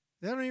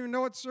 They don't even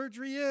know what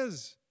surgery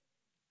is.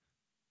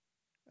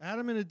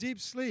 Adam in a deep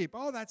sleep.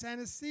 Oh, that's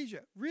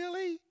anesthesia.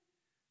 Really?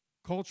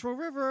 Cultural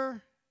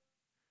River.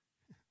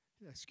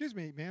 Excuse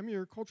me, ma'am,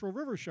 your Cultural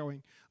River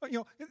showing.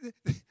 Oh,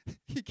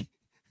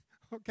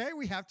 okay,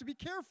 we have to be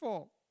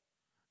careful.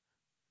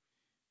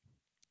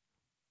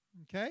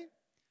 Okay?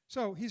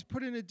 So he's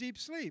put in a deep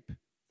sleep.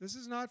 This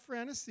is not for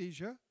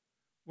anesthesia.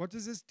 What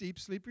does this deep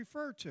sleep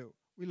refer to?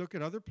 We look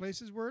at other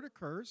places where it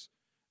occurs,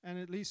 and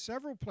at least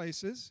several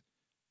places.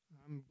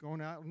 I'm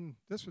going out in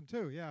this one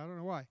too. Yeah, I don't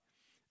know why.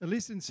 At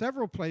least in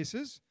several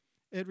places,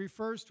 it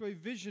refers to a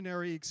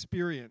visionary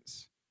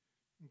experience.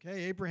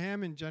 Okay,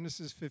 Abraham in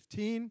Genesis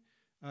 15,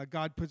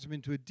 God puts him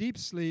into a deep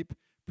sleep,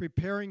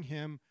 preparing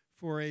him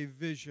for a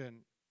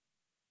vision.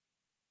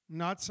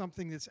 Not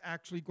something that's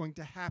actually going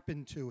to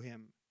happen to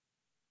him.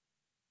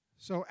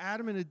 So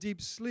Adam in a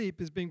deep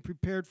sleep is being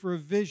prepared for a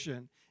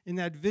vision. In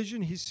that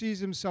vision, he sees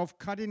himself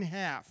cut in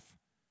half.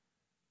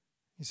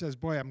 He says,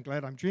 boy, I'm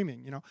glad I'm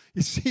dreaming.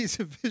 He sees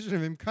a vision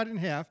of him cut in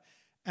half,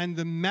 and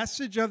the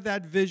message of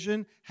that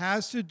vision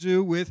has to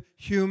do with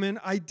human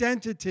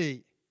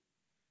identity.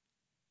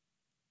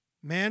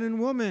 Man and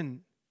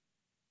woman,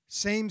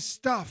 same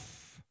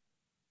stuff.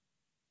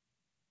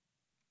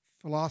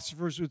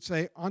 Philosophers would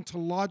say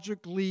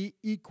ontologically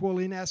equal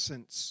in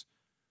essence.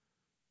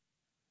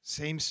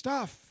 Same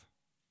stuff.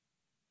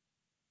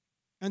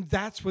 And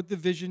that's what the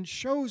vision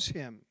shows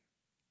him.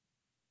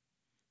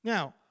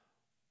 Now,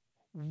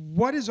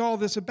 what is all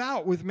this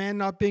about with man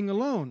not being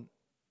alone?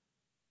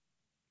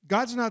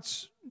 God's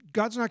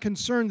not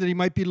concerned that he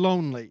might be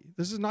lonely.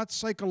 This is not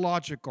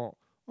psychological.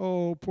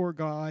 Oh, poor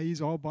guy,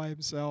 he's all by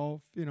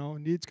himself,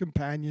 needs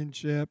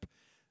companionship.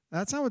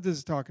 That's not what this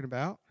is talking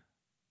about.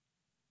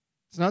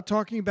 It's not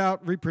talking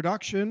about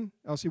reproduction,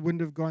 else he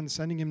wouldn't have gone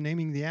sending him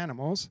naming the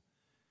animals.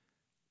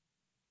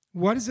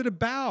 What is it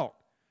about?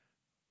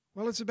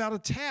 Well, it's about a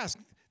task.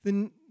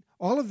 Then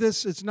all of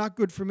this, it's not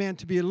good for man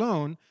to be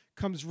alone,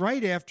 comes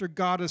right after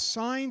God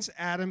assigns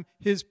Adam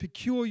his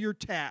peculiar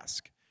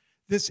task.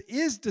 This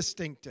is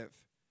distinctive.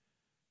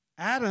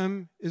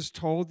 Adam is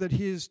told that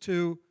he is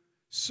to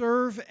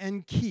serve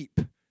and keep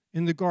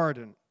in the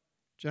garden.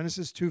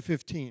 Genesis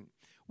 2:15.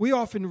 We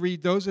often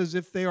read those as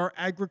if they are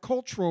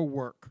agricultural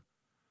work,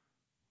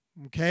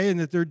 okay, and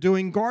that they're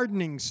doing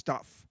gardening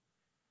stuff.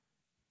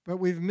 But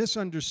we've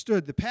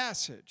misunderstood the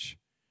passage.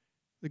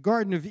 The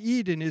Garden of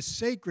Eden is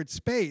sacred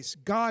space.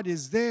 God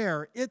is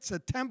there. It's a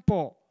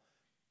temple.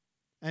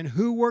 And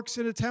who works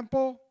in a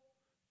temple?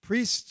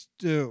 Priests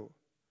do.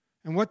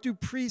 And what do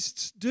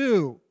priests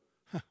do?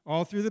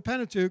 All through the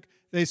Pentateuch,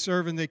 they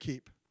serve and they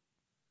keep.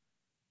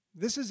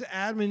 This is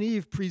Adam and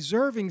Eve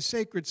preserving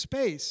sacred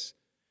space.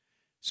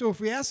 So if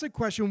we ask the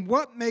question,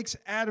 what makes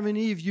Adam and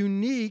Eve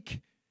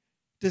unique,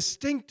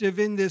 distinctive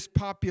in this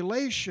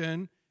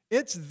population?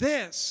 It's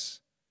this.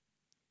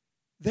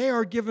 They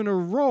are given a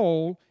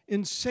role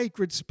in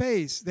sacred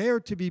space. They are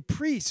to be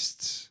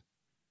priests.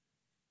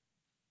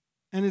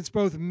 And it's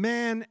both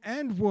man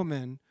and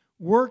woman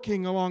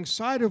working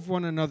alongside of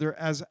one another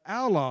as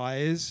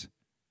allies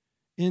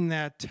in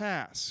that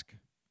task.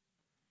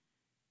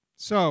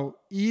 So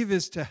Eve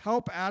is to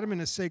help Adam in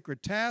a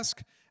sacred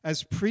task.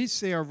 As priests,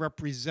 they are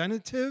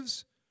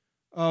representatives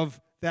of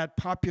that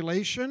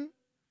population.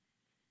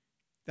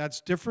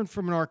 That's different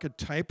from an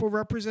archetypal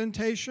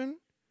representation,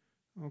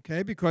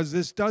 okay, because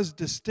this does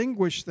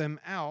distinguish them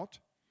out.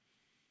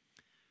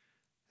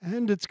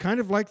 And it's kind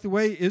of like the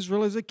way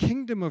Israel is a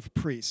kingdom of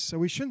priests. So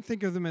we shouldn't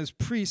think of them as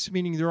priests,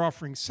 meaning they're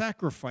offering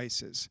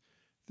sacrifices.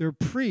 They're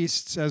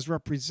priests as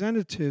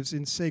representatives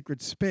in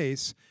sacred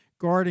space,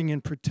 guarding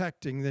and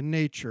protecting the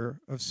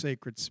nature of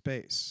sacred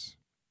space.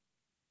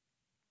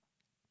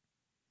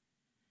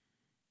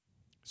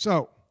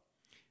 So,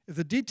 if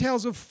the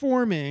details of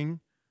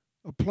forming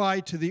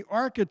apply to the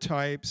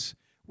archetypes,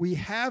 we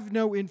have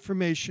no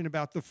information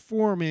about the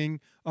forming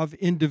of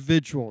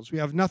individuals. We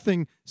have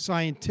nothing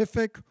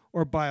scientific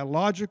or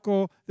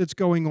biological that's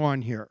going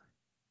on here.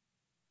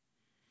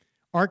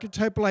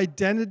 Archetypal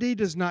identity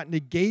does not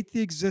negate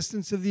the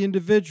existence of the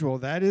individual.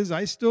 That is,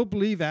 I still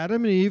believe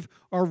Adam and Eve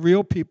are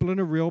real people in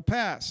a real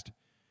past.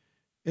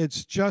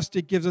 It's just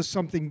it gives us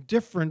something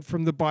different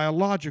from the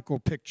biological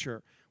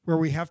picture, where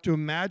we have to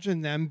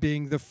imagine them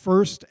being the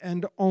first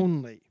and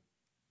only.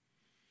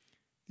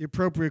 The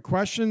appropriate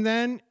question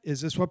then,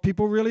 is this what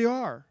people really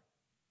are?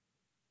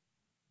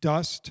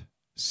 Dust,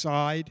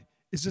 side,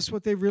 is this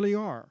what they really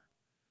are?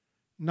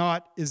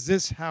 Not, is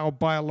this how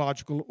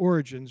biological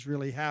origins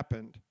really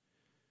happened?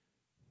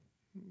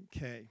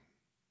 Okay.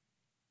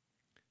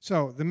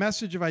 So, the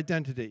message of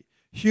identity.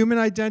 Human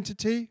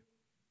identity,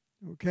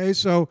 okay,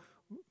 so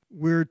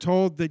we're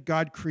told that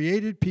God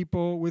created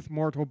people with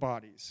mortal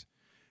bodies.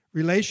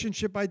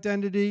 Relationship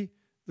identity,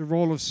 the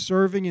role of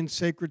serving in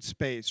sacred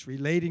space,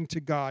 relating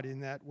to God in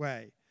that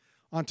way.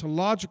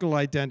 Ontological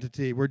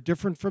identity, we're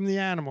different from the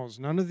animals.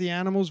 None of the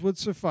animals would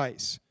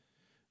suffice.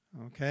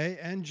 Okay,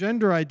 and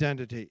gender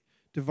identity,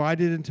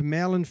 divided into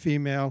male and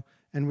female,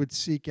 and would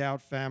seek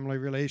out family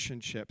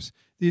relationships.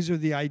 These are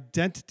the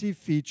identity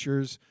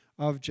features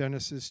of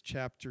Genesis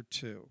chapter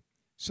 2.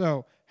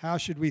 So, how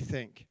should we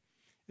think?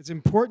 It's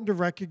important to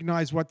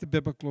recognize what the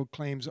biblical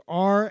claims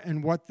are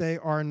and what they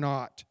are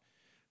not.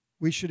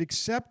 We should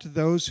accept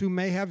those who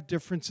may have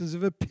differences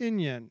of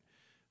opinion.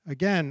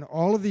 Again,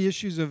 all of the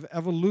issues of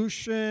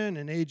evolution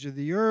and age of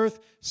the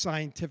earth,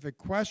 scientific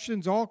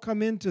questions, all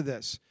come into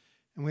this.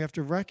 And we have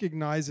to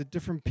recognize that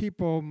different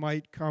people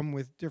might come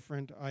with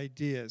different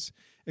ideas.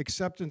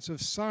 Acceptance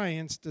of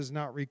science does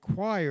not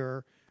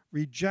require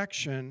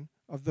rejection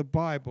of the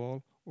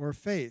Bible or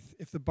faith.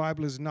 If the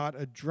Bible is not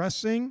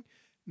addressing,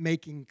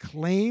 making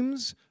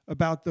claims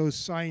about those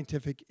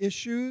scientific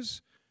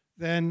issues,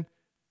 then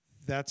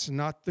that's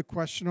not the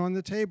question on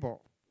the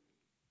table.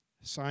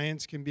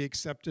 Science can be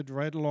accepted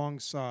right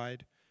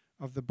alongside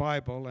of the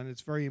Bible, and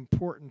it's very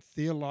important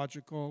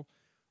theological,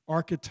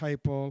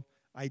 archetypal,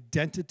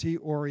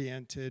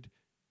 identity-oriented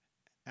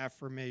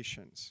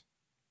affirmations.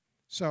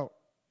 So,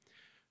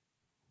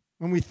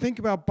 when we think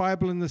about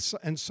Bible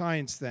and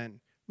science then,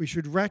 we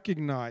should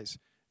recognize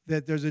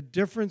that there's a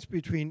difference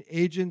between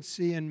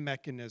agency and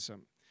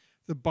mechanism.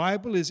 The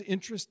Bible is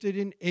interested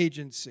in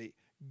agency.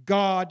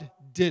 God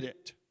did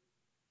it.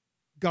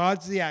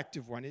 God's the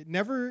active one. It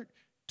never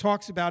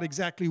talks about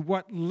exactly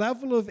what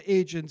level of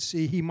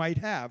agency he might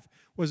have.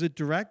 Was it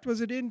direct?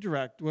 Was it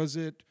indirect? Was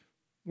it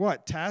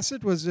what?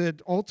 Tacit? Was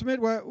it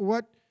ultimate?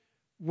 What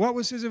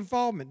was his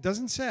involvement?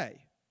 Doesn't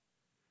say.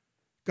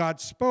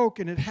 God spoke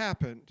and it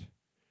happened.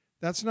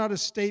 That's not a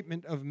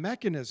statement of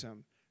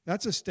mechanism.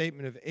 That's a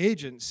statement of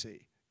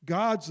agency.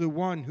 God's the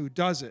one who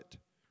does it.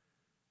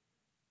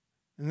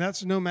 And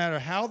that's no matter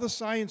how the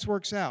science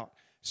works out.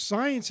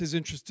 Science is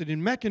interested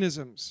in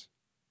mechanisms.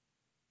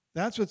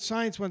 That's what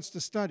science wants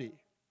to study.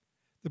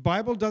 The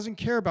Bible doesn't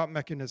care about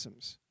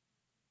mechanisms.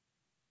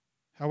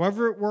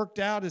 However it worked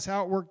out is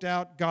how it worked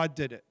out. God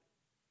did it.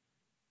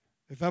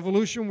 If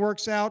evolution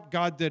works out,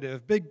 God did it.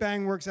 If Big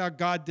Bang works out,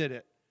 God did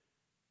it.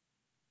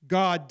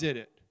 God did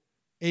it.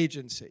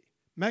 Agency.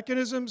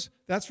 Mechanisms,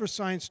 that's for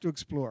science to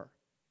explore.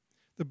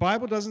 The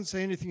Bible doesn't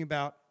say anything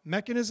about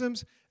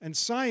mechanisms, and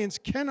science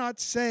cannot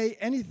say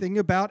anything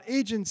about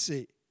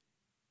agency.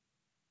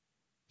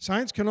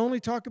 Science can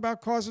only talk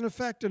about cause and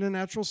effect in a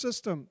natural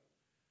system.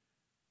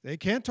 They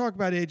can't talk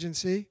about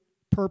agency,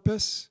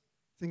 purpose,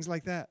 things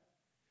like that.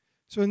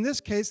 So in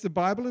this case, the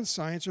Bible and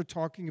science are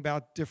talking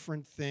about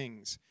different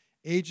things,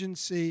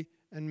 agency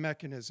and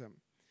mechanism.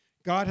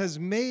 God has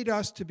made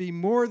us to be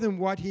more than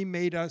what he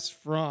made us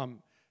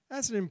from.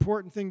 That's an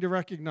important thing to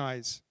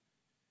recognize.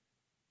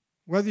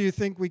 Whether you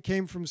think we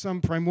came from some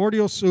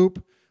primordial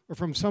soup or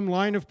from some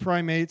line of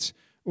primates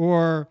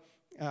or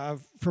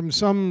from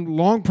some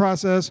long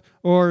process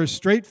or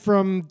straight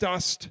from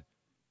dust,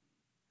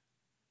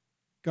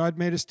 God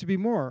made us to be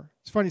more.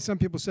 It's funny, some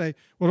people say,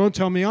 well, don't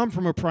tell me I'm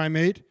from a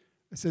primate.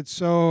 I said,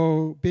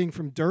 so being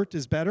from dirt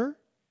is better?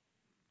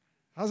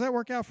 How's that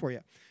work out for you?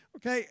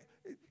 Okay,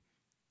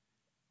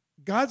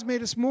 God's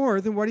made us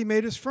more than what he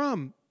made us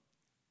from.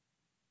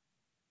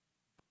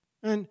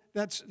 And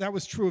that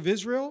was true of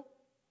Israel.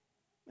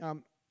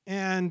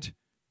 And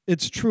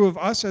it's true of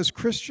us as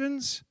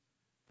Christians.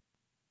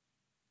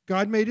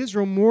 God made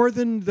Israel more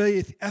than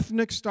the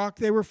ethnic stock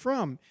they were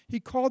from. He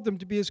called them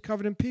to be his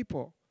covenant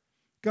people.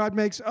 God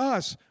makes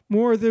us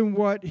more than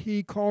what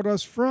he called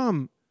us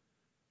from.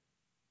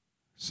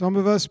 Some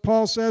of us,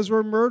 Paul says,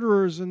 were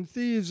murderers and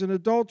thieves and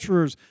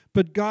adulterers,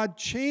 but God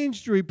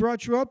changed you. He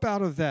brought you up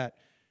out of that.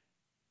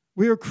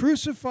 We are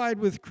crucified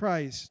with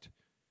Christ,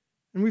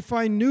 and we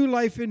find new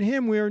life in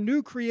him. We are a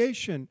new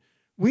creation.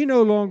 We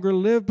no longer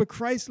live, but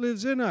Christ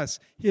lives in us.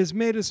 He has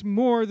made us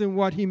more than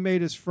what he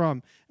made us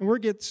from. And we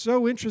get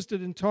so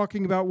interested in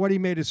talking about what he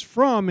made us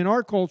from in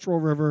our cultural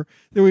river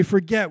that we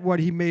forget what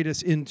he made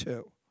us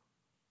into.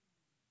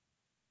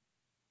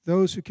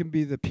 Those who can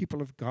be the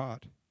people of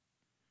God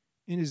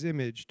in his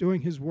image,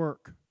 doing his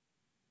work.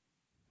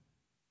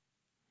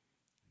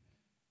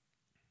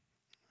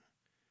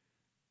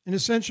 In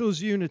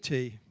essentials,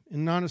 unity.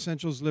 In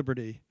non-essentials,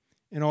 liberty.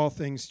 In all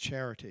things,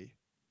 charity.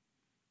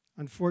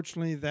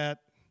 Unfortunately,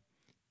 that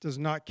does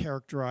not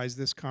characterize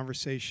this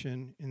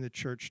conversation in the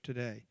church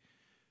today.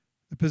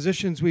 The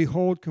positions we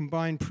hold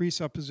combine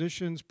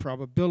presuppositions,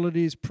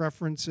 probabilities,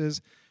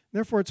 preferences.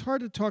 Therefore, it's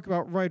hard to talk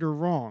about right or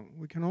wrong.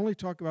 We can only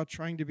talk about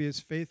trying to be as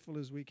faithful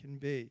as we can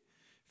be.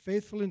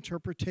 Faithful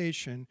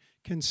interpretation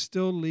can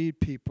still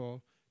lead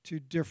people to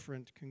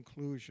different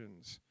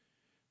conclusions.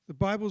 The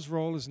Bible's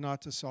role is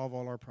not to solve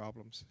all our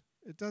problems.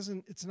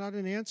 It's not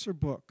an answer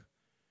book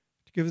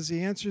to give us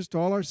the answers to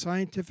all our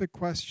scientific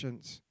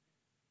questions.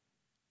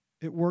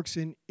 It works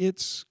in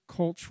its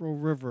cultural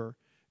river,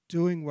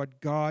 doing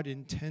what God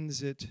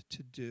intends it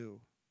to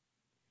do.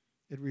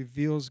 It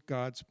reveals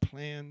God's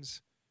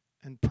plans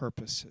and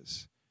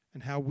purposes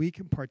and how we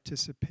can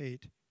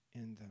participate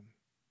in them.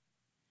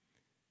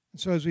 And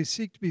so as we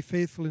seek to be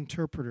faithful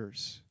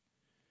interpreters,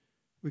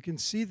 we can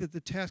see that the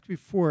task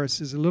before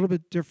us is a little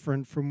bit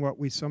different from what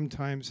we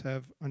sometimes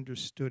have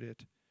understood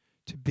it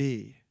to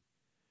be.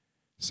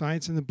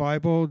 Science and the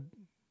Bible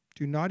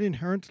do not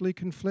inherently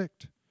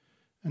conflict,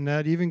 and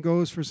that even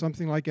goes for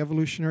something like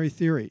evolutionary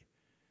theory.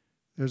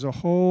 There's a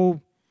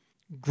whole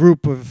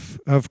group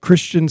of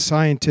Christian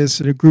scientists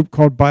in a group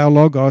called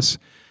Biologos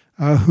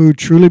who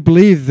truly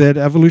believe that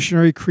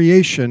evolutionary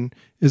creation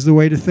is the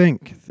way to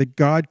think, that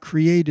God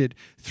created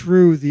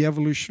through the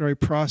evolutionary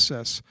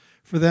process.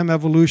 For them,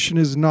 evolution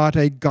is not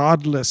a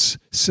godless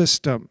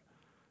system.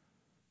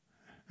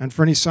 And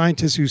for any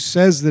scientist who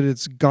says that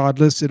it's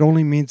godless, it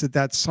only means that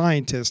that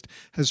scientist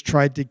has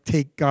tried to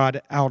take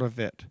God out of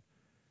it.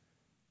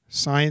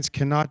 Science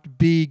cannot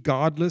be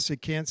godless.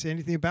 It can't say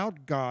anything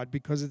about God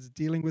because it's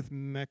dealing with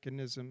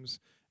mechanisms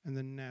in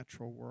the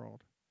natural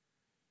world.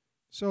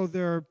 So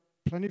there are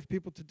plenty of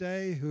people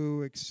today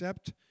who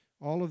accept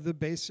all of the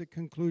basic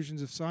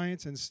conclusions of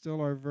science and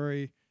still are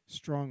very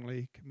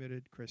strongly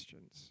committed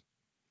Christians.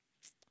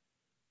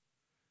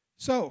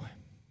 So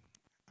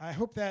I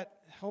hope that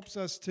helps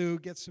us to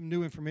get some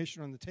new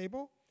information on the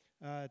table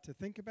to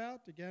think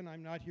about. Again,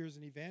 I'm not here as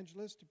an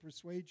evangelist to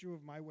persuade you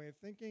of my way of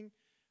thinking.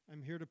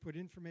 I'm here to put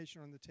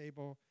information on the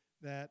table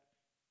that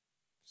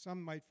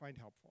some might find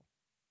helpful.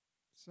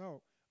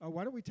 So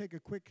why don't we take a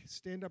quick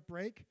stand-up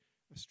break,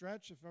 a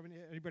stretch, if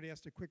anybody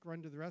has to quick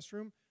run to the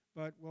restroom,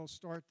 but we'll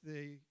start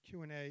the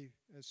Q&A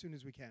as soon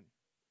as we can.